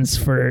hands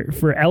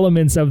for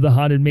elements of the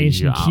Haunted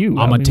Mansion queue.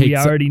 We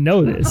already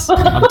know this.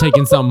 I'm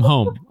taking something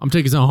home. I'm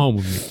taking something home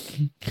with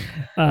me.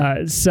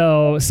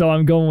 So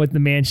I'm going with the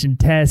Mansion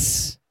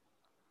Tess.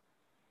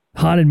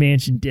 Haunted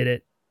Mansion did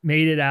it.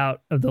 Made it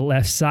out of the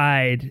left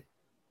side.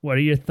 What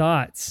are your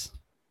thoughts?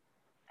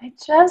 I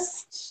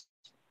just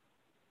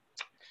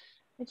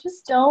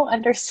don't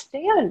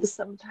understand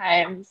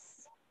sometimes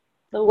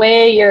the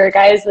way your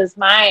guys'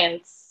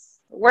 minds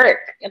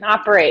work and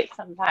operate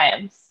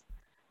sometimes.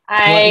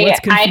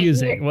 What's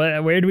confusing?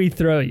 Where do we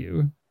throw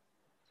you?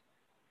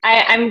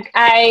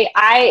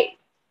 I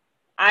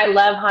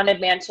love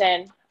Haunted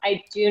Mansion.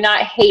 I do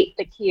not hate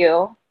the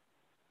queue.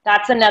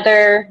 That's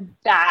another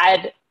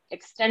bad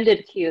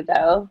extended queue,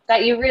 though,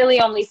 that you really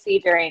only see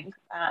during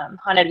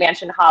Haunted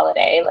Mansion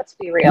Holiday. Let's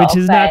be real. Which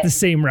is not the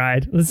same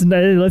ride. Let's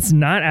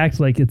not act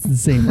like it's the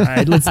same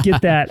ride. Let's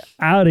get that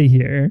out of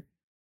here.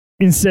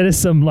 Instead of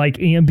some like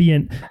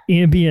ambient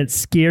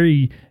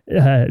scary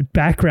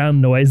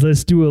background noise,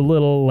 let's do a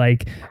little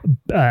like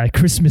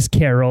Christmas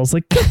carols.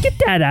 Like, get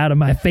that out of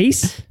my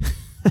face.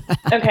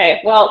 Okay,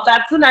 well,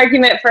 that's an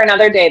argument for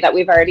another day that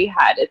we've already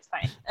had. It's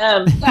fine.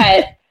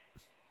 But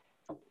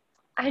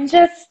I'm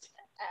just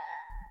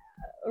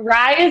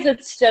Rise,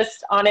 it's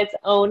just on its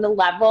own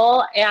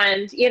level.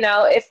 And,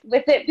 if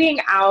with it being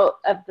out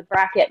of the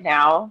bracket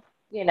now,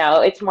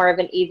 it's more of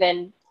an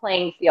even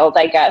playing field,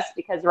 I guess,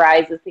 because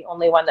Rise is the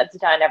only one that's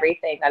done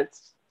everything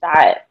it's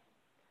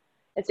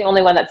the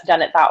only one that's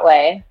done it that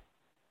way.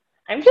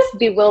 I'm just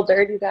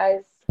bewildered, you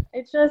guys.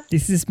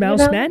 This is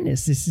Mouse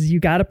Madness. This is, you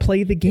got to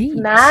play the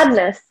game.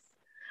 Madness.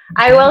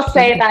 I will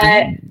say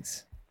that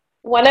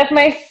one of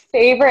my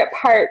favorite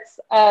parts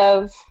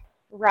of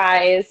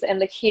Rise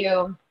and the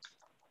queue,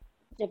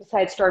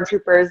 besides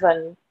Stormtroopers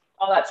and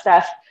all that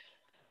stuff.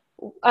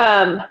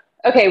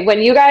 Okay,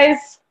 when you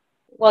guys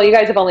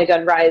have only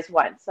done Rise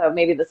once, so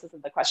maybe this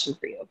isn't the question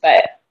for you,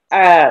 but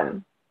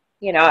I'm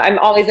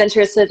always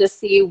interested to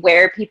see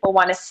where people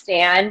want to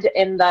stand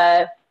in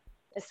the,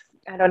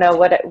 I don't know,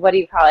 what do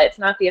you call it? It's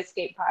not the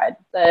escape pod,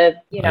 the,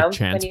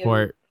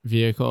 transport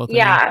vehicle thing.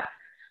 Yeah.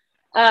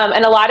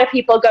 And a lot of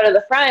people go to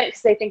the front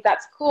because they think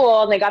that's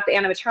cool and they got the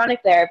animatronic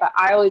there, but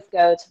I always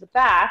go to the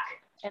back,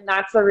 and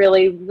that's a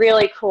really,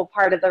 really cool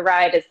part of the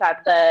ride is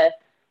that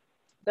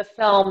the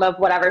film of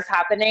whatever's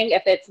happening,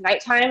 if it's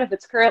nighttime, if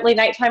it's currently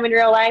nighttime in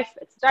real life,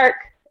 it's dark.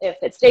 If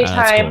it's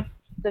daytime,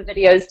 the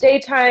video is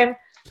daytime.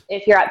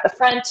 If you're at the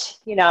front,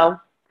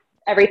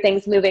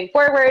 everything's moving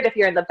forward. If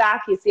you're in the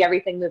back, you see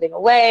everything moving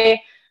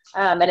away.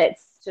 And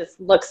it's just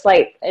looks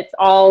like it's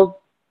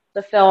all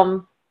the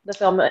filming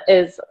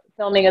is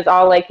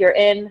all like you're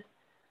in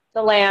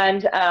the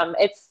land.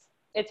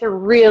 It's a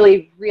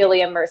really,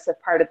 really immersive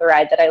part of the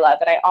ride that I love.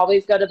 And I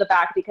always go to the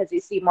back because you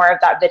see more of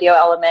that video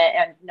element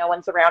and no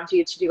one's around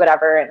you to do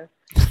whatever. And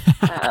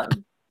I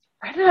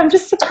don't know, I'm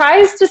just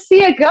surprised to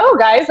see it go,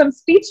 guys. I'm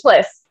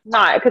speechless.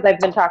 Not because I've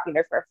been talking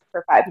to her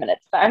for 5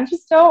 minutes, but I'm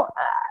just so...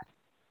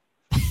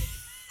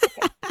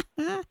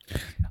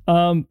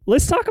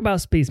 Let's talk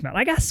about Space Mountain.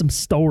 I got some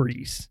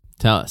stories.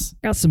 Tell us.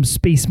 I got some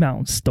Space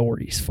Mountain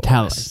stories for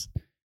Tell us.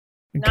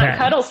 Okay. Not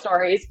cuddle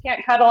stories.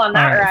 Can't cuddle on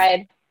that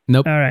ride.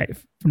 Nope. All right.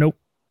 Nope.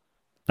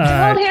 Hold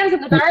hands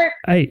in the dark.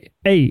 Hey,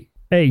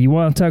 you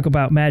want to talk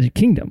about Magic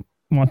Kingdom?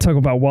 You want to talk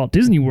about Walt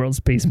Disney World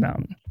Space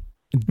Mountain?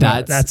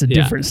 That's a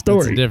different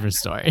story. That's a different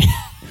story.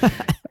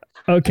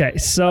 Okay,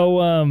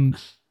 so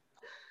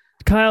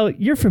Kyle,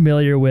 you're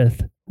familiar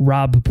with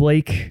Rob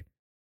Blake?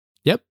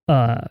 Yep.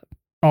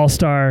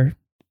 All-star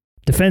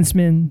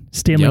defenseman,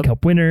 Stanley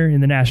Cup winner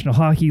in the National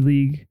Hockey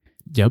League.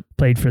 Yep.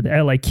 Played for the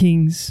LA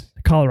Kings,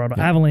 the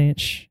Colorado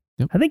Avalanche.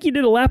 Yep. I think you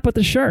did a lap with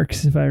the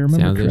Sharks, if I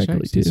remember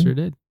correctly, too. You sure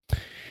did.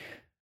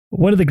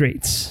 One of the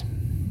greats.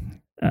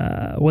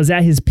 Was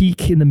at his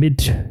peak in the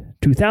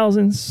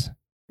mid-2000s,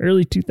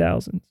 early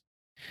 2000s.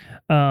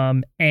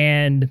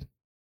 And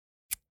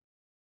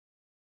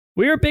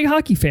we were a big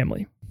hockey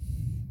family.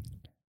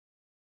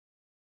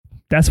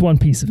 That's one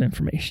piece of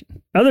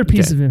information. Other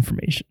piece of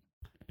information.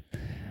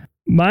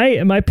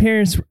 My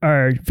parents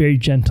are very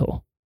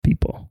gentle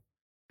people.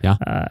 Yeah.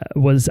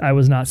 I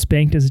was not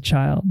spanked as a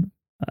child.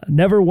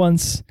 Never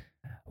once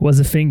was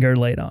a finger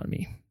laid on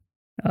me.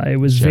 It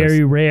was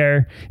very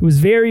rare. It was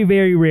very,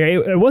 very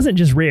rare. It wasn't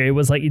just rare. It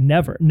was like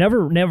never,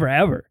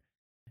 ever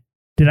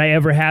did I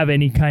ever have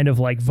any kind of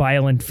like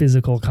violent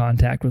physical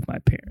contact with my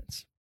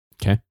parents.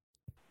 Okay.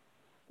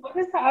 What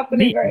is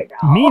happening right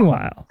now?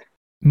 Meanwhile,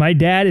 my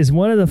dad is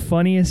one of the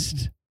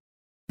funniest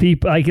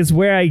people. Like, it's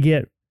where I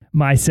get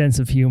my sense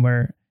of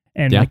humor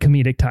and my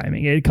comedic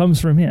timing. It comes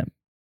from him.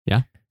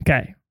 Yeah.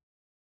 Okay.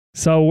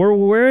 So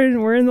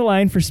we're in the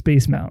line for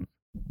Space Mountain.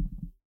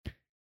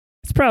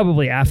 It's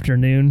probably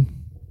afternoon.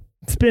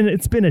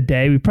 It's been a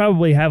day. We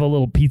probably have a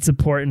little pizza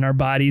port in our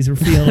bodies. We're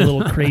feeling a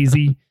little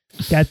crazy.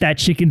 Got that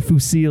chicken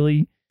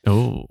fusilli.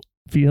 Oh.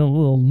 Feeling a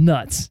little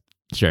nuts.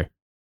 Sure.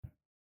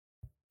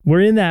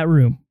 We're in that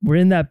room. We're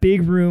in that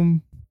big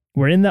room.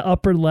 We're in the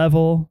upper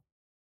level.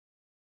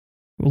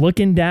 We're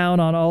looking down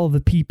on all of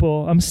the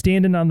people. I'm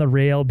standing on the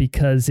rail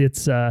because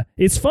it's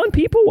fun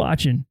people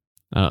watching.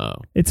 Oh.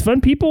 It's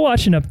fun people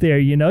watching up there.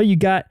 You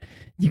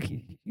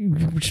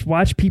just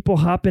watch people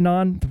hopping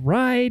on the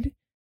ride,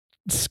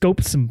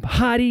 scope some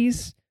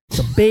hotties,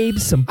 some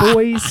babes, some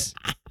boys.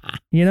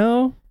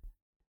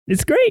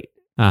 It's great.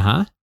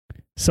 Uh-huh.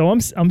 So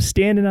I'm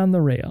standing on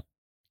the rail.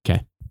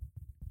 Okay.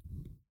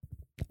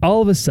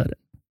 All of a sudden,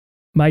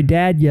 my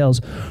dad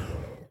yells,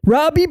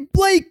 "Robbie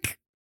Blake!"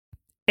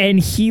 And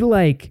he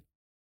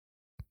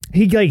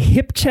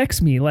hip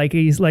checks me like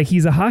he's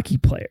a hockey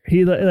player.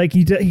 He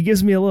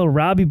gives me a little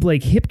Robbie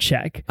Blake hip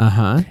check.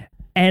 Uh-huh.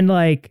 And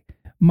like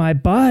my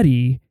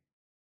body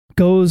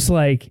goes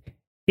like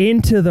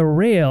into the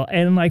rail,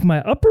 and like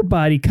my upper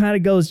body kind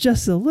of goes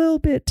just a little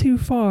bit too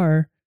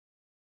far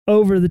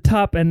over the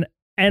top, and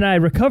I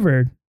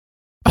recovered,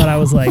 but I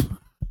was like,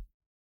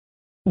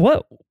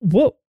 what,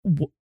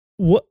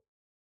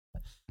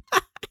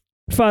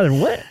 Father,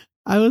 what?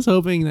 I was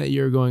hoping that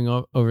you were going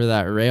over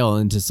that rail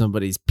into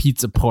somebody's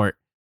pizza port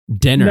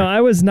dinner. No,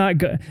 I was not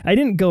I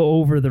didn't go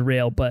over the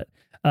rail, but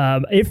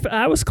if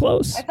I was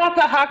close. I thought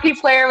the hockey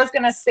player was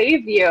going to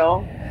save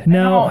you.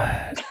 No,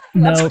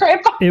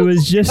 it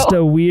was just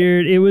a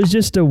weird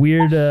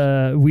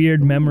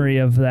memory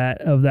of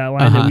that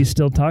line that we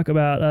still talk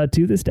about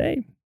to this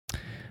day.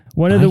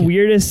 One of the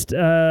weirdest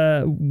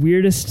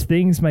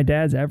things my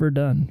dad's ever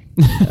done.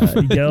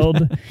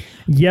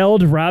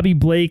 Yelled Robbie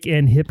Blake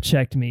and hip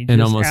checked me.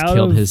 And almost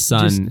killed his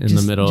son in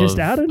the middle of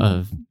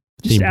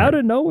out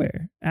of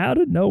nowhere.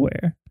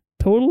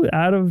 Totally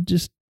out of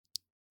just.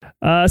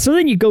 So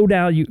then you go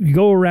down, you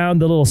go around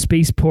the little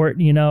spaceport,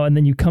 and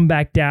then you come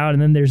back down,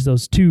 and then there's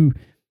those two.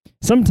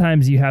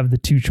 Sometimes you have the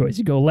two choices.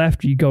 You go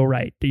left or you go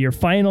right. Your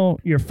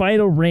final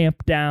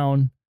ramp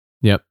down.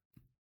 Yep.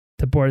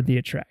 To board the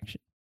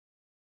attraction.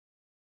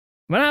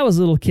 When I was a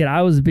little kid,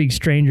 I was a big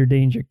stranger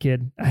danger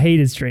kid. I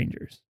hated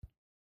strangers.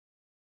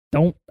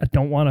 I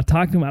don't want to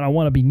talk to them. I don't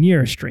want to be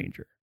near a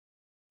stranger.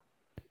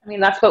 I mean,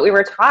 that's what we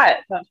were taught.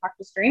 Don't talk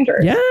to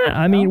strangers. Yeah,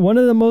 I mean, one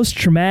of the most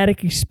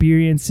traumatic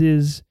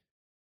experiences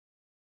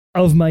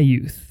of my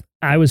youth.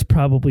 I was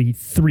probably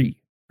 3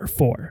 or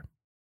 4.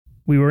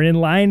 We were in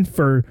line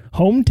for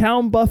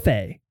Hometown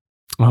Buffet.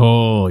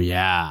 Oh,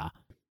 yeah.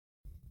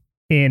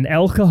 In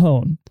El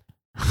Cajon.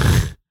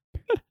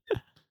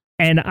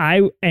 And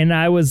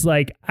I was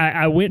like,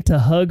 I went to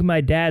hug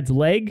my dad's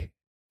leg,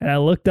 and I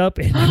looked up,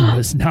 and it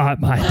was not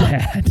my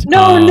dad.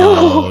 No.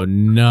 Oh,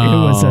 no.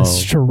 It was a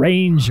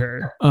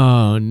stranger.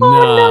 Oh, no.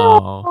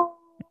 Oh, no.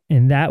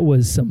 And that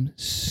was some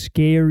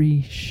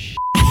scary shit.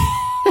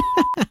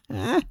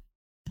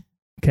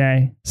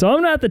 Okay. So I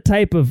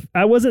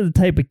wasn't the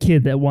type of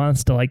kid that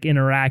wants to like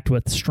interact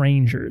with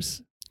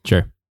strangers.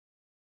 Sure.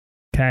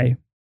 Okay.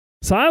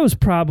 So I was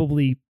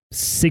probably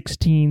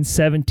 16,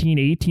 17,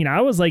 18. I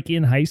was like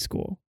in high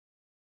school,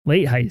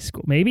 late high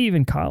school, maybe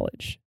even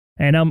college.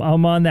 And I'm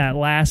on that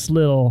last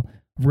little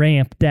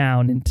ramp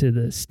down into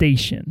the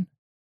station.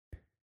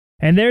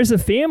 And there's a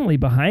family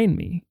behind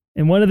me.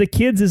 And one of the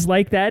kids is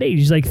like that age.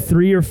 He's like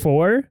 3 or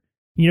 4.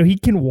 He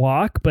can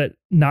walk, but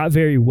not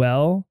very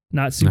well,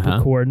 not super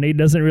coordinated,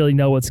 doesn't really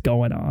know what's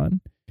going on.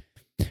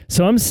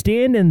 So I'm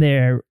standing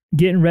there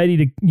getting ready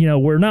to,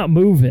 we're not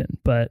moving,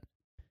 but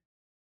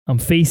I'm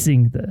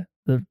facing the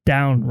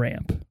down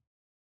ramp.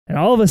 And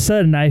all of a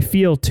sudden I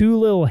feel 2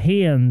 little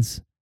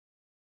hands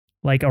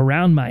like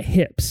around my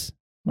hips,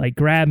 like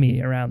grab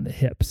me around the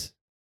hips.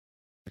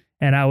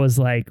 And I was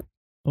like,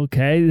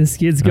 okay, this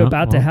kid's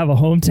about to have a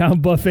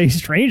Hometown Buffet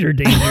stranger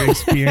danger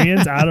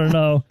experience. I don't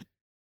know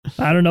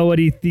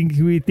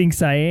who he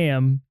thinks I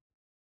am.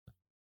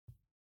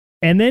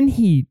 And then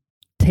he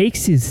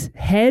takes his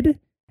head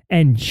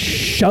and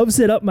shoves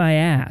it up my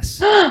ass.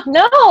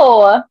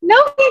 No,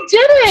 he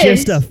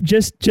didn't.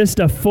 Just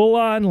a full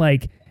on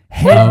like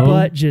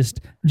headbutt, just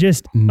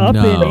up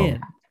and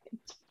in.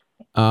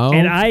 Oh,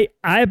 and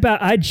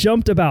I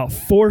jumped about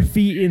 4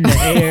 feet in the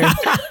air.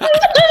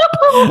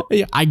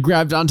 I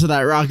grabbed onto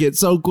that rocket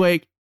so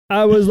quick.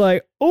 I was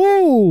like,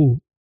 "Oh,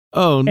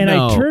 no!"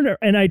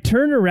 And I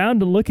turn around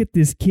to look at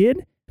this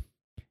kid,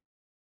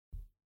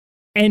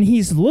 and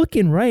he's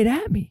looking right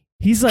at me.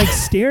 He's like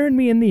staring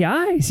me in the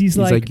eyes. He's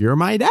like, "You're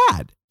my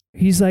dad."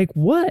 He's like,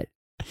 "What?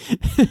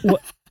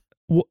 what?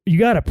 You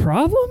got a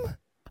problem?"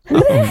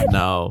 Oh,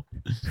 no.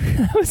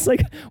 I was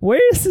like,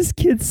 "Where is this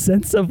kid's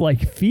sense of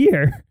like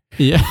fear?"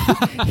 Yeah.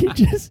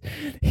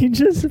 he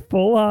just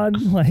full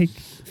on like,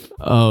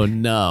 oh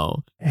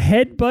no,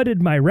 headbutted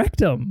my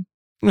rectum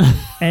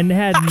and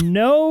had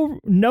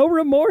no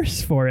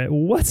remorse for it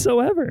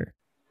whatsoever.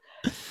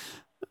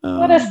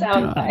 What a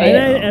sound bite.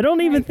 And I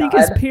don't even think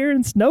his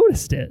parents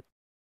noticed it.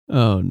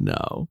 Oh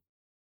no.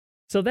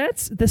 So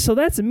that's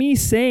me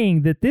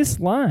saying that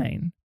this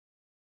line,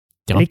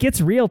 it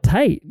gets real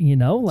tight,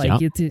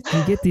 like you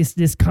get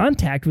this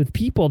contact with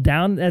people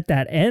down at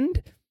that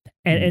end.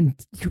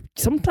 And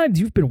sometimes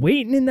you've been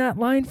waiting in that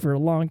line for a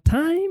long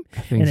time,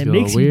 and it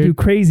makes you do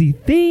crazy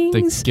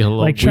things,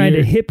 like trying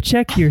to hip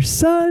check your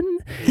son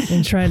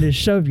and trying to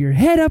shove your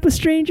head up a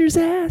stranger's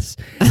ass.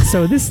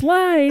 So this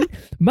line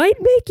might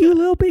make you a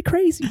little bit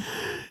crazy.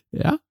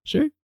 Yeah,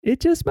 sure. It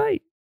just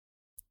might.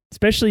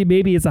 Especially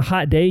maybe it's a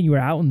hot day and you were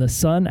out in the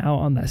sun, out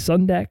on the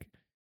sun deck.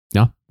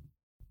 Yeah.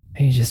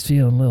 And you're just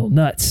feeling a little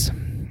nuts.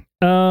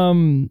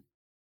 I'm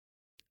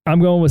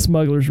going with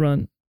Smuggler's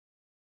Run.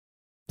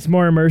 It's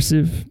more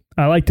immersive.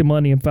 I like the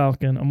Millennium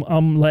Falcon.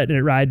 I'm letting it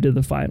ride to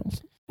the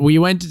finals. We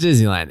went to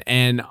Disneyland,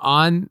 and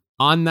on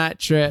that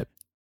trip,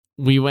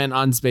 we went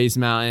on Space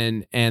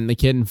Mountain, and the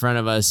kid in front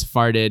of us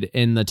farted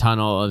in the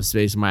tunnel of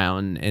Space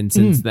Mountain. And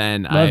since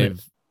then,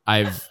 I've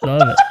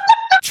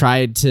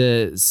tried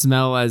to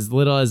smell as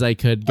little as I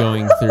could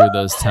going through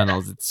those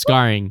tunnels. It's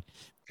scarring.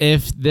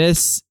 If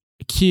this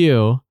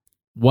queue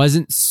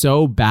wasn't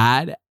so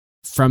bad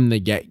from the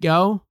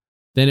get-go,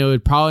 then it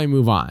would probably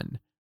move on.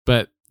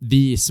 But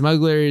the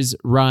Smuggler's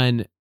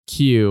Run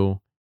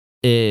queue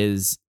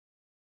is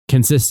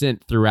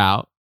consistent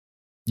throughout.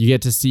 You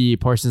get to see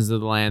portions of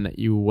the land that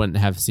you wouldn't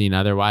have seen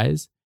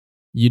otherwise.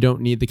 You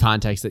don't need the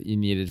context that you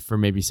needed for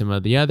maybe some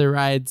of the other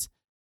rides.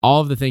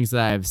 All of the things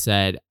that I've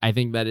said, I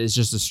think that is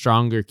just a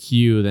stronger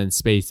queue than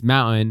Space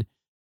Mountain.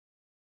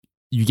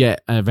 You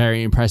get a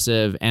very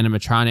impressive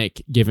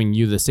animatronic giving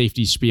you the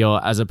safety spiel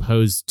as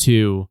opposed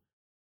to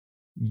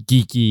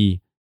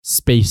geeky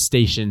Space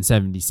Station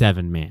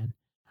 77 man.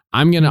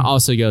 I'm going to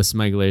also go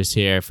Smugglers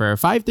here for a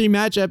 5-3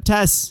 matchup.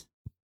 Tess,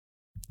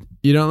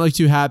 you don't look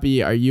too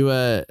happy. Are you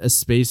a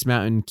Space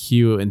Mountain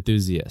Q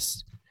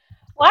enthusiast?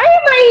 Why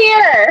am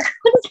I here?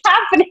 What's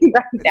happening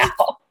right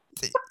now?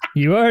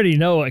 You already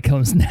know what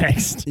comes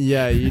next.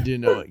 Yeah, you do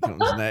know what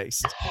comes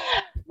next.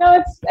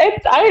 No,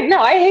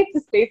 I hate the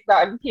Space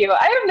Mountain Q.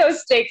 I have no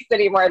stakes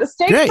anymore. The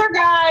stakes Great. are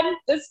gone.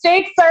 The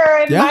stakes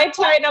are in Yeah. Mai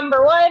Tai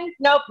number 1.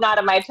 Nope, not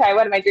a Mai Tai.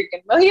 What am I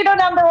drinking? Mojito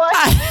number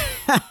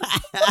 1.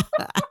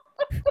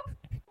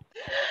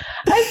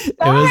 I'm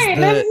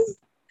sorry.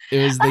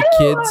 It was the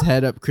kid's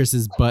head up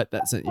Chris's butt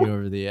that sent you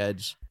over the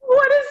edge.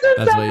 What is this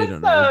That's why you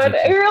don't know the episode?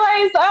 I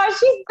difference. realized,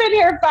 she's been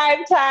here 5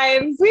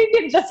 times. We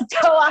can just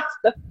go off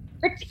the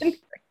freaking.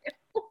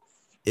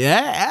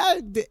 Yeah,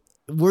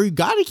 we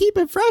got to keep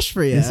it fresh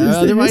for you. This is,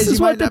 Otherwise, this is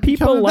you what might the not be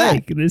people coming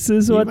like. back. This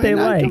is You what might they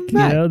not like. come You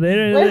back. know,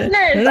 they're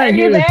Listeners, not are here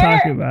you to there?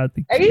 talk about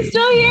the. Are you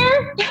still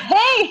here?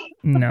 Hey,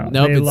 No,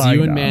 Nope, they it's logged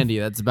you and off. Mandy.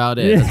 That's about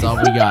it. That's all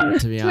we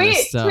got, to be tweet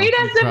honest. So us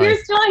if probably-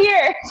 you're still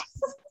here.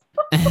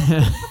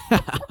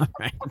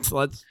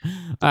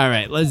 All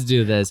right, let's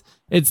do this.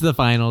 It's the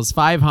finals.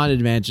 5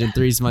 Haunted Mansion,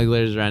 3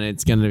 Smugglers Run.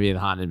 It's going to be the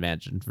Haunted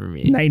Mansion for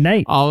me. Night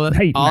night. All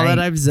Night, that night.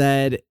 I've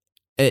said,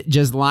 it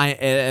just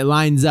it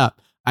lines up.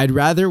 I'd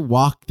rather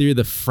walk through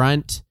the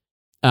front.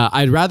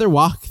 I'd rather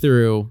walk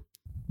through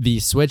the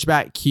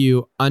switchback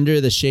queue under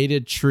the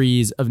shaded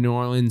trees of New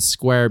Orleans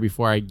Square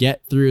before I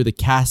get through the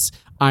cast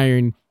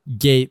iron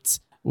gates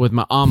with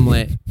my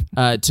omelet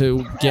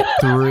to get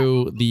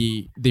through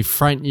the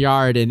front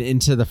yard and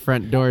into the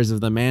front doors of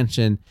the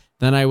mansion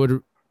than I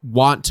would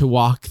want to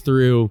walk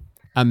through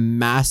a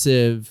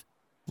massive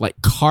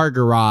like car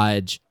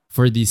garage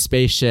for these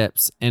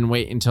spaceships and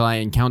wait until I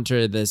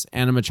encounter this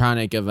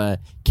animatronic of a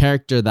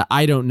character that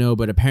I don't know,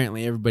 but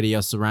apparently everybody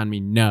else around me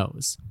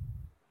knows.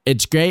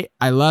 It's great.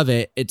 I love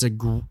it. It's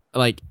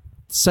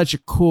such a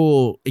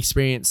cool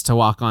experience to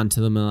walk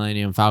onto the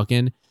Millennium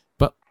Falcon,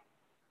 but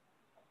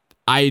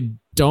I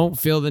don't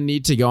feel the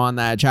need to go on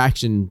that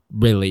attraction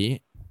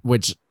really,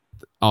 which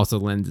also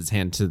lends its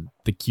hand to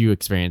the queue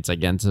experience, I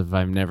guess, if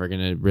I'm never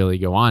going to really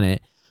go on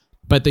it.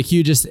 But the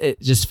queue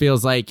just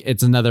feels like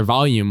it's another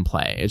volume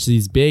play. It's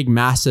these big,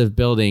 massive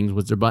buildings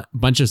with a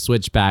bunch of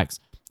switchbacks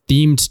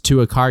themed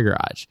to a car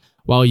garage.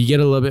 While you get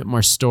a little bit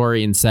more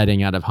story and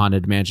setting out of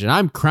Haunted Mansion,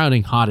 I'm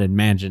crowning Haunted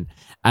Mansion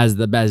as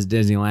the best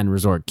Disneyland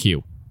resort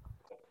queue.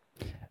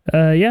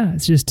 Yeah,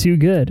 it's just too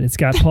good. It's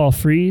got Paul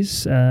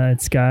Frees.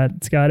 It's got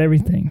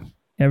everything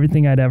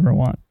I'd ever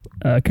want.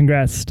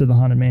 Congrats to the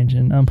Haunted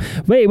Mansion.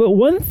 Wait, but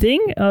one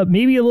thing,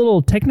 maybe a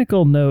little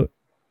technical note.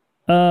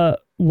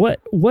 What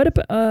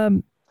about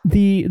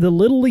the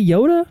little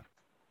Yoda?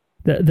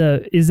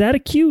 The is that a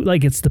queue?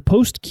 Like it's the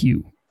post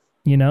queue,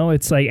 you know?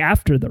 It's like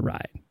after the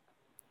ride.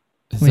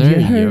 Is When there you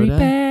a hurry Yoda?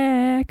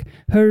 back,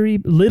 hurry,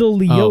 little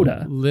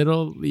Yoda. Oh,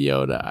 little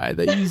Yoda. I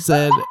thought you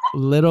said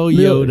little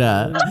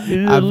Yoda.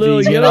 Yeah, After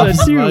little you get Yoda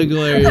off too.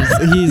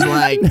 Smugglers, he's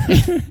like,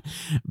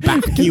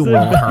 back you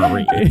won't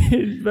hurry.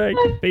 It's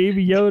like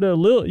Baby Yoda.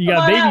 You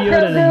got Come on Baby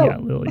out, Yoda, then you Grogu.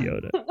 got little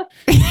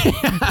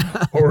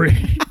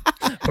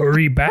Yoda.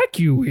 Hurry back,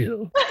 you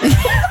will.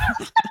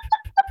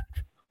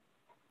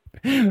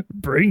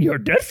 Bring your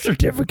death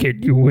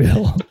certificate, you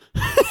will.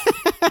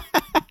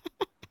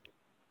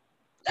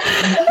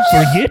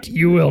 Forget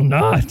you will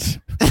not.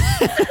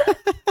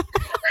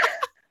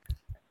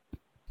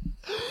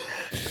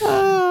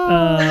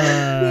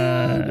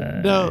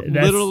 No,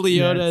 that's- little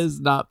Leota that's- is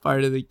not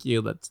part of the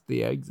queue. That's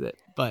the exit.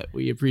 But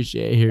we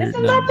appreciate her Isn't that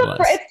the?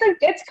 nonetheless.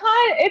 It's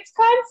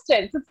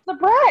Constance. It's the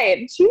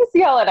bride. She was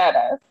yelling at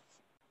us.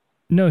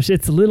 No,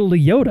 it's little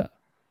Yoda.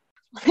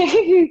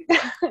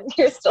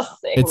 You're still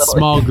saying It's little.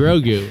 small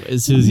Grogu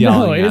is who's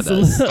yelling at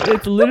us.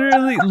 It's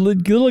literally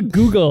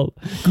Google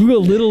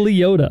little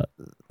Yoda.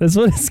 That's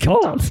what it's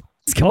called.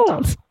 It's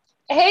called.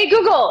 Hey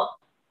Google.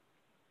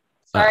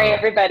 Sorry, Uh-oh.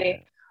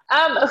 everybody.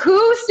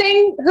 Who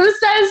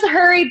says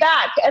 "hurry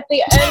back" at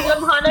the end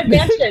of Haunted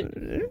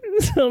Mansion?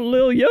 So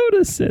Lil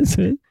Yoda says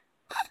it.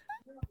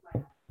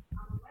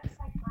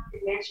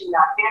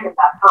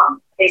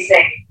 Mansion.fandom.com. They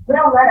say,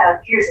 Little Leto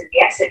appears at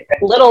the exit.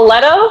 Little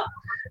Leto?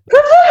 Who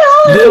the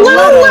hell is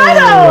Little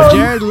Leto?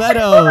 Jared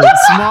Leto.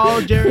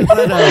 Small Jared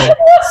Leto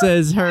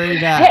says hurry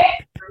back.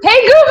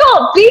 Hey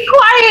Google, be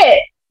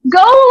quiet.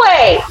 Go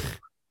away.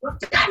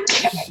 God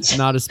damn it.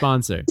 Not a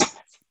sponsor.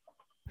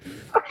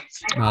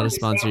 Not a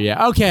sponsor yet.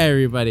 Okay,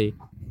 everybody.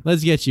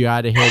 Let's get you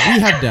out of here. We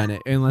have done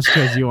it. Unless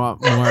because you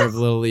want more of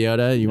Little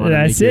Leota. You want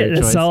That's to make it. your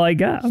That's choice. all I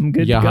got. I'm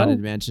good You to got go. Haunted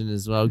Mansion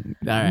as well. All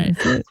right.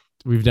 That's it.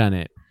 We've done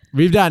it.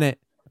 We've done it.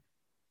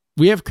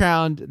 We have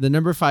crowned the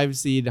number 5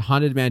 seed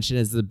Haunted Mansion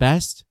as the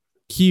best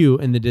queue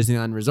in the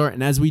Disneyland Resort.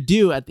 And as we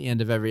do at the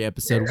end of every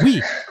episode,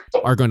 we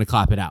are going to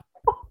clap it out.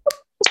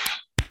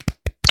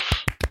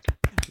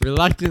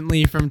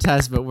 Reluctantly from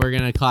Tess, but we're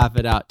going to clap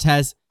it out.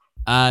 Tess,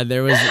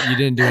 you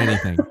didn't do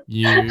anything.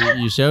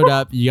 You showed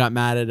up, you got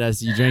mad at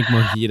us, you drank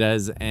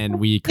mojitos, and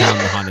we crowned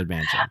the Haunted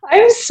Mansion.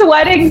 I'm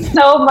sweating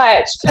so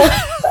much.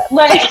 Just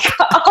like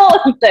all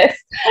of this.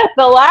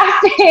 The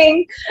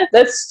laughing,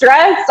 the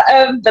stress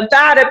of the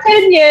bad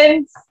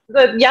opinions,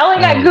 The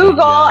yelling at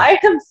Google, I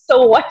am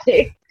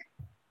sweating.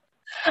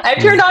 I've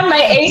turned on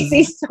my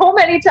AC so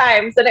many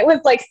times, and it was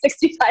like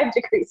 65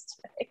 degrees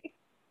today.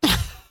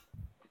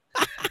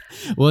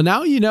 Well,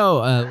 now you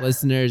know,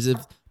 listeners, if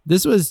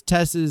this was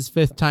Tess's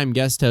 5th time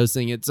guest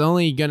hosting, it's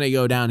only going to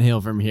go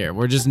downhill from here.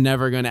 We're just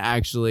never going to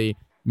actually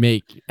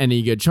make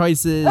any good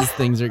choices.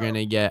 Things are going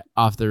to get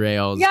off the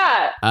rails.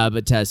 Yeah.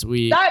 But Tess,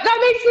 that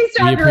makes me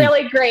sound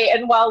really great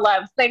and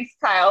well-loved. Thanks,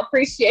 Kyle.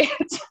 Appreciate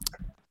it.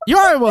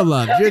 You're well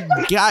loved.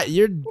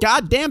 You're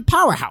goddamn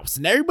powerhouse,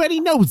 and everybody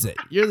knows it.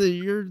 You're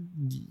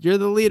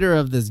the leader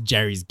of this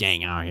Jerry's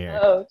gang out here.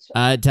 Oh,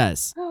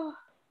 Tess,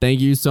 thank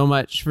you so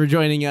much for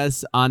joining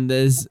us on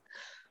this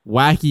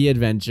wacky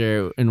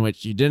adventure in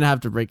which you didn't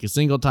have to break a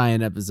single tie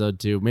in episode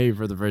 2, maybe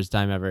for the first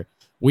time ever.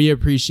 We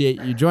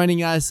appreciate you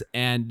joining us,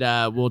 and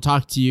we'll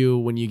talk to you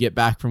when you get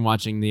back from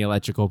watching the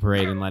electrical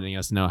parade and letting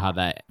us know how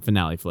that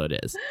finale float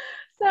is.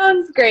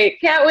 Sounds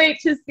great. Can't wait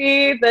to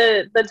see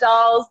the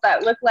dolls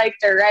that look like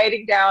they're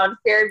riding down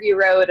Fairview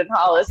Road in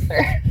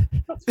Hollister.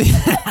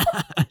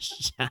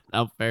 Shout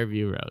out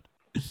Fairview Road.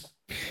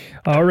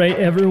 All right,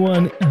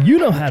 everyone, you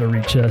know how to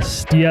reach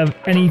us. Do you have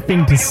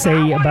anything to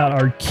say about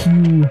our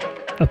Q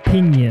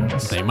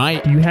opinions? They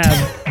might. Do you have,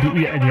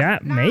 yeah,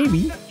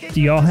 maybe.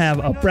 Do y'all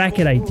have a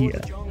bracket idea?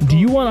 Do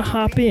you want to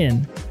hop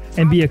in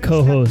and be a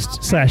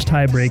co-host /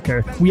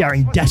 tiebreaker? We are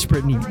in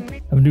desperate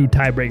need of new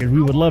tiebreakers.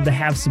 We would love to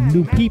have some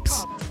new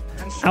peeps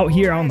out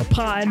here on the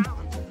pod.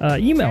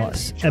 Email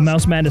us at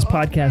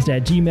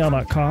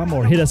mousemadnesspodcast@gmail.com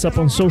or hit us up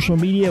on social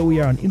media. We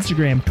are on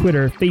Instagram,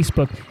 Twitter,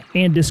 Facebook,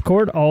 and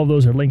Discord. All of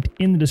those are linked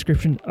in the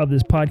description of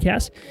this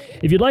podcast.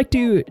 If you'd like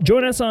to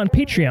join us on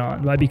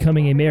Patreon by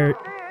becoming a mayor.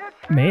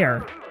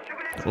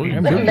 Oh,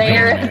 The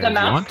mayor of the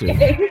mouse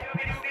gang.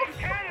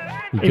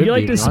 If you'd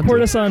like to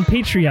support us on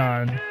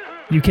Patreon,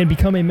 you can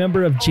become a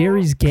member of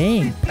Jerry's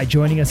Gang by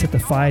joining us at the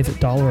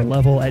 $5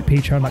 level at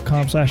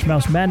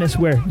patreon.com/mousemadness,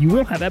 where you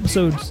will have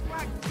episodes,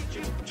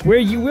 where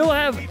you will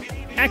have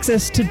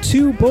access to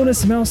 2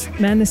 bonus Mouse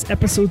Madness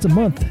episodes a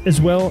month, as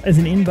well as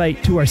an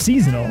invite to our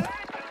seasonal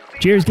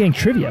Jerry's Gang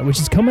trivia, which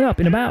is coming up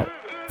in about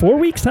 4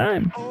 weeks'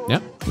 time.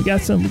 Yep. We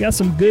got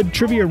some good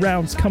trivia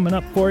rounds coming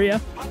up for you.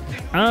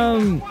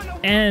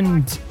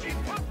 And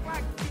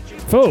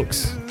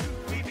folks,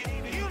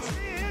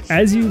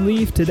 as you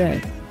leave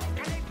today,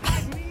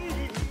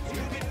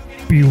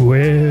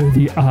 beware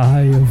the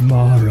eye of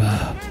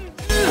Mara.